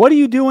 "What are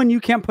you doing? You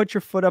can't put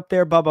your foot up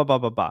there, blah, blah, blah,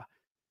 blah, blah."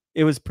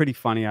 It was pretty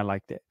funny. I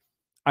liked it.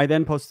 I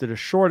then posted a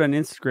short on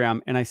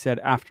Instagram, and I said,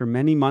 after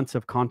many months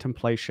of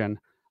contemplation,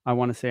 I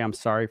want to say I'm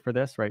sorry for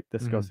this, right?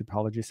 This goes to the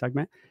apology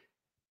segment.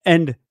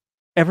 And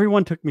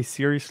everyone took me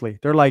seriously.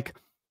 They're like,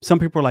 some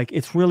people are like,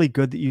 it's really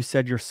good that you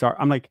said you're sorry.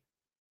 I'm like,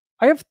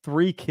 I have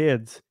 3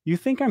 kids. You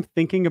think I'm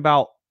thinking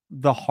about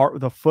the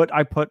foot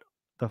I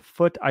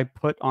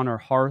put on her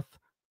hearth?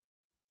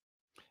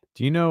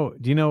 Do you know,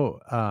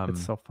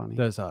 It's so funny.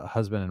 there's a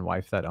husband and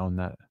wife that own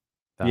that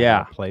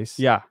place.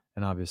 Yeah.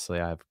 And obviously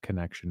I have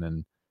connection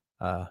and,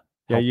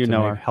 You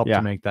know her. help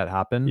to make that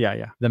happen.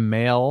 Yeah. The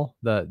male,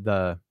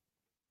 the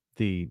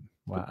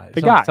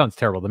guy. sounds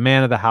terrible. The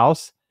man of the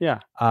house. Yeah.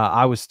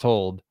 I was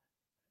told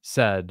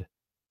said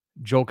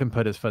Joel can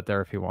put his foot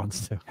there if he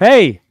wants to.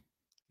 Hey,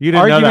 You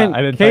didn't know that.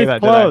 I didn't tell you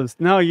that. Closed.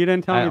 No, you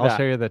didn't tell me that. I'll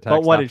show you the text.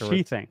 But what did she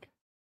afterwards. think?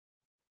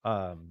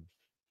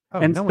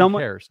 And no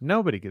one cares.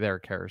 Nobody there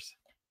cares.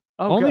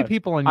 Oh, Only good.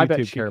 people on I bet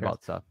YouTube she care cares.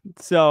 about stuff.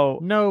 So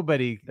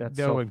Nobody. that's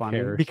no so one funny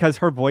cares. because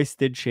her voice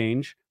did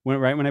change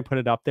right when I put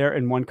it up there.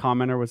 And one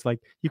commenter was like,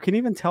 "You can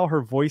even tell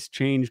her voice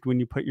changed when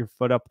you put your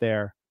foot up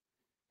there."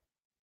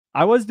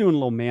 I was doing a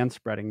little man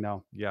spreading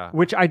though. Yeah.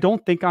 Which I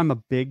don't think I'm a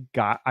big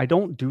guy. I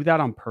don't do that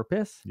on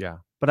purpose. Yeah.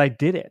 But I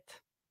did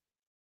it.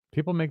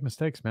 People make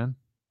mistakes, man.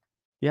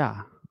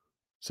 Yeah.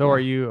 So Yeah. are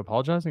you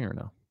apologizing or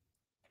no?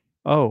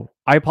 Oh,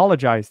 I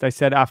apologized. I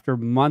said after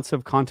months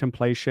of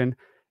contemplation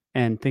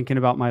and thinking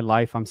about my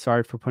life, I'm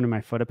sorry for putting my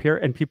foot up here.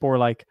 And people were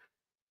like,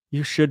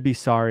 "You should be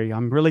sorry.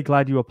 I'm really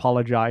glad you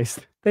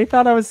apologized." They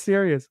thought I was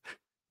serious.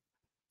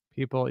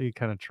 You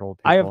kind of troll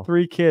people. I have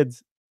 3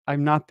 kids.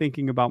 I'm not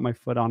thinking about my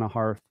foot on a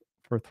hearth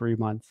for 3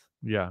 months.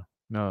 Yeah.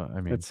 No,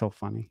 I mean, It's so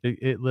funny.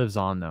 it lives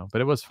on though,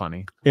 but it was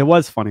funny. It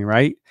was funny,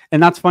 right?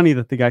 And that's funny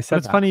that the guy said But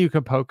it's that. funny you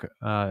could poke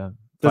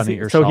funny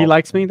yourself. So he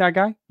likes me, that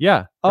guy?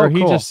 Yeah. Oh, or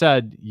he cool. just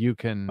said you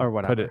can Or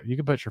whatever. you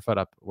can put your foot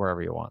up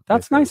wherever you want.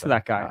 That's basically, nice of but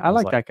that guy. I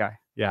was like that guy.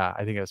 Yeah,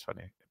 I think it was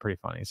funny. Pretty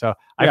funny. So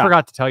I Yeah.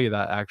 forgot to tell you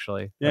that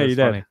actually. Yeah, That was you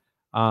did.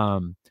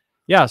 funny.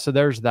 Yeah, so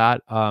there's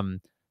that.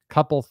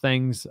 Couple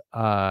things.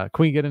 Can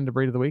we get into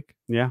breed of the week?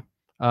 Yeah.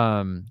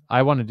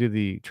 I want to do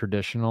the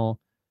traditional.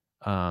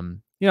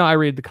 I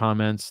read the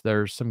comments.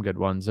 There's some good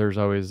ones. There's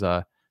always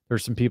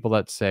there's some people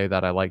that say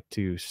that I like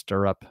to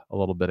stir up a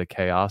little bit of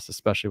chaos,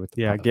 especially with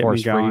the Get me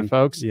force free going.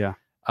 folks. Yeah.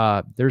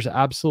 There's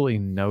absolutely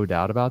no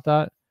doubt about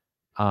that.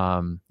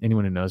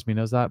 Anyone who knows me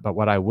knows that. But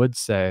what I would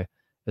say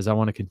is I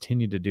want to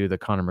continue to do the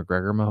Conor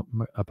McGregor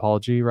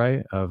apology,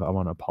 right? Of I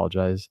want to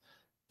apologize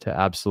to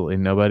absolutely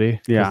nobody.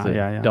 Yeah, the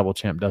yeah. double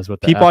champ does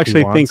what the People F he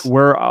actually think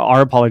wants.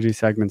 our apology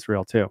segment's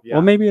real too. Yeah.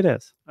 Well, maybe it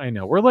is. I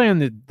know we're laying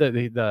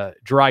the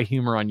dry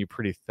humor on you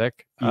pretty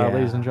thick,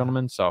 ladies and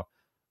gentlemen. So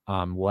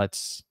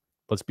let's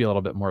be a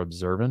little bit more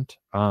observant.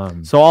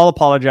 So I'll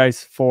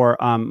apologize for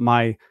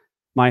my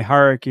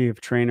hierarchy of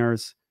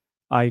trainers.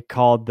 I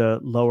called the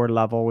lower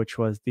level, which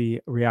was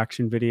the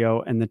reaction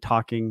video, and the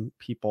talking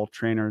people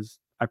trainers.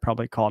 I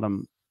probably called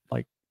them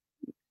like,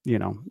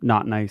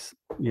 not nice,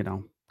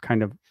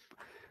 kind of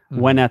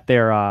went at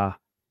their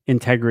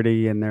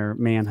integrity and their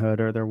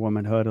manhood or their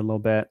womanhood a little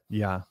bit.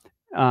 Yeah.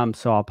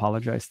 So I'll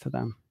apologize to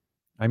them.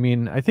 I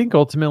mean, I think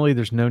ultimately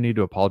there's no need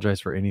to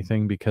apologize for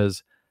anything,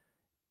 because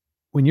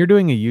when you're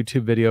doing a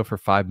YouTube video for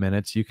 5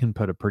 minutes, you can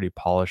put a pretty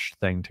polished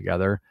thing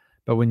together.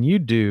 But when you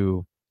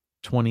do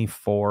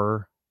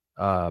 24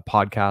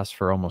 podcasts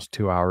for almost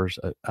 2 hours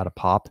at a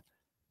pop,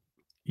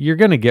 you're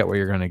going to get what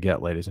you're going to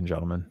get, ladies and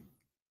gentlemen.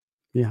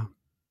 Yeah.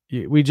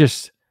 You're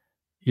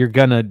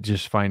going to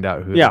just find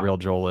out who the real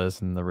Joel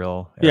is and the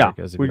real Eric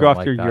is. We go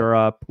after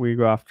Europe. We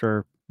go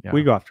after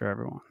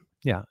everyone.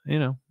 Yeah. I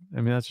mean,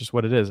 that's just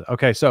what it is.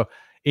 Okay. So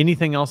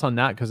anything else on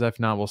that? Because if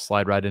not, we'll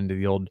slide right into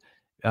the old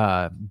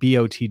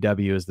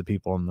BOTW, as the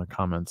people in the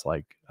comments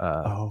like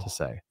to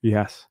say.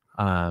 Yes.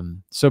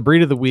 So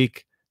breed of the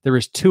week, there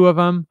was 2 of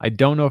them. I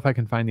don't know if I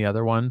can find the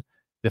other one.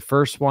 The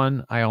first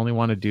one I only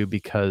want to do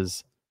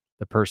because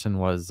the person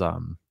was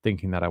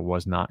thinking that I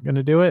was not going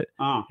to do it.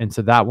 And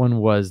so that one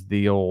was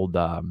the old,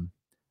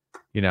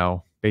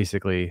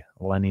 basically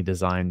Lenny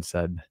Design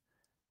said,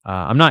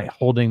 I'm not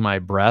holding my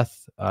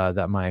breath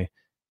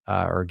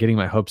or getting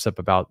my hopes up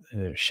about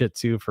Shih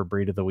Tzu for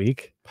breed of the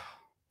week.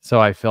 So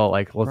I felt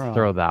like let's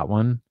throw that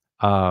one.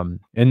 And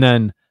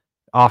then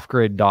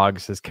Off-Grid Dog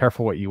says,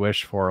 careful what you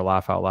wish for.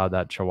 Laugh out loud.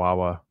 That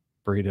Chihuahua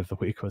breed of the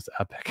week was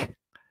epic.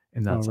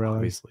 And that's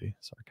obviously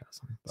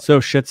sarcasm. But. So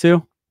Shih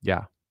Tzu?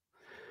 Yeah.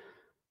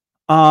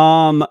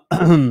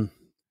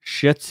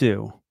 Shih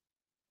Tzu.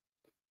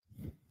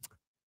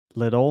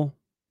 Little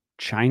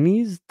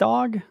Chinese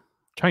dog?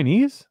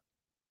 Chinese?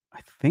 I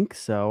think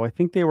so. I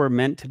think they were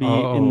meant to be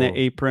in the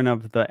apron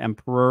of the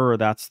emperor, or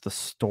that's the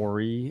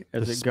story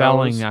as the it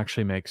spelling goes.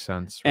 Actually makes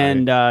sense. Right?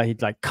 And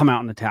he'd like come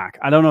out and attack.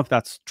 I don't know if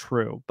that's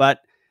true, but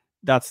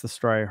that's the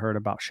story I heard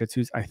about Shih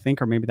Tzus, I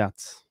think, or maybe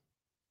that's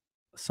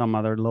some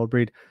other little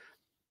breed.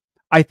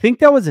 I think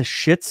that was a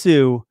Shih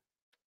Tzu,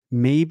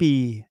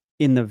 maybe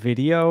in the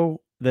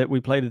video that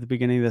we played at the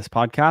beginning of this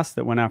podcast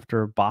that went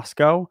after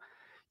Bosco.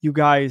 You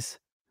guys,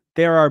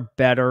 there are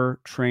better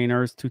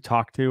trainers to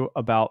talk to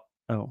about.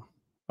 Oh,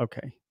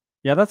 okay.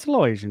 Yeah, that's a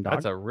little Asian dog.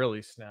 That's a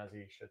really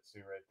snazzy Shih Tzu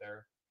right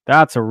there.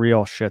 That's a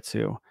real Shih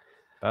Tzu.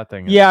 That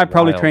thing is I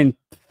probably trained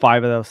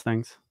 5 of those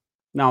things.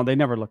 No, they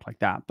never look like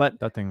that. But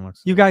that thing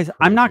looks. You guys, crazy.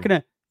 I'm not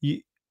gonna.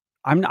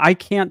 I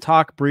can't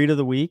talk breed of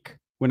the week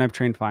when I've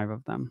trained 5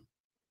 of them.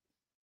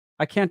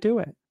 I can't do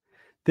it.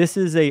 This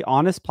is a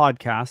honest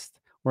podcast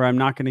where I'm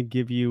not going to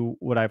give you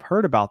what I've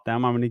heard about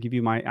them. I'm going to give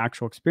you my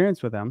actual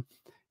experience with them,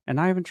 and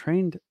I haven't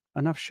trained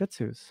enough Shih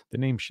Tzus. The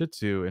name Shih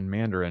Tzu in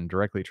Mandarin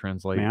directly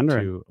translates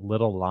to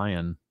little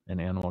lion, an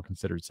animal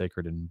considered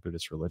sacred in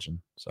Buddhist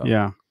religion. So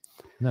yeah,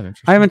 isn't that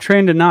interesting? I haven't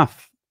trained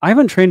enough. I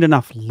haven't trained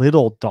enough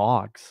little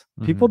dogs.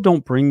 People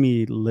don't bring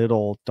me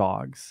little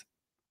dogs.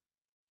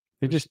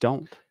 They just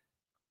don't.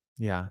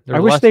 Yeah, I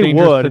wish they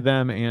would to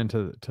them and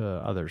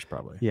to others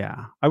probably.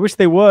 Yeah, I wish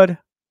they would.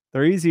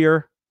 They're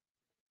easier.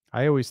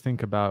 I always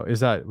think about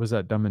was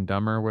that Dumb and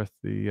Dumber with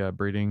the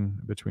breeding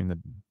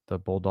between the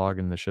bulldog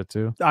and the Shih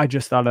Tzu? I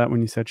just thought of that when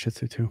you said Shih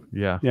Tzu too.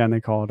 Yeah, and they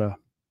call it a.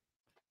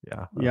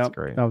 Yeah, that's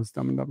great. That was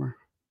Dumb and Dumber.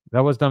 That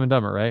was Dumb and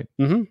Dumber, right?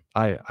 Mm-hmm.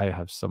 I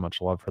have so much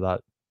love for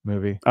that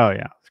movie. Oh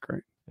yeah, it's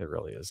great. It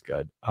really is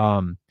good.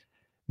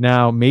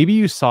 Now maybe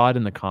you saw it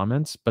in the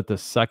comments, but the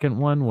second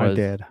one was. I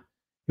did.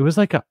 It was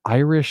like an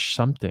Irish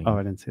something. Oh,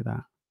 I didn't see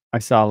that. I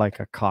saw like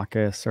a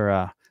caucus or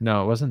a.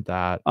 No, it wasn't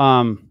that.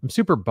 I'm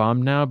super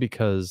bummed now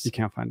because you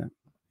can't find it.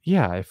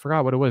 Yeah, I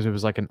forgot what it was. It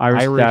was like an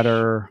Irish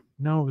setter.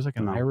 No, it was like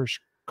an Irish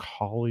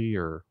collie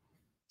or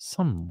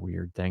some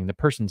weird thing. The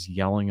person's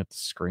yelling at the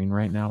screen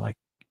right now, like,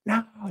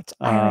 no, it's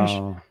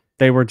Irish.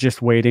 They were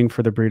just waiting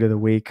for the breed of the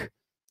week.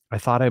 I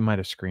thought I might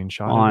have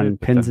screenshotted on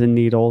pins and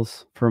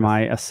needles for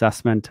my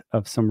assessment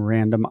of some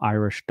random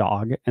Irish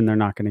dog, and they're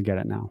not going to get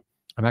it now.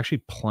 I'm actually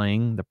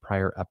playing the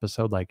prior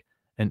episode, like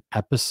an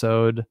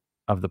episode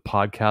of the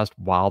podcast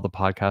while the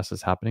podcast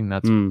is happening.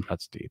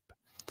 That's deep.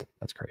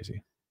 That's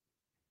crazy.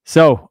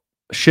 So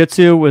Shih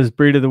Tzu was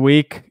breed of the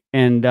week,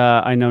 and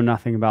I know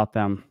nothing about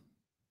them.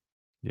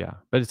 Yeah,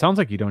 but it sounds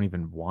like you don't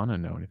even want to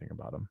know anything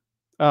about them.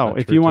 Oh,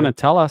 if you want to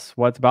tell us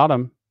what's about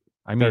them,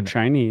 I mean, they're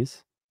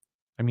Chinese.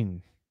 I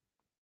mean,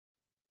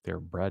 they're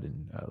bred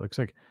in looks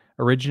like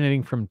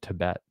originating from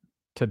Tibet.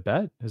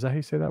 Tibet, is that how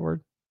you say that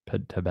word?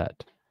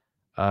 Tibet.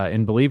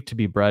 And believed to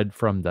be bred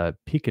from the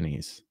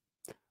Pekingese.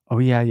 Oh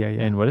yeah, yeah,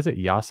 yeah. And what is it?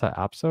 Lhasa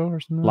Apso or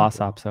something?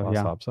 Lhasa Apso, Lhasa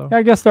yeah. Apso? Yeah,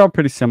 I guess they're all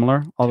pretty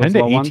similar. All 10 those to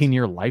little ones. 18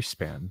 year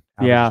lifespan.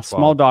 Yeah, average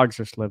small 12. dogs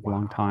just live a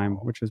long time,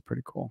 Wow. which is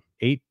pretty cool.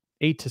 8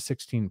 to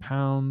 16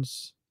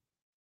 pounds.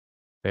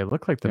 They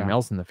look like the Yeah.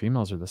 males and the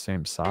females are the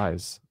same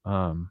size.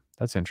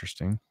 That's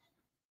interesting.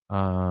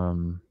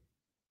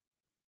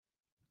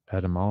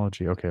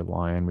 Etymology. Okay,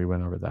 lion. We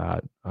went over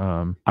that.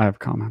 I have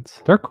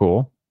comments. They're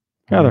cool.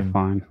 Yeah, I they're mean,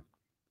 fine.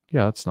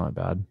 Yeah, that's not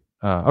bad.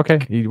 Okay,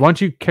 why don't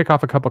you kick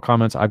off a couple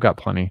comments? I've got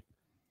plenty.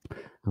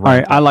 All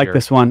right, I like here.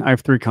 this one. I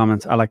have 3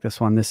 comments. I like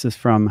this one. This is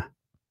from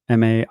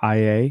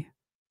MAIA.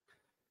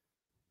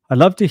 I'd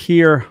love to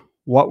hear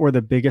what were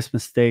the biggest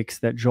mistakes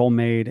that Joel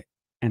made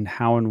and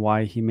how and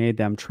why he made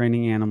them,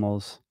 training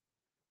animals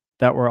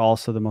that were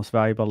also the most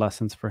valuable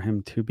lessons for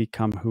him to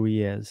become who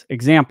he is.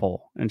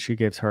 Example, and she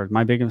gives hers.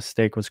 My biggest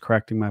mistake was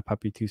correcting my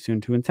puppy too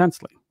soon, too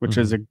intensely, which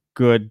is a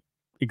good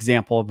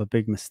example of a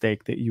big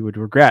mistake that you would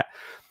regret.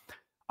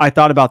 I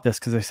thought about this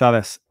because I saw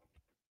this.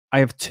 I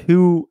have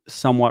 2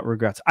 somewhat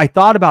regrets. I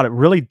thought about it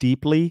really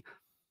deeply,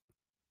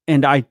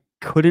 and I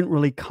couldn't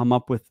really come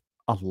up with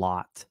a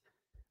lot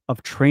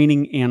of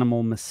training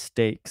animal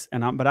mistakes.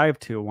 But I have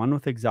 2, one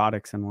with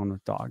exotics and one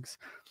with dogs.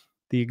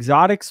 The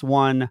exotics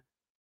one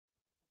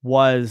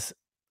was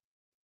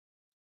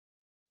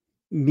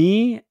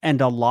me,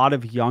 and a lot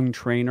of young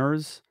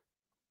trainers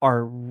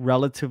are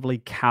relatively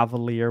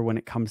cavalier when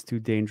it comes to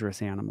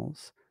dangerous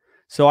animals.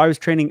 So I was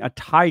training a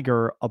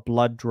tiger a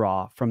blood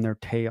draw from their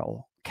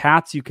tail.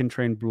 Cats, you can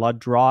train blood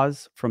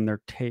draws from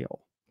their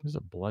tail. What does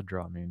a blood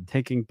draw mean?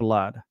 Taking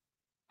blood.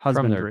 From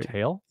Husbandry. their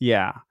tail?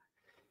 Yeah.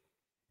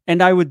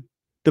 And I would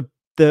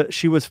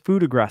she was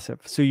food aggressive.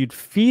 So you'd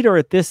feed her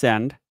at this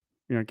end,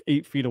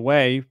 8 feet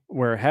away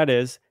where her head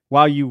is,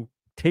 while you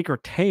take her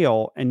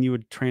tail and you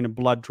would train a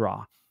blood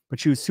draw. But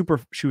she was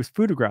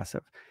food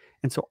aggressive.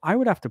 And so I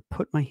would have to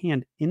put my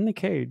hand in the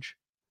cage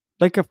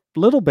like a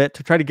little bit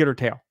to try to get her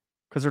tail,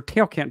 because her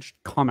tail can't just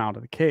come out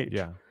of the cage.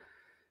 Yeah.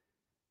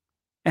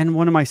 And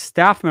one of my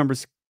staff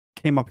members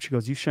came up and she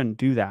goes, "You shouldn't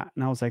do that."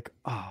 And I was like,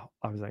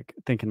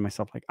 thinking to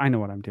myself, like, I know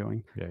what I'm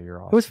doing. Yeah,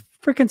 you're awesome. It was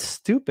freaking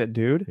stupid,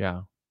 dude.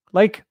 Yeah.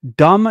 Like,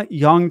 dumb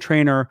young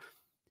trainer,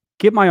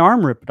 get my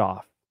arm ripped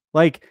off.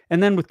 Like,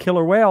 and then with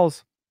killer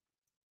whales,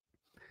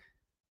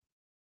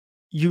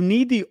 you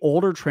need the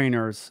older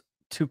trainers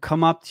to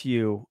come up to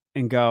you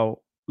and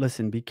go,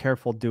 "Listen, be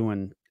careful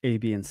doing A,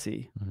 B, and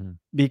C,"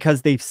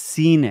 because they've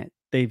seen it.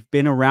 They've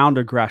been around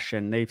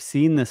aggression. They've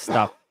seen this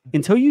stuff.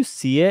 Until you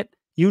see it,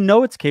 you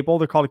know it's capable.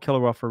 They're called a killer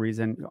whale for a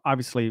reason.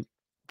 Obviously,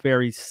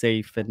 very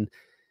safe, and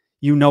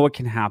you know it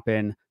can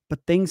happen,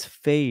 but things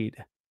fade,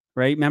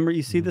 right? Remember,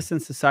 you see this in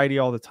society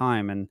all the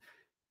time,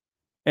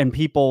 and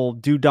people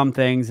do dumb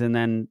things, and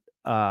then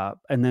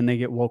they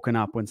get woken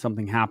up when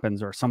something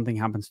happens, or something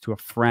happens to a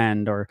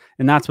friend,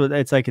 and that's what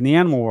it's like in the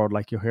animal world.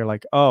 Like, you'll hear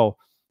like, "Oh,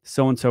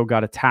 so and so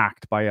got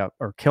attacked by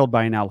or killed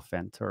by an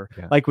elephant," or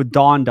like with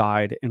Dawn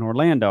died in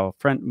Orlando.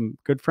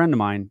 Good friend of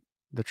mine,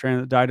 the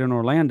trainer that died in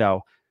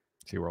Orlando,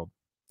 SeaWorld.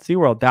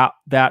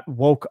 That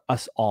woke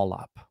us all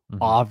up.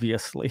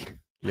 Obviously,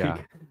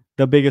 like,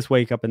 the biggest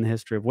wake up in the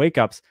history of wake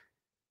ups.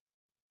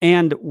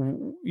 And,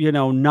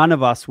 none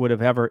of us would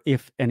have ever,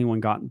 if anyone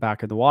got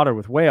back in the water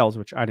with whales,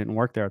 which I didn't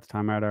work there at the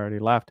time, I had already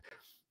left,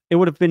 it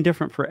would have been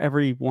different for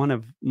every one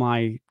of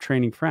my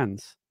training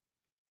friends.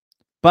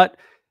 But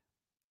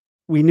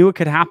we knew it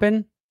could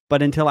happen,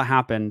 but until it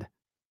happened.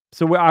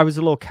 So I was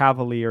a little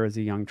cavalier as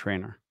a young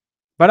trainer,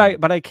 but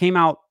I came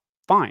out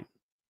fine.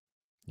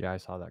 Yeah, I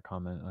saw that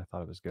comment. I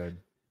thought it was good.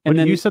 And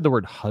then you said the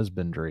word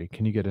husbandry.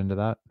 Can you get into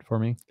that for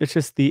me? It's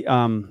just the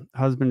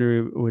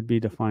husbandry would be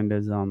defined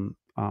as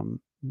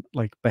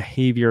like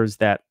behaviors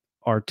that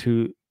are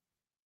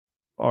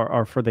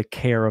for the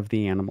care of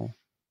the animal.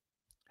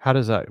 How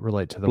does that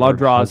relate to the blood word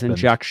draws, husband?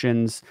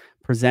 injections,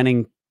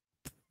 presenting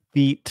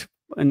feet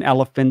and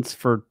elephants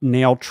for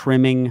nail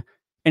trimming,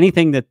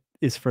 anything that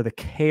is for the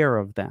care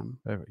of them.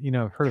 I've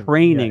heard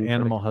training of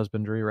animal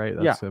husbandry, right?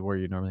 That's where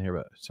you normally hear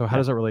about it. So how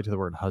does that relate to the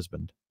word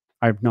husband?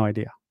 I have no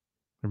idea.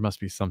 There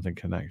must be something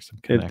connection.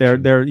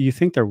 There, you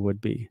think there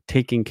would be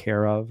taking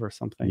care of or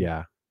something?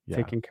 Yeah.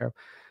 Taking care of.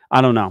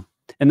 I don't know.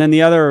 And then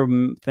the other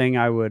thing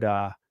I would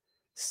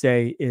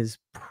say is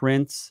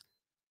Prince.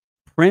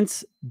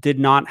 Prince did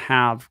not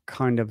have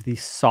kind of the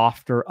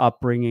softer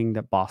upbringing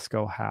that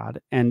Bosco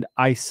had. And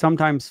I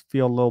sometimes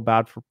feel a little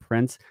bad for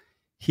Prince.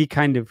 He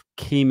kind of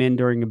came in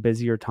during a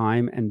busier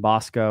time, and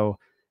Bosco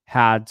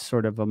had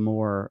sort of a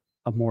more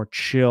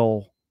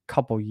chill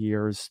couple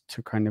years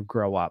to kind of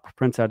grow up.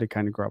 Prince had to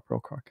kind of grow up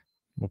real quick.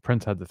 Well,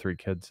 Prince had the 3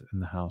 kids in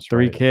the house.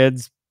 3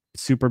 kids,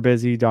 super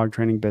busy dog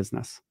training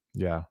business.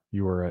 Yeah.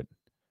 You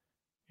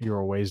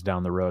were ways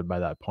down the road by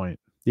that point.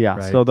 Yeah.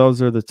 Right? So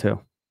those are the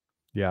 2.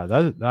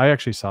 Yeah, I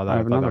actually saw that.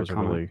 I thought that was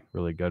comment. a really,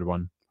 really good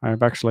one. I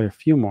have actually a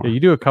few more. Yeah, you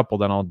do a couple,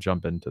 then I'll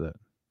jump into that.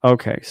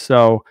 Okay,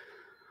 so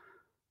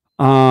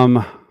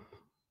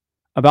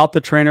about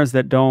the trainers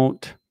that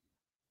don't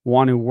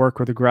want to work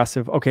with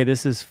aggressive. Okay,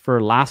 this is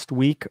for last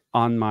week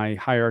on my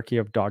hierarchy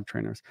of dog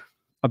trainers.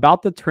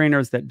 About the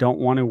trainers that don't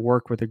want to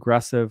work with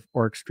aggressive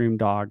or extreme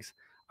dogs,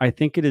 I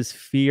think it is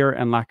fear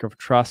and lack of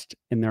trust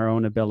in their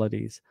own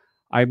abilities.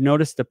 I've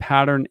noticed a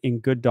pattern in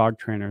good dog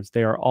trainers.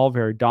 They are all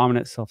very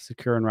dominant,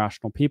 self-secure, and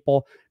rational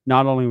people,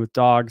 not only with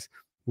dogs,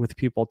 with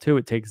people too.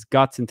 It takes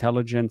guts,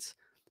 intelligence,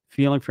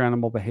 feeling for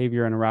animal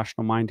behavior, and a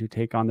rational mind to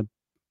take on the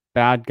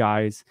bad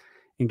guys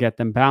and get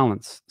them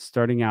balanced.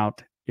 Starting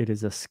out, it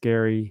is a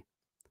scary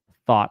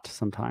thought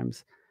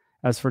sometimes.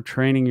 As for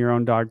training your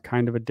own dog,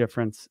 kind of a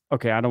difference.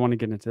 Okay, I don't want to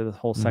get into the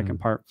whole second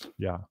part.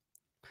 Yeah.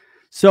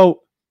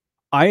 So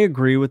I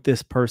agree with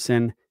this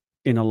person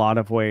in a lot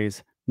of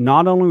ways,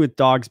 not only with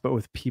dogs, but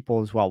with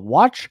people as well.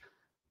 Watch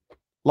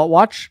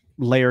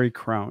Larry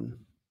Crone.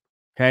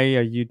 Okay,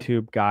 a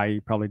YouTube guy. He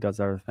probably does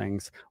other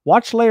things.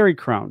 Watch Larry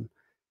Crone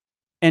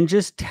and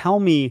just tell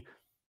me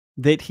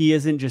that he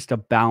isn't just a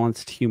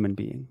balanced human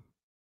being.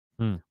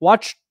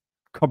 Watch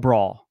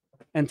Cabral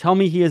and tell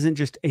me he isn't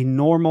just a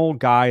normal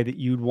guy that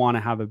you'd want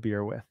to have a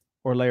beer with,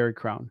 or Larry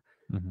Crone.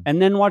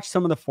 And then watch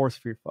some of the Force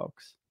Fear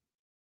folks.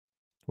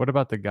 What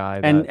about the guy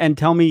and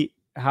tell me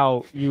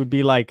how you would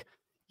be like,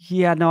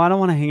 yeah, no, I don't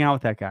want to hang out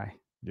with that guy.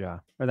 Yeah.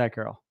 Or that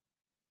girl.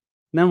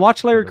 And then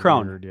watch Larry They're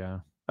Crone. weird, yeah.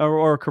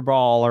 Or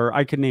Cabral, or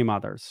I could name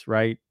others,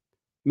 right?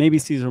 Maybe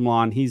Cesar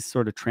Millan. He's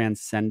sort of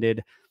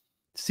transcended.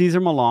 Cesar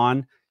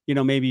Millan, you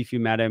know, maybe if you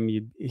met him,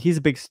 he's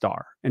a big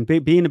star. And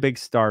being a big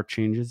star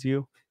changes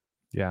you.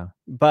 Yeah.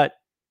 But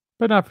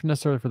not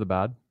necessarily for the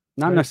bad.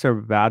 Not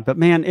necessarily bad, but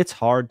man, it's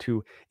hard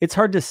to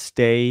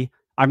stay.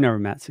 I've never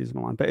met Cesar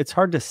Millan, but it's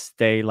hard to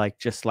stay like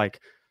just like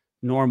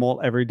normal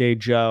everyday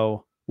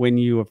Joe when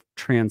you have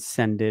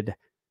transcended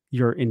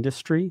your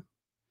industry.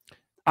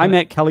 I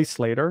met Kelly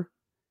Slater.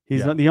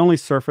 He's the only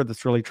surfer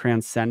that's really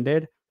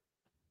transcended.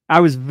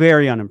 I was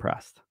very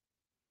unimpressed.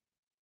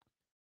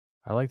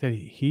 I like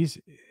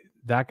that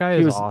that guy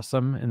is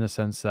awesome in the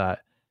sense that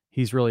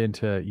he's really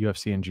into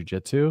UFC and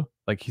jiu-jitsu.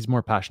 Like he's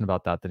more passionate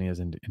about that than he is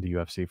into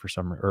UFC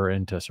or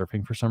into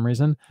surfing for some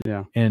reason.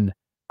 Yeah. And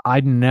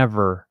I'd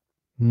never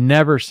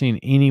seen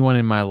anyone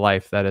in my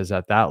life that is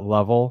at that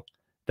level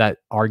that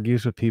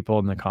argues with people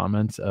in the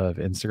comments of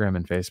Instagram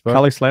and Facebook.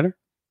 Kelly Slater?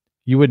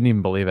 You wouldn't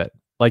even believe it.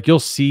 Like you'll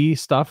see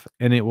stuff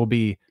and it will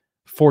be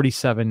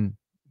 47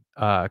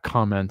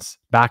 comments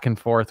back and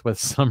forth with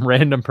some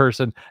random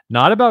person,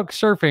 not about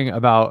surfing,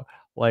 about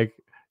like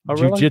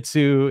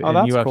jiu-jitsu and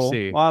UFC.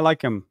 Cool. Well, I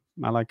like him.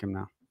 I like him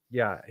now.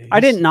 Yeah. I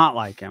did not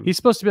like him. He's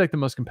supposed to be like the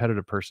most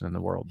competitive person in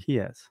the world. He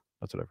is.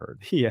 That's what I've heard.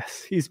 He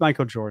is. He's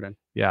Michael Jordan.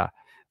 Yeah.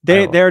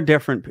 They're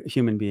different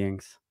human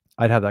beings.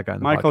 I'd have that guy in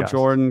the Michael podcast.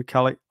 Jordan,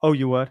 Kelly. Oh,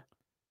 you would?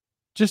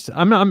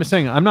 I'm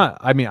saying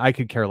I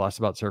could care less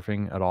about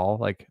surfing at all.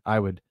 Like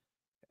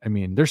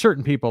there's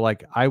certain people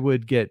like I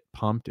would get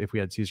pumped if we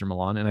had Cesar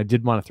Millan, and I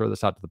did want to throw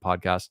this out to the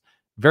podcast.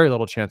 Very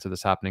little chance of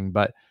this happening,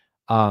 but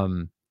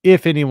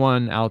if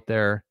anyone out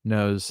there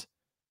knows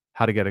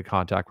how to get in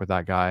contact with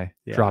that guy,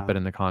 drop it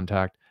in the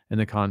contact.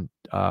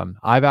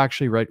 I've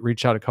actually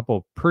reached out a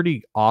couple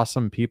pretty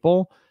awesome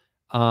people.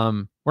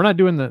 We're not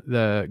doing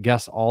the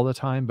guests all the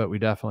time, but we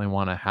definitely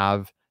want to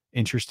have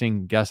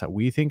interesting guests that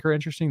we think are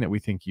interesting, that we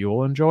think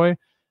you'll enjoy.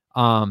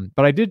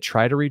 But I did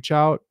try to reach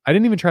out. I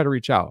didn't even try to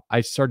reach out.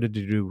 I started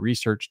to do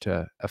research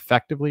to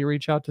effectively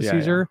reach out to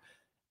Cesar,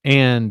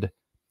 and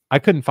I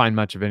couldn't find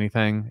much of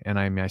anything. And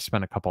I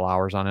spent a couple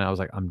hours on it. I was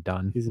like, I'm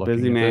done. He's a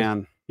busy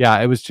man. Yeah,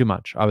 it was too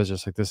much. I was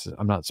just like,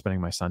 I'm not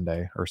spending my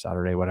Sunday or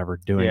Saturday, whatever,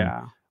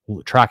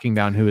 tracking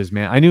down who his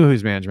I knew who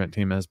his management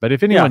team is, but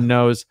if anyone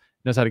knows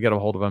how to get a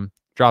hold of him,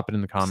 drop it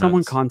in the comments.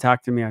 Someone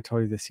contacted me, I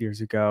told you this years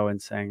ago, and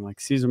saying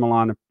like, Cesar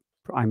Millan,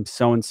 I'm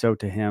so-and-so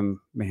to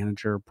him,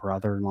 manager,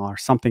 brother-in-law or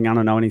something. I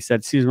don't know. And he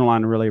said, Cesar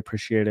Millan really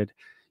appreciated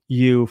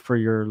you for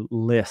your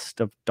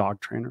list of dog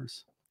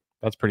trainers.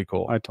 That's pretty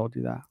cool. I told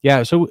you that.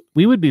 Yeah. So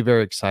we would be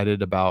very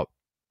excited about,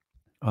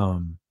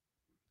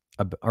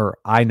 or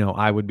I know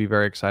I would be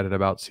very excited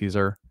about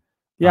Cesar.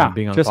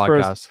 Being on the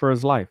podcast for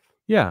his life.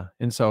 Yeah.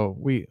 And so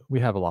we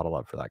have a lot of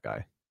love for that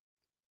guy.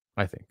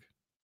 I think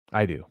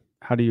I do.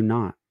 How do you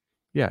not?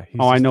 Yeah.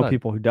 I know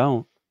people who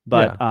don't,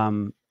 but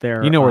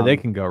they're, where they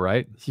can go,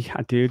 right?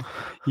 Yeah, dude.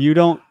 You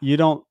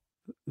don't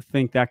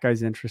think that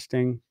guy's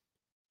interesting?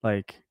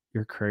 Like,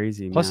 you're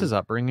crazy. Plus man. His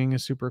upbringing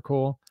is super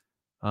cool.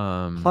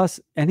 Plus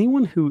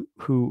anyone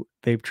who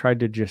they've tried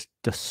to just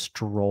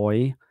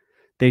destroy,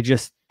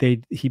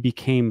 he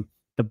became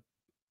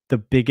the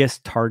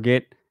biggest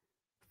target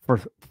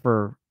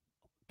for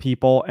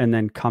people, and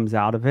then comes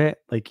out of it.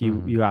 Like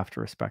you have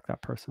to respect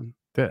that person.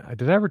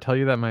 Did I ever tell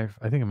you that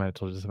I think I might have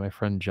told you this, my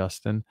friend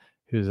Justin,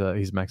 he's a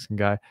Mexican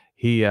guy.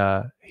 He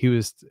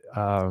was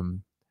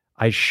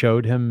I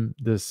showed him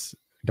this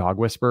dog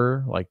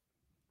whisperer like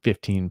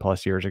 15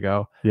 plus years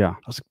ago. Yeah.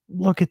 I was like,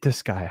 look at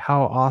this guy.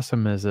 How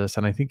awesome is this?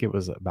 And I think it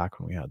was back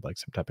when we had like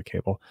some type of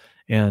cable,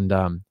 and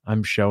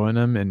I'm showing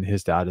him, and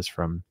his dad is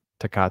from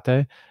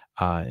Tecate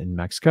in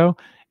Mexico.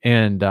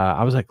 And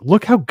I was like,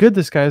 look how good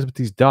this guy is with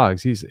these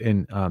dogs. He's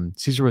in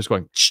Cesar was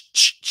going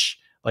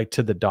like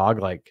to the dog,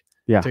 like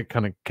to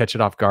kind of catch it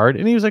off guard.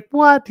 And he was like,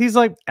 what? He's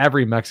like,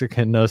 every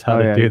Mexican knows how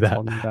to do that.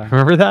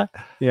 Remember that?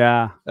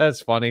 Yeah.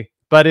 That's funny.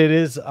 But it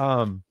is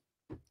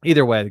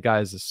either way, the guy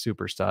is a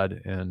super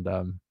stud. And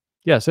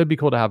yeah, so it'd be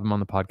cool to have him on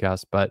the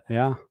podcast, but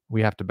Yeah.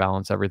 we have to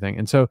balance everything.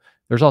 And so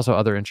there's also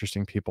other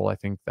interesting people, I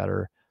think, that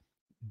are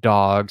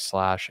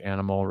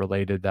dog/animal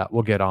related that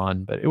we'll get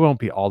on, but it won't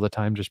be all the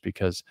time just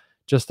because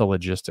just the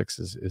logistics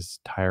is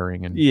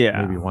tiring. And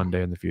Yeah. maybe one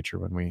day in the future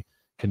when we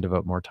can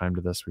devote more time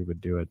to this, we would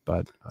do it.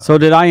 But so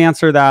did I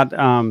answer that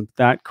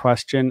that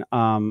question?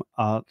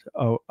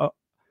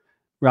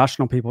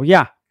 Rational people.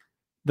 Yeah.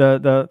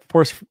 The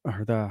force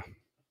or the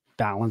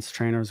balance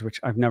trainers, which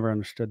I've never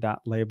understood that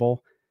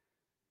label.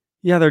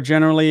 Yeah, they're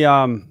generally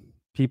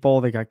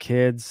people, they got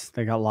kids,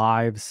 they got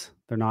lives,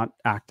 they're not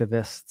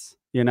activists,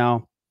 you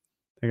know,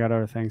 they got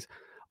other things.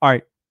 All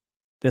right.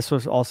 This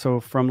was also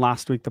from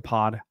last week, the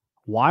pod.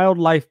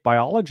 Wildlife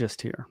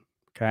biologist here.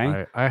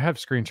 Okay. I have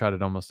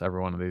screenshotted almost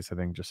every one of these, I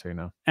think, just so you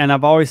know. And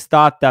I've always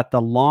thought that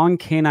the long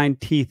canine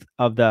teeth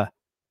of the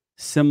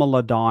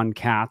Similodon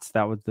cats,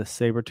 that was the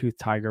saber-toothed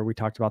tiger, we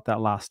talked about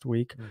that last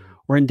week,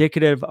 were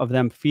indicative of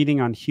them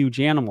feeding on huge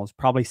animals,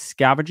 probably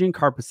scavenging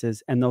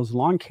carcasses, and those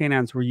long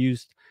canines were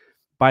used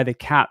by the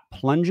cat,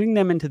 plunging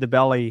them into the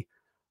belly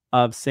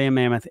of, say, a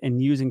mammoth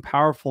and using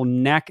powerful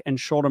neck and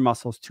shoulder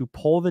muscles to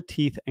pull the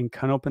teeth and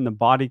cut open the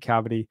body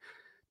cavity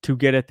to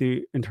get at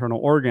the internal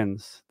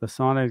organs. The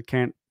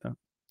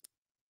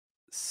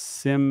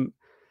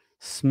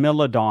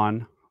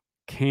Smilodon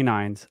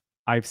canines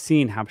I've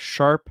seen have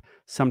sharp,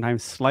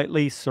 sometimes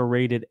slightly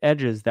serrated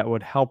edges that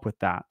would help with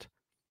that.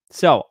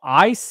 So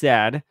I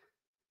said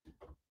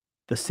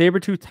the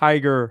saber-toothed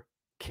tiger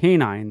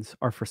canines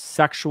are for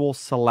sexual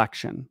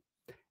selection,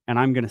 and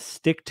I'm going to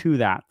stick to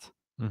that.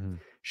 Mm-hmm.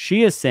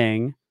 She is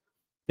saying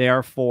they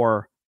are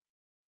for,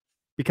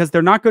 because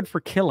they're not good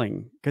for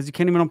killing, because you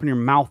can't even open your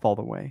mouth all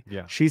the way.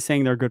 Yeah. She's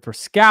saying they're good for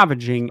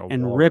scavenging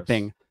and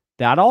ripping.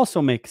 That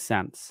also makes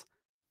sense.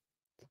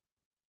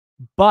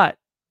 But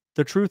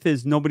the truth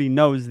is nobody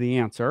knows the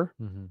answer.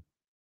 Mm-hmm.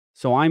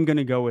 So I'm going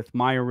to go with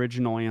my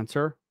original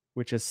answer,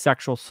 which is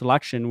sexual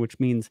selection, which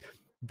means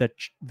that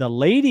the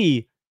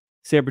lady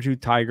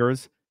saber-toothed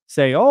tigers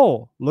say,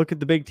 oh, look at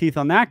the big teeth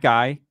on that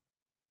guy.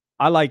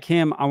 I like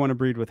him. I want to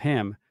breed with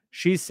him.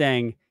 She's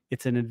saying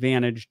it's an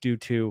advantage due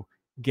to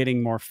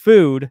getting more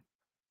food.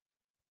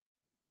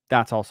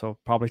 That's also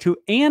probably true.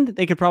 And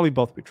they could probably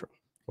both be true.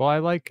 Well, I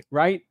like,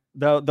 right?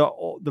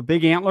 The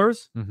big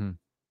antlers, mm-hmm.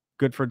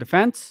 good for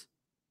defense,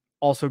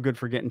 also good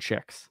for getting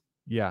chicks.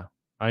 Yeah.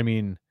 I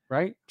mean,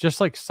 right?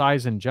 Just like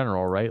size in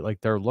general, right?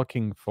 Like they're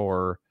looking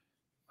for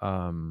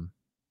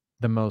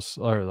the most,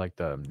 or like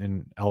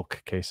in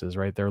elk cases,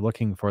 right? They're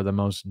looking for the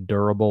most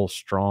durable,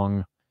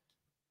 strong,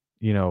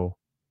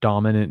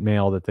 dominant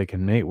male that they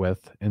can mate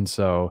with. And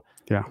so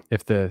yeah,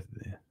 if if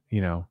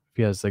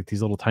he has like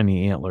these little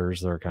tiny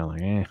antlers, they're kind of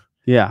like,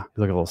 yeah, you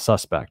look a little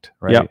suspect,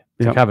 right? Yep.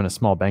 It's like having a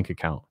small bank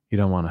account. You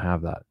don't want to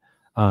have that.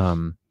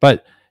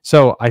 But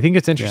so I think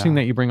it's interesting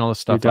that you bring all this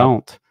stuff up.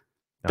 Don't.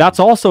 That's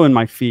also in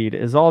my feed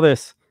is all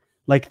this,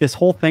 like this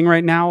whole thing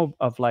right now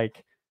of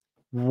like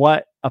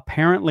what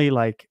apparently,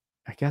 like,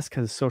 I guess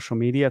because social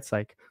media, it's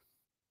like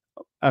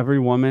every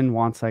woman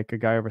wants like a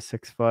guy over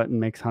 6 foot and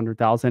makes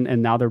 100,000.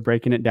 And now they're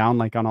breaking it down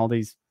like on all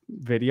these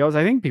videos.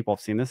 I think people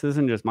have seen this. This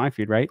isn't just my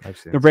feed, right?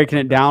 They're breaking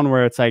it down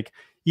where it's like,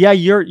 yeah,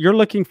 you're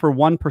looking for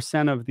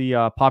 1% of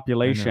the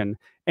population.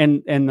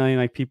 And then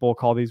like people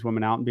call these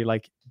women out and be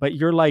like, but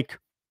you're like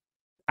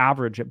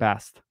average at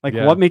best. Like,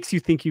 what makes you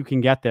think you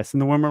can get this?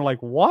 And the women are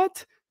like,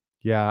 what?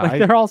 Yeah, like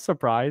they're all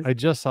surprised. I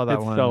just saw that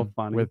it's one so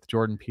funny. with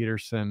Jordan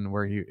Peterson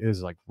where he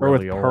is like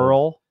really or with old.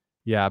 Pearl.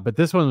 Yeah, but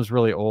this one was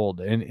really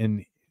old,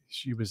 and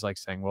she was like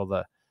saying, well,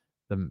 the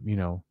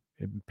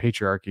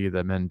patriarchy,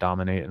 the men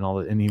dominate and all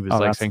that, and he was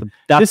like saying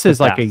this is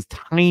like a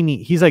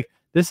tiny. He's like,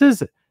 this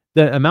is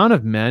the amount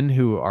of men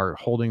who are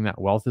holding that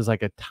wealth is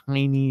like a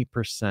tiny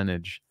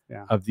percentage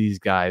of these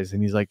guys,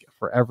 and he's like,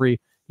 for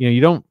every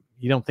you don't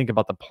think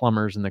about the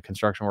plumbers and the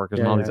construction workers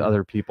and all these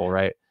other people,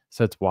 right?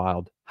 So it's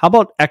wild. How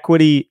about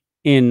equity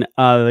in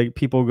like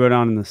people who go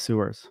down in the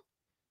sewers?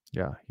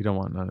 Yeah, you don't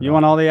want none of you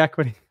want all the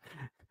equity.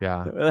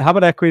 Yeah. How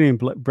about equity in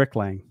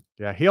bricklaying?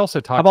 Yeah, he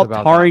also talks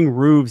about tarring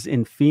roofs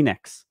in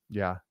Phoenix.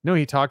 Yeah, no,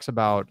 he talks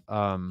about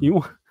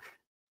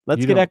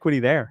let's get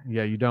equity there.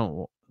 Yeah, you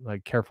don't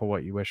like careful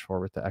what you wish for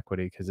with the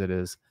equity because it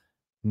is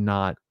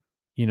not,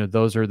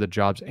 those are the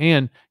jobs.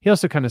 And he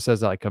also kind of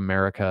says that like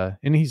America,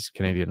 and he's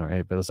Canadian,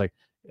 right? But it's like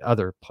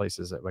other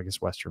places that I guess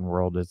Western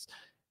world is,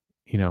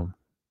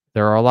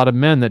 there are a lot of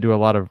men that do a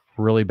lot of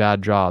really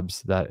bad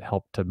jobs that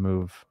help to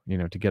move,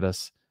 to get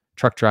us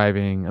truck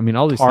driving. I mean,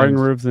 all these tarring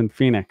roofs in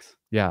Phoenix.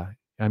 Yeah.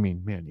 I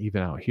mean, man,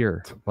 even out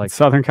here, like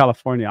Southern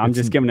California, I'm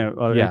just giving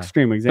an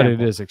extreme example.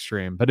 But it is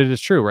extreme, but it is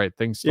true, right?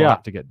 Things still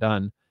have to get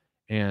done.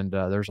 And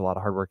there's a lot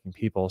of hardworking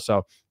people.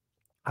 So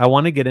I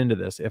want to get into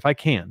this if I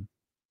can,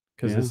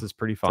 because this is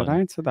pretty fun. Did I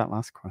answer that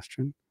last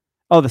question?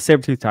 Oh, the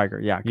saber-toothed tiger.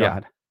 Yeah, go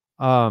ahead.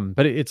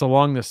 But it's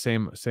along the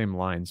same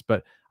lines.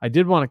 But I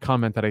did want to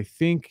comment that I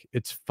think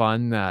it's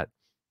fun that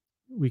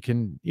we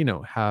can,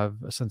 have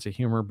a sense of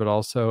humor, but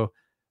also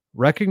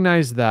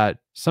recognize that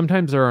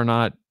sometimes there are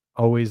not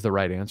always the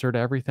right answer to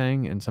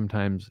everything. And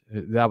sometimes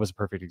that was a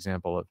perfect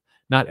example of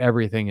not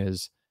everything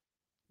is,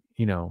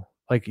 you know,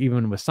 like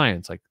even with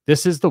science, like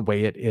this is the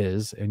way it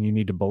is, and you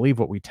need to believe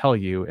what we tell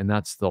you, and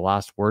that's the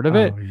last word of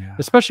it. Oh, yeah.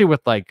 Especially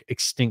with like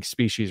extinct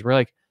species, we're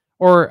like,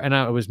 and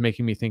it was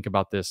making me think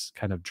about this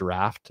kind of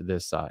draft,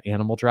 this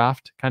animal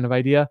draft kind of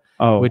idea.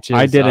 Oh, which is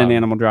I did an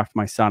animal draft with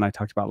my son. I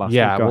talked about last week.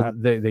 yeah, Go well,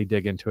 ahead. they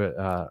dig into it.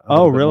 A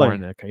Oh, little bit more really?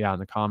 in in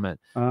the comment,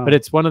 Oh. but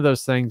it's one of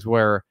those things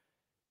where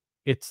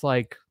it's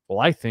like, well,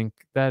 I think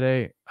that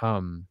a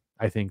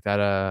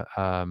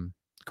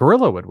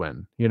gorilla would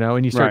win, you know,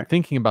 and you start Right.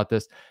 thinking about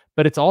this.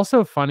 But it's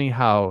also funny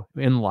how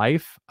in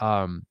life,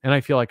 and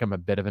I feel like I'm a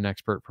bit of an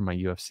expert from my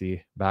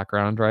UFC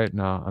background, right?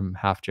 No, I'm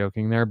half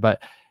joking there,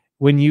 but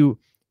when you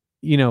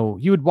know,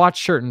 you would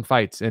watch certain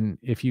fights, and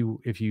if you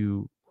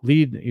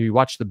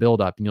watch the build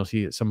up, and you'll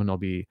see that someone will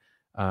be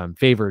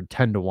favored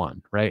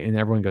 10-1, right? And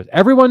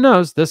everyone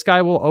knows this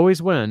guy will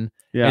always win,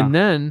 Yeah. and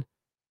then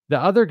the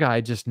other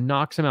guy just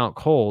knocks him out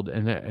cold,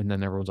 and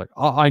then everyone's like,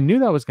 oh, I knew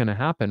that was going to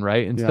happen,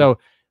 right? And Yeah. so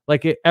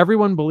like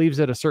everyone believes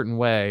it a certain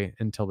way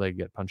until they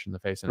get punched in the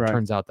face, and Right. it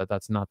turns out that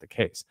that's not the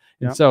case.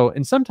 And Yep. so,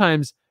 and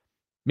sometimes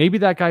maybe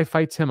that guy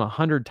fights him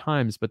 100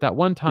 times, but that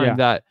one time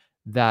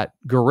that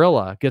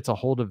gorilla gets a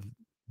hold of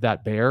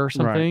that bear or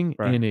something,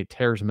 right. and it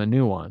tears him a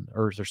new one,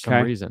 or there's some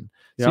Okay. reason.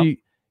 Yep. So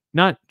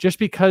not just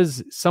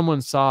because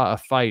someone saw a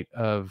fight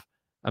of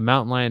a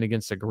mountain lion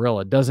against a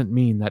gorilla doesn't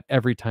mean that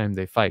every time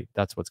they fight,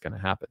 that's what's going to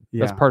happen.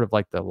 That's Yeah. part of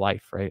like the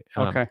life, right?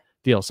 Okay.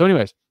 Deal. So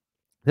anyways,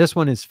 this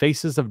one is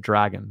Faces of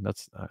Dragon.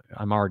 That's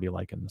I'm already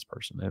liking this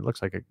person. It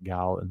looks like a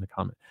gal in the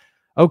comment.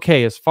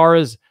 Okay, as far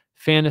as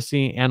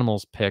fantasy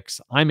animals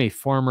picks, I'm a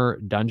former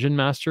dungeon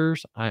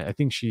masters. I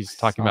think she's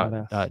talking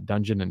about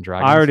Dungeon and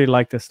Dragons. I already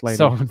like this lady.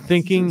 So I'm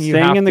thinking you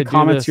saying have in the to do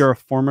comments this. you're a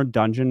former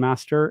dungeon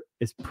master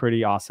is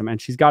pretty awesome,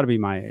 and she's got to be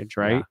my age,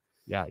 right?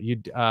 Yeah, you.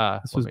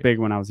 This was big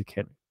when I was a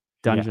kid.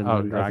 Dungeons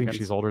and Dragons. I think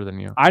she's older than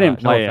you. I didn't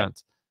play no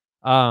offense.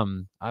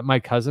 My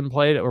cousin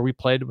played, or we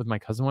played with my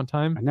cousin one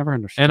time. I never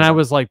understood. And I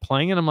was like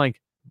playing, and I'm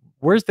like,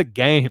 "Where's the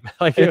game?"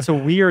 Like it's a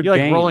weird you're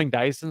like game. rolling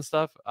dice and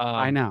stuff.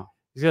 I know.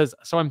 Because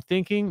so I'm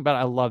thinking, but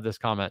I love this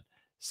comment.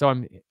 So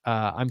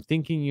I'm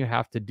thinking you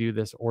have to do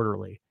this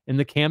orderly in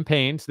the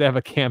campaign. So they have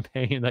a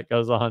campaign that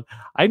goes on.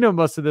 I know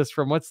most of this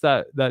from what's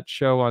that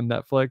show on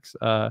Netflix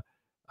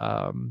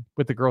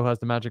with the girl who has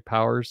the magic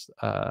powers.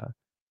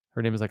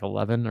 Her name is like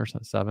 11 or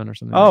 7 or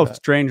something. Oh, like that.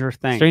 Stranger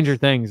Things. Stranger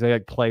Things. They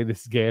like play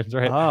these games,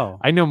 right? Oh,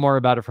 I know more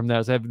about it from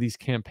those. I have these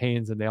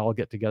campaigns, and they all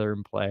get together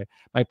and play.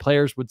 My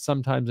players would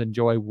sometimes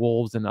enjoy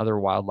wolves and other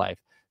wildlife.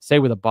 Say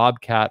with a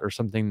bobcat or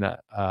something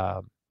that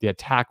the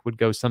attack would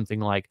go something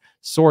like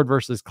sword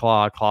versus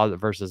claw, claw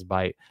versus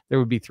bite. There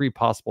would be 3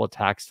 possible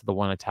attacks to the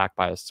one attack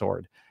by a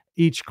sword.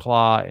 Each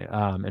claw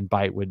and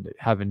bite would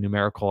have a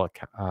numerical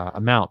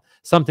amount,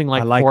 something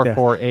like 4,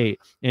 4, 8,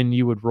 and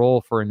you would roll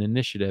for an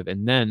initiative,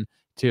 and then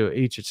to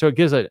each. So it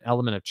gives an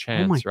element of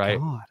chance, right?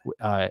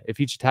 God. If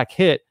each attack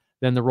hit,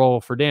 then the roll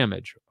for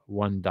damage,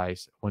 1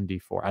 dice,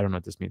 1d4. I don't know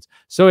what this means.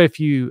 So if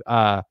you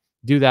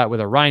do that with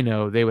a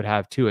rhino, they would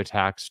have 2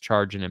 attacks,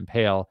 charge and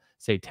impale,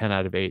 say 10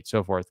 out of 8,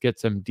 so forth. Get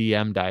some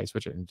DM dice,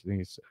 which I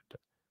think is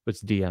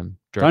what's DM?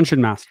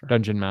 Dungeon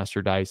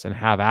Master dice, and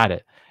have at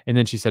it. And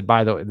then she said,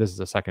 by the way, this is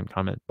a second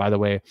comment. By the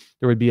way,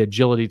 there would be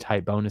agility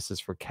type bonuses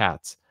for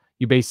cats.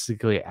 You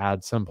basically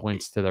add some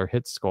points to their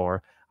hit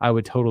score. I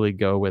would totally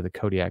go with a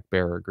Kodiak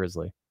bear or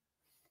grizzly.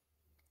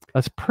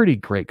 That's a pretty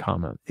great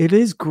comment. It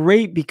is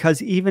great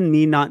because even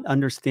me not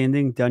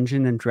understanding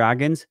Dungeons and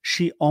Dragons,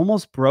 she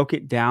almost broke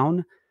it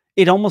down.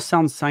 It almost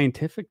sounds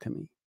scientific to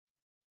me.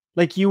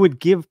 Like you would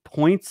give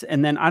points,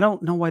 and then I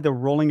don't know why the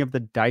rolling of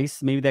the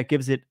dice, maybe that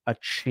gives it a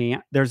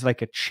chance. There's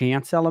like a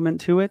chance element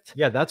to it.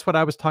 Yeah, that's what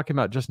I was talking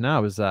about just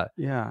now. Is that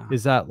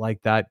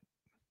like that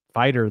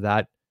fighter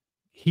that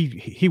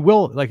he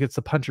will, like, it's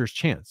the puncher's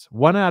chance.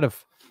 1 out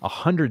of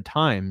 100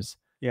 times,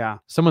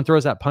 someone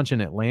throws that punch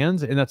and it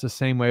lands, and that's the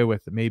same way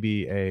with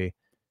maybe a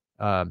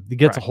he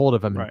gets a hold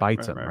of him and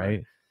bites him,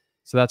 right?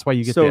 So that's why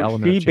you get the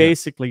element of chance. He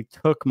basically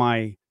took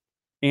my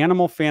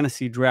animal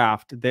fantasy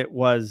draft that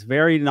was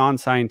very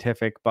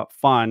non-scientific but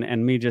fun,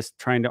 and me just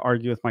trying to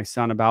argue with my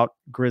son about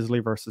grizzly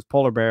versus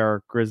polar bear,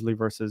 or grizzly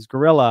versus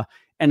gorilla,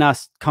 and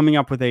us coming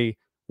up with a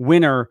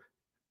winner,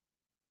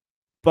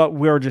 but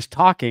we're just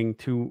talking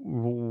to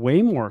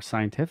way more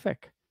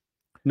scientific,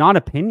 not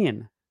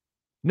opinion.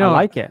 No, I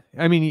like it.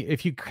 I mean,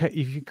 if you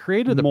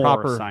created the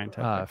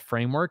proper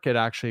framework, it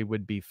actually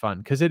would be fun,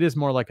 because it is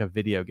more like a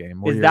video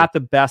game. Is that the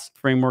best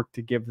framework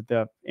to give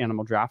the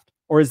animal draft?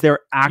 Or is there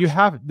actually... You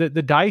have the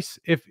dice.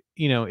 If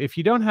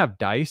you don't have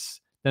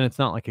dice, then it's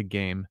not like a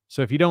game.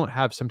 So if you don't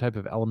have some type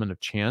of element of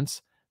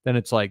chance, then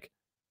it's like,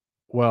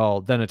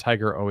 well, then a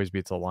tiger always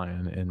beats a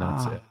lion, and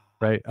that's it,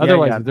 right?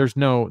 Otherwise, there's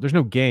no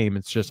game.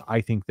 It's just,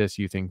 I think this,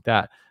 you think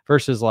that,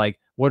 versus like,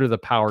 what are the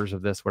powers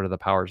of this? What are the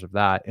powers of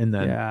that? And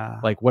then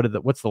like,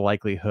 what's the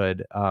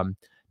likelihood?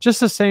 Just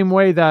the same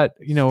way that,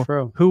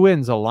 who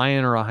wins, a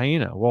lion or a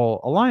hyena? Well,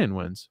 a lion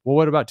wins. Well,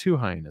 what about 2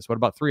 hyenas? What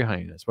about 3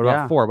 hyenas? What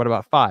about 4? What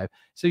about 5?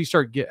 So you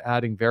start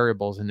adding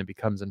variables, and it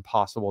becomes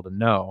impossible to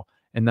know.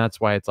 And that's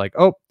why it's like,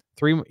 3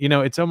 3,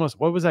 it's almost,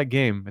 what was that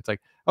game? It's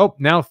like, oh,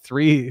 now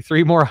three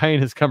more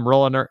hyenas come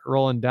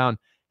rolling down.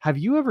 Have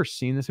you ever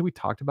seen this? Have we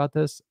talked about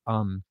this?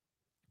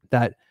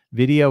 That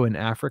video in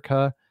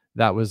Africa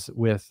that was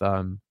with,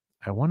 I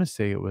want to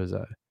say it was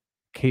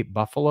Cape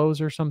buffaloes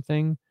or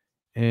something.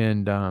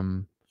 And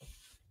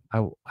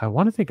I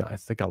want to think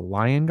it's like a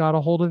lion got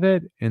a hold of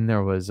it, and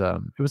there was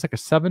it was like a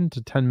 7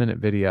 to 10 minute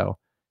video,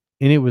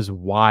 and it was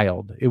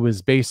wild. It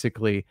was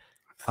basically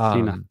I've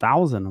seen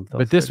 1,000 of those.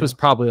 But this was videos.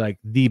 probably like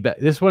the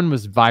best. This one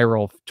was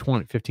viral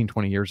 15,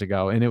 20 years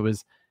ago, and it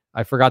was,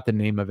 I forgot the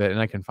name of it, and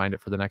I can find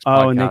it for the next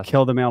podcast. Oh, and they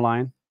killed the male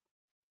lion?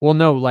 Well,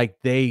 no, like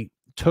they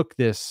took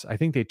this, I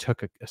think they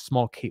took a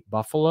small Cape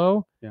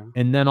buffalo,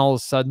 and then all of a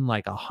sudden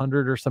like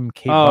 100 or some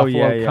Cape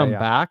buffalo come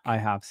back. I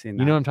have seen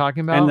that. You know what I'm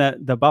talking about?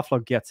 And the buffalo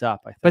gets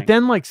up, I think. But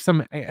then like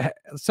some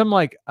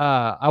like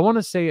I want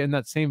to say in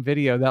that same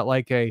video that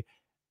like a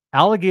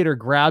alligator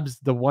grabs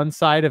the one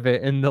side of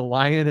it and the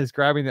lion is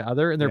grabbing the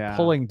other, and they're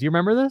pulling. Do you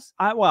remember this?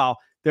 Well,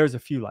 there's a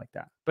few like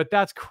that. But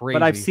that's crazy.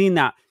 But I've seen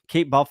that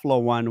Cape buffalo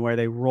one where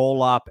they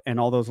roll up and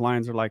all those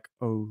lions are like,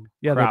 oh,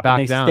 yeah, crap. they back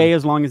and they down. Stay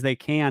as long as they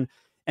can.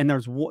 And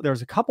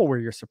there's a couple where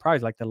you're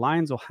surprised, like the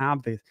lions will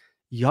have the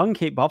young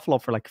Cape buffalo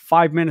for like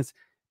 5 minutes,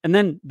 and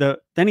then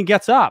he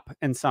gets up,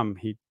 and some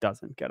he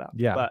doesn't get up.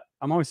 Yeah, but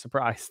I'm always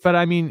surprised. But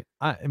I mean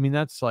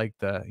that's like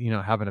the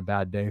having a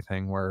bad day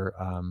thing where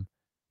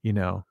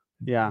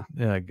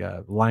like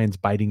lions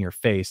biting your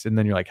face, and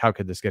then you're like, how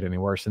could this get any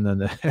worse? And then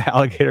the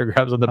alligator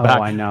grabs on the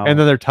back. I know. And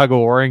then they're tug of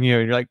warring you,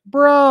 and you're like,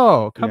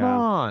 bro, come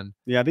on.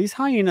 Yeah, these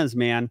hyenas,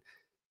 man.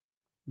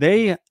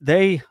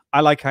 I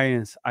like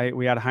hyenas.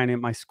 We had a hyena at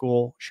my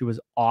school. She was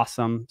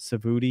awesome.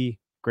 Savuti,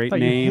 great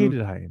name. You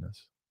hated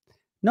hyenas.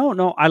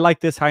 No, I like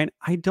this hyena.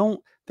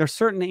 There's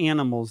certain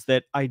animals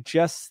that I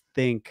just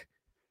think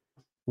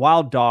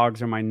wild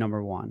dogs are my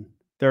number one.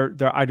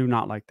 I do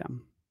not like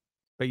them.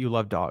 But you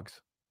love dogs.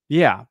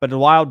 Yeah, but the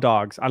wild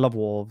dogs, I love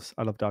wolves.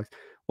 I love dogs.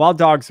 Wild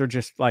dogs are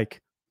just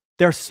like,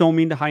 they're so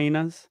mean to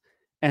hyenas,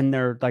 and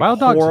they're like wild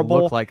horrible.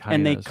 Dogs look like hyenas,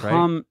 and they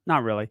come, right?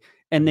 Not really.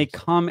 And they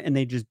come and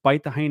they just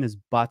bite the hyenas'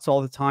 butts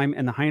all the time.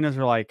 And the hyenas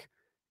are like,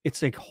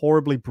 it's like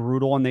horribly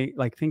brutal, and they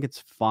like think it's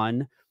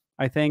fun,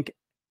 I think.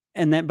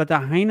 But the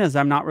hyenas,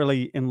 I'm not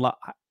really in love.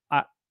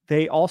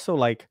 They also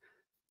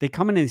they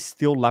come in and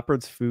steal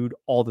leopards' food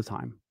all the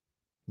time.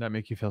 That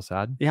make you feel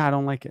sad? Yeah, I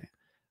don't like it.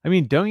 I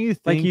mean, don't you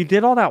think like you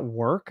did all that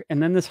work,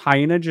 and then this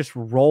hyena just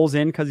rolls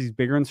in because he's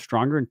bigger and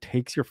stronger and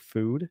takes your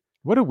food?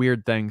 What a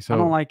weird thing. So I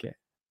don't like it.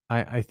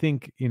 I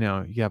think, you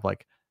have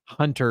like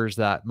hunters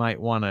that might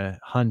want to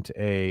hunt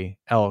a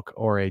elk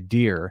or a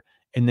deer,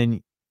 and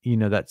then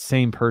that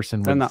same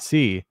person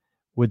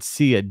would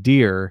see a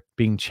deer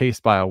being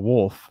chased by a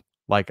wolf,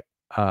 like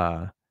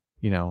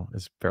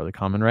is fairly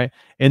common, right?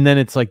 And then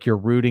it's like you're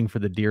rooting for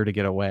the deer to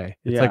get away.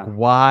 It's like,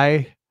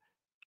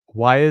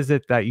 why is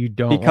it that you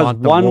don't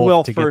want the one wolf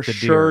will to for get the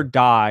sure deer?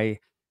 die,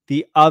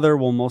 the other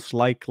will most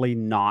likely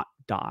not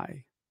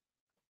die?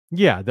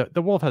 Yeah,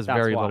 the wolf has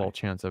very little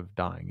chance of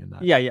dying in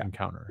that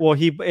encounter. Well,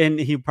 he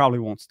probably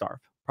won't starve.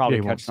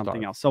 Probably catch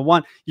something else.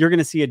 So you're going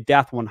to see a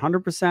death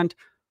 100%,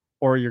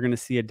 or you're going to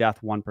see a death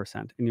 1%,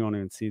 and you won't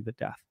even see the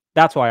death.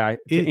 That's why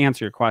to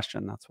answer your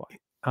question. That's why.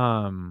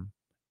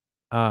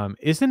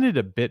 Isn't it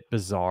a bit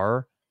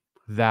bizarre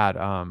that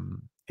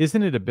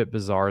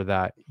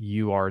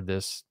you are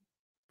this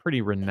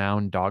pretty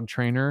renowned dog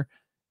trainer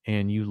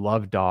and you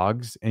love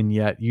dogs, and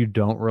yet you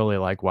don't really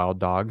like wild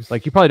dogs?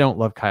 Like, you probably don't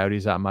love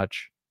coyotes that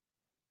much.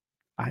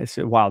 I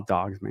said wild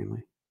dogs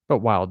mainly. But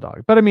wild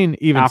dogs. But I mean,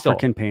 even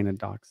African painted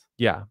dogs.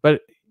 Yeah,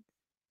 but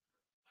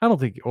I don't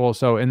think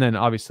also, and then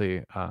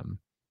obviously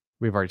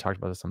we've already talked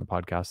about this on the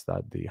podcast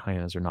that the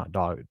hyenas are not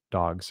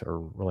dogs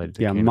or related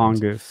to canines.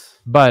 Mongoose.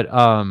 But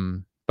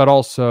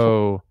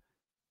also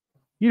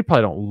you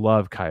probably don't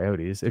love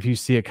coyotes. If you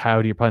see a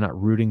coyote, you're probably not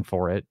rooting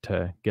for it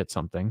to get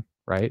something,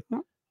 right?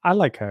 I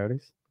like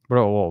coyotes. What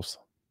about wolves?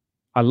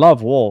 I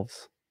love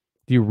wolves.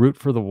 Do you root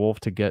for the wolf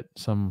to get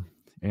some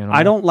animal?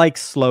 I don't like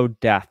slow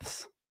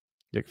deaths.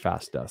 Like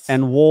fast deaths.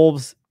 And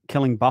wolves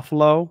killing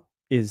buffalo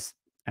is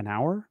an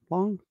hour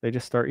long. They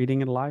just start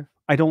eating it alive.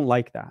 I don't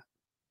like that.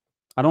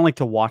 I don't like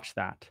to watch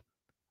that.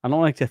 I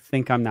don't like to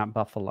think I'm that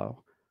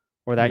buffalo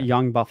or that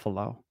young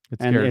buffalo.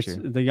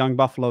 The young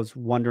buffalo's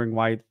wondering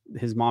why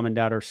his mom and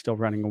dad are still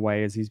running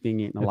away as he's being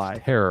eaten alive.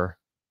 It's terror.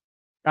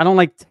 I don't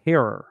like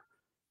terror.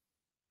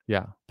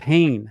 Yeah.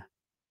 Pain.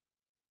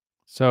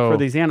 So for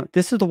these animals,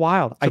 this is the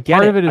wild. I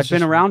get it. I've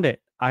been around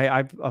it.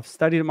 I've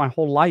studied it my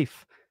whole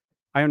life.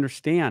 I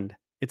understand.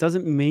 It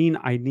doesn't mean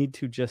I need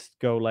to just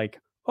go like,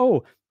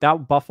 oh,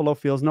 that buffalo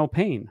feels no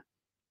pain.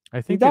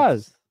 I think it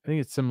does. I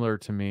think it's similar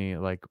to me,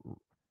 like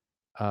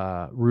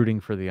rooting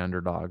for the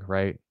underdog,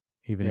 right?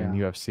 Even in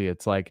UFC,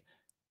 it's like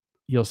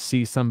you'll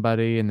see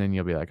somebody and then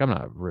you'll be like, I'm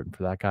not rooting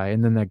for that guy.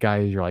 And then that guy,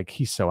 you're like,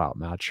 he's so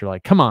outmatched. You're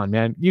like, come on,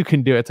 man, you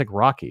can do it. It's like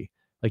Rocky.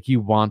 Like,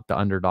 you want the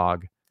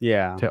underdog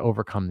to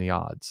overcome the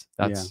odds.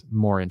 That's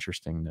more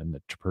interesting than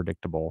the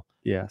predictable.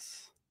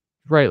 Yes.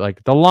 Right.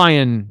 Like the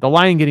lion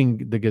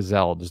getting the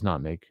gazelle does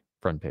not make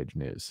front page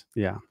news.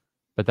 Yeah.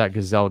 But that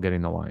gazelle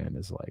getting the lion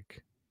is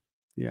like,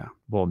 Yeah.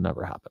 will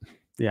never happen.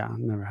 Yeah.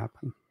 Never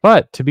happened.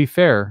 But to be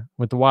fair,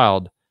 with the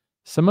wild,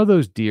 some of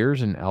those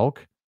deers and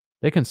elk,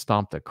 they can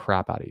stomp the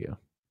crap out of you.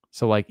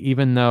 So like,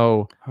 even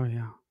though, Oh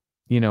yeah.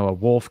 a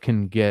wolf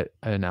can get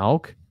an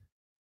elk,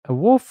 a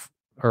wolf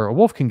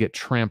can get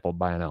trampled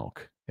by an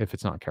elk if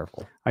it's not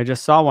careful. I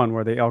just saw one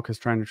where the elk is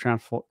trying to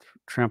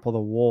trample the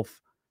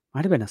wolf.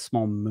 Might have been a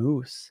small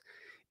moose,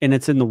 and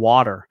it's in the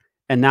water,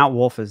 and that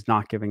wolf is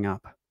not giving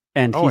up,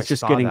 and Oh, I he's just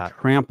saw getting that.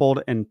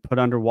 trampled and put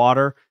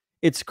underwater.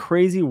 It's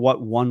crazy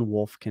what one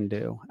wolf can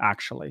do,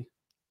 actually.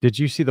 Did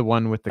you see the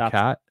one with the That's-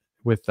 cat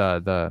with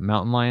the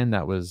mountain lion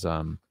that was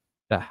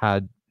that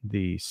had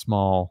the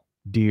small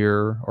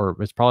deer, or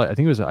it's probably I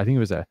think it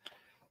was a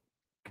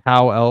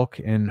cow elk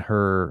and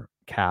her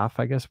calf,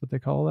 I guess what they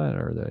call that,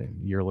 or the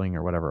yearling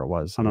or whatever it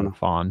was, I don't the know.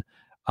 fawn,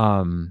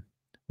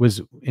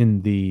 was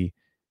in the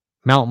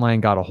mountain lion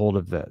got a hold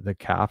of the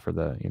calf or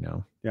the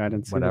Yeah, I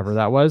didn't see whatever this.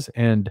 that was,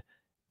 and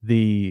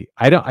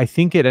I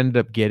think it ended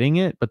up getting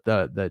it, but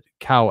the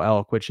cow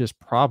elk, which is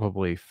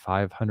probably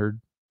 300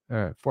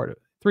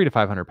 to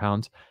 500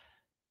 pounds,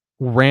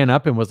 ran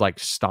up and was like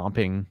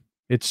stomping.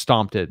 It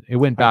stomped it. It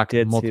went back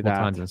did see multiple that.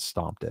 times and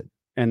stomped it.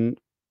 And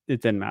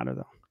it didn't matter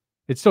though.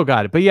 It still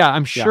got it. But yeah,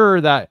 I'm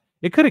sure that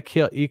it could have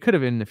killed. You could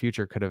have in the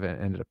future could have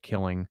ended up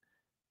killing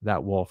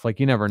that wolf. Like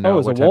you never know. Oh, it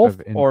was a what type wolf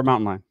of or a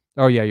mountain lion?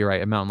 Oh yeah, you're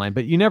right, a mountain lion.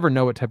 But you never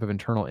know what type of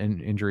internal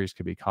injuries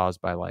could be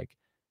caused by like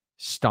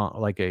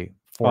like a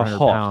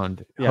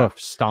 400-pound hoof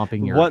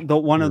stomping your.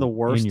 One of the your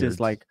worst innards. is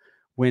like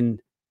when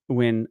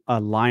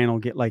a lion will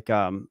get like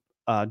a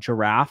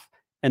giraffe,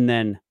 and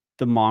then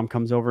the mom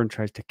comes over and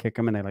tries to kick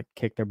him, and they like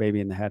kick their baby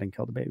in the head and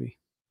kill the baby.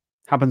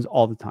 Happens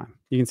all the time.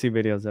 You can see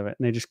videos of it,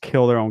 and they just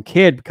kill their own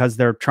kid because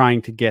they're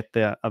trying to get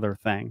the other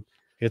thing.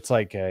 It's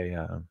like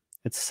a.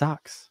 It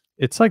sucks.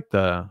 It's like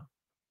the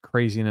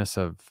craziness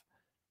of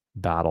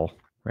battle,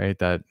 right?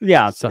 That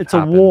it's happens.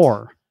 a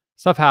war.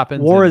 Stuff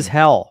happens. War is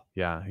hell.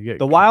 Yeah,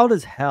 the wild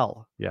is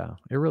hell. Yeah,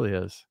 it really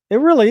is. It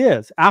really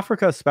is.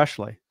 Africa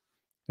especially.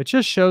 It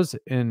just shows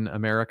in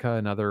America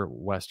and other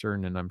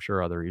Western and I'm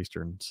sure other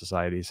Eastern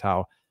societies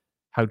how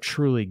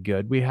truly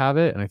good we have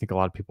it. And I think a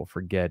lot of people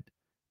forget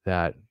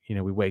that,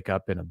 we wake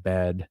up in a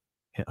bed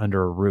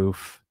under a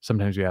roof.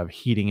 Sometimes we have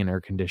heating and air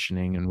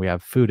conditioning and we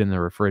have food in the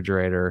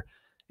refrigerator.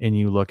 And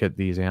you look at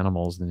these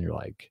animals and you're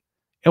like,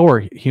 or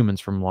humans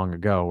from long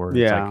ago, where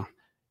it's like, if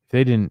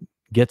they didn't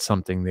get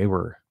something, they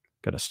were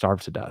going to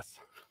starve to death.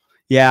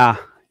 Yeah.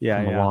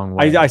 A long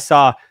way. I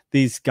saw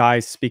these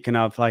guys, speaking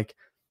of, like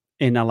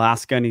in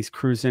Alaska, and he's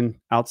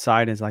cruising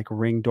outside, his like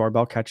Ring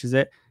doorbell catches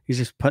it. He's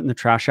just putting the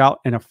trash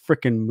out, and a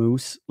freaking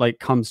moose like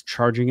comes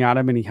charging at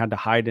him, and he had to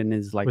hide in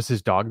his like. Was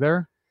his dog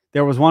there?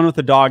 There was one with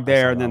the dog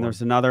there, and then one.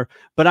 there's another.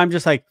 But I'm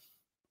just like,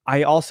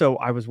 I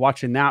was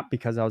watching that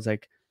because I was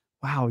like,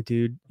 wow,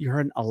 dude,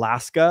 you're in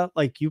Alaska.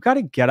 Like, you got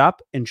to get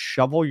up and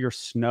shovel your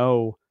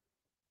snow.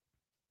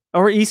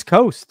 Or East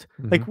Coast.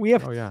 Mm-hmm. Like, we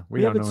have,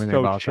 we don't know anything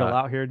about chill that.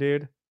 out here,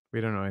 dude. We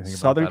don't know anything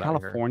Southern about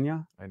that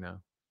California. I know.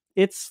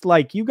 It's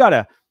like you got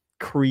to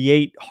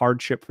create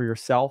hardship for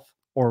yourself,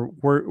 or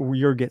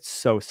you'll get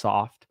so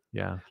soft.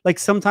 Yeah. Like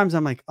sometimes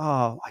I'm like,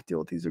 oh, I deal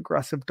with these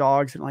aggressive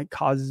dogs, and it like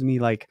causes me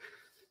like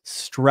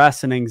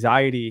stress and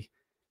anxiety.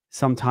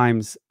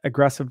 Sometimes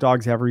aggressive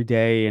dogs every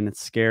day, and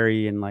it's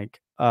scary. And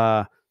like,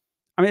 I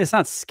mean, it's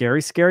not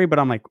scary, but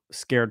I'm like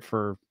scared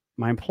for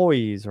my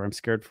employees, or I'm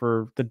scared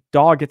for the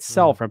dog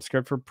itself, or I'm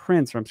scared for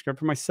Prince, or I'm scared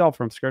for myself,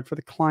 or I'm scared for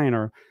the client,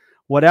 or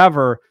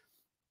whatever.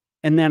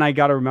 And then I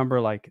got to remember,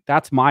 like,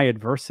 that's my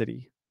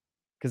adversity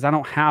because I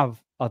don't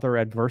have other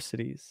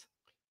adversities.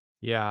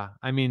 Yeah.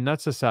 I mean,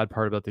 that's the sad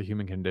part about the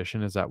human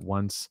condition is that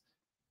once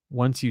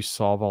you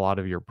solve a lot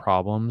of your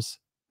problems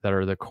that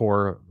are the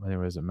core,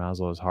 anyways, of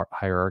Maslow's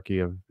hierarchy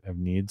of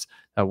needs,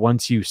 that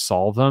once you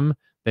solve them,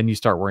 then you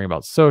start worrying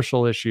about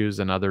social issues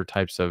and other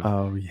types of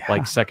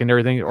like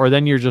secondary things. Or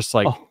then you're just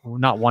like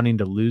not wanting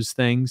to lose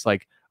things.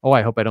 Like, oh,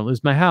 I hope I don't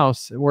lose my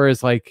house.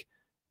 Whereas like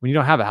when you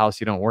don't have a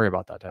house, you don't worry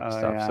about that type of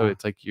stuff. Yeah. So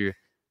it's like you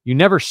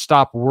never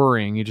stop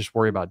worrying. You just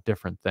worry about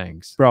different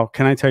things. Bro,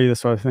 can I tell you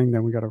this other thing?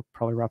 Then we got to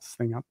probably wrap this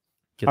thing up.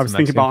 I was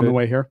thinking about on the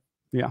way here.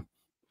 Yeah.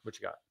 What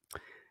you got?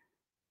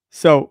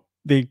 So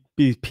these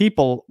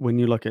people, when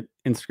you look at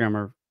Instagram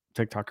or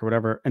TikTok or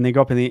whatever, and they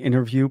go up and they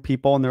interview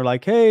people and they're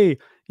like, hey,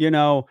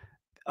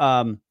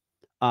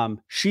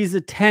 she's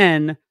a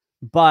 10,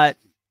 but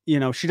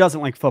she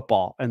doesn't like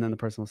football. And then the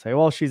person will say,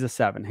 well, she's a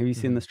 7. Have you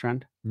seen this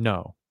trend?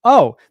 No.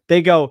 Oh,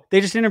 they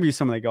just interview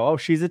someone. They go, oh,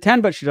 she's a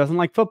 10, but she doesn't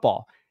like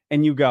football.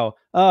 And you go,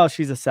 oh,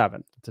 she's a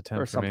 7. It's a 10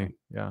 or for something. Me.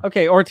 Yeah.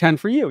 Okay. Or 10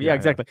 for you. Yeah,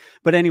 exactly. Yeah.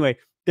 But anyway,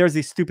 there's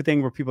these stupid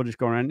thing where people just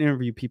go around and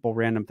interview people,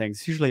 random things.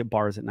 It's usually at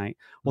bars at night.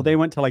 Well, they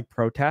went to like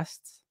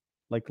protests,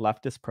 like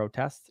leftist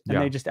protests,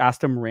 and they just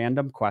asked them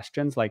random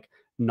questions, like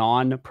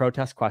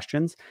non-protest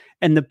questions.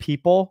 And the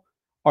people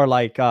are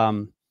like,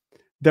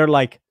 they're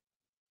like,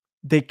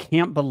 they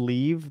can't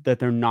believe that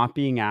they're not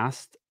being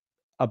asked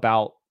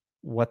about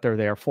what they're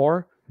there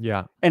for.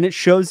 Yeah. And it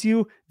shows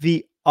you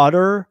the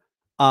utter,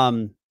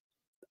 oh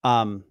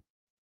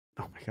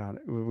Oh my God.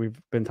 We've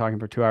been talking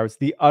for 2 hours.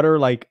 The utter,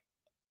 like,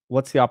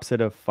 what's the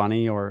opposite of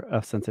funny or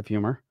a sense of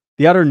humor?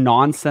 The utter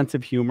nonsense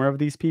of humor of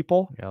these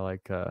people. Yeah,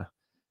 like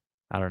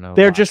I don't know.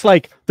 They're just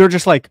like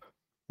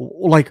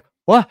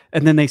what?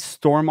 And then they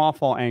storm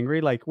off all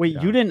angry. Like,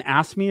 wait, you didn't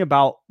ask me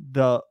about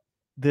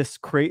this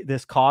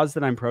cause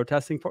that I'm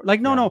protesting for.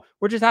 Like, no,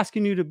 we're just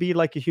asking you to be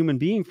like a human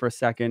being for a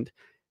second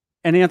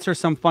and answer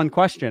some fun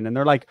question. And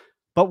they're like,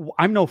 but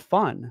I'm no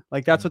fun.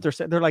 Like, that's what they're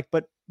saying. They're like,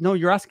 but no,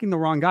 you're asking the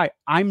wrong guy.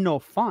 I'm no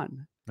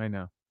fun. I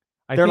know.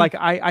 They're like,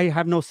 I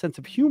have no sense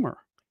of humor.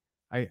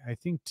 I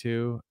think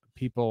too,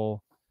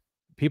 people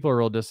are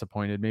real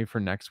disappointed. Maybe for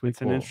next week,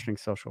 It's an interesting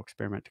social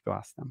experiment to go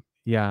ask them.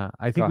 Yeah,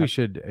 I think we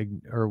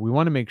should, or we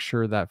want to make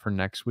sure that for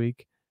next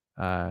week,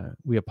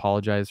 we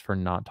apologize for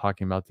not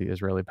talking about the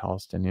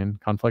Israeli-Palestinian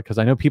conflict, because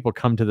I know people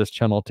come to this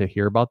channel to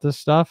hear about this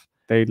stuff.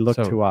 They look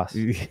to us.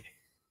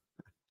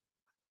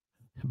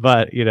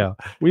 But, you know,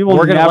 we're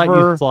going to let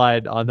you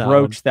slide on that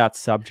broach that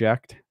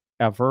subject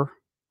ever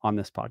on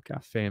this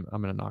podcast.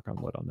 I'm going to knock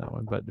on wood on that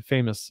one, but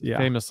famous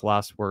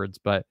last words.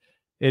 But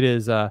it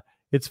is,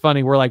 it's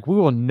funny. We're like, we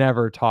will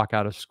never talk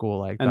out of school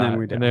like that. Then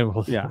we do. And then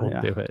we'll do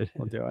it.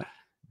 We'll do it.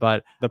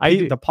 But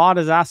the pod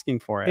is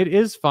asking for it. It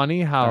is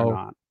funny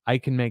how I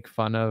can make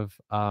fun of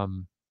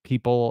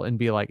people and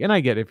be like, and I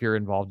get if you're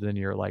involved in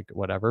you're like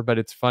whatever, but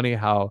it's funny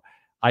how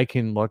I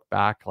can look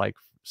back like,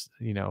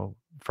 you know,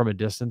 from a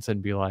distance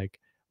and be like,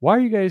 why are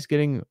you guys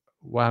getting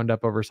wound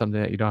up over something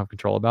that you don't have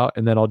control about?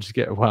 And then I'll just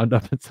get wound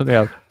up in something I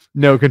have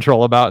no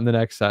control about in the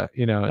next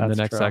in the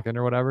next second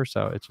or whatever.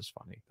 So it's just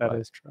funny. That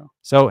is true.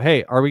 So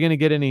hey, are we gonna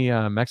get any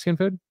Mexican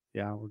food?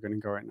 Yeah, we're gonna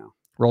go right now.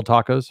 Rolled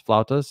tacos,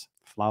 flautas.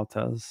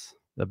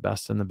 The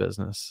best in the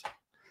business.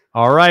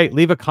 All right,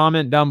 leave a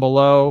comment down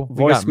below.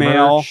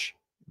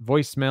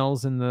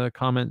 Voicemails in the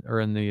comment or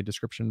in the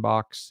description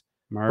box.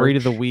 Breed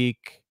of the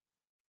week,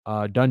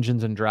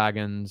 Dungeons and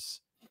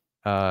Dragons,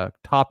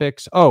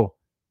 topics. Oh,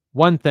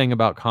 one thing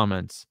about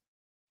comments.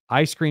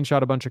 I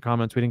screenshot a bunch of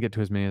comments. We didn't get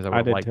to as many as I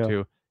would like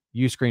to.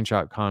 You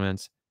screenshot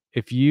comments.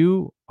 If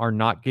you are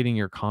not getting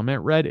your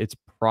comment read, it's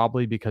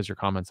probably because your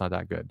comment's not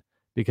that good.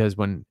 Because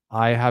when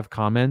I have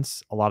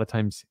comments, a lot of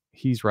times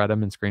he's read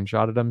them and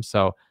screenshotted them.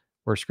 So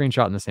we're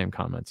screenshotting the same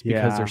comments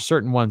because there's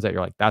certain ones that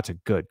you're like, that's a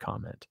good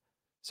comment.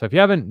 So if you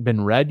haven't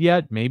been read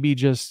yet, maybe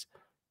just,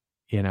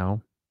 you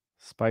know,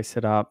 spice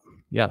it up.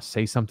 Yeah.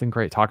 Say something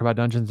great. Talk about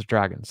Dungeons and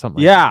Dragons.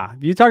 Something. If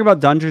you talk about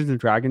Dungeons and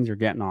Dragons, you're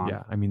getting on.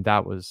 Yeah. I mean,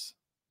 that was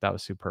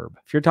superb.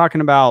 If you're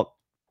talking about,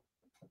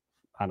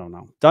 I don't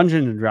know,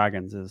 Dungeons and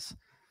Dragons is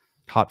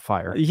hot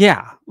fire.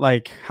 Yeah.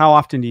 Like, how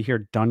often do you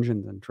hear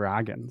Dungeons and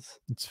Dragons?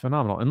 It's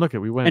phenomenal. And look,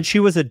 we went. And she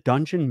was a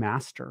dungeon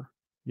master.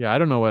 Yeah, I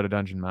don't know what a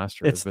dungeon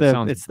master is.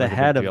 It's the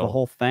head of the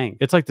whole thing.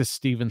 It's like the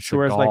Steven Seagal. She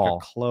wears like a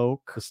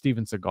cloak. The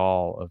Steven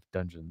Seagal of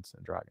Dungeons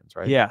and Dragons,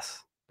 right?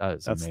 Yes.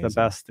 That's amazing. The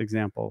best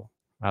example.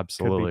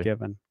 Absolutely. Could be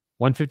given.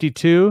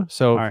 152.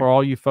 So for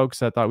all you folks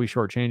that thought we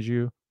shortchanged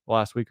you the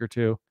last week or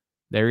two,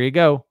 there you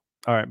go.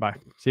 All right. Bye.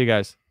 See you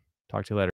guys. Talk to you later.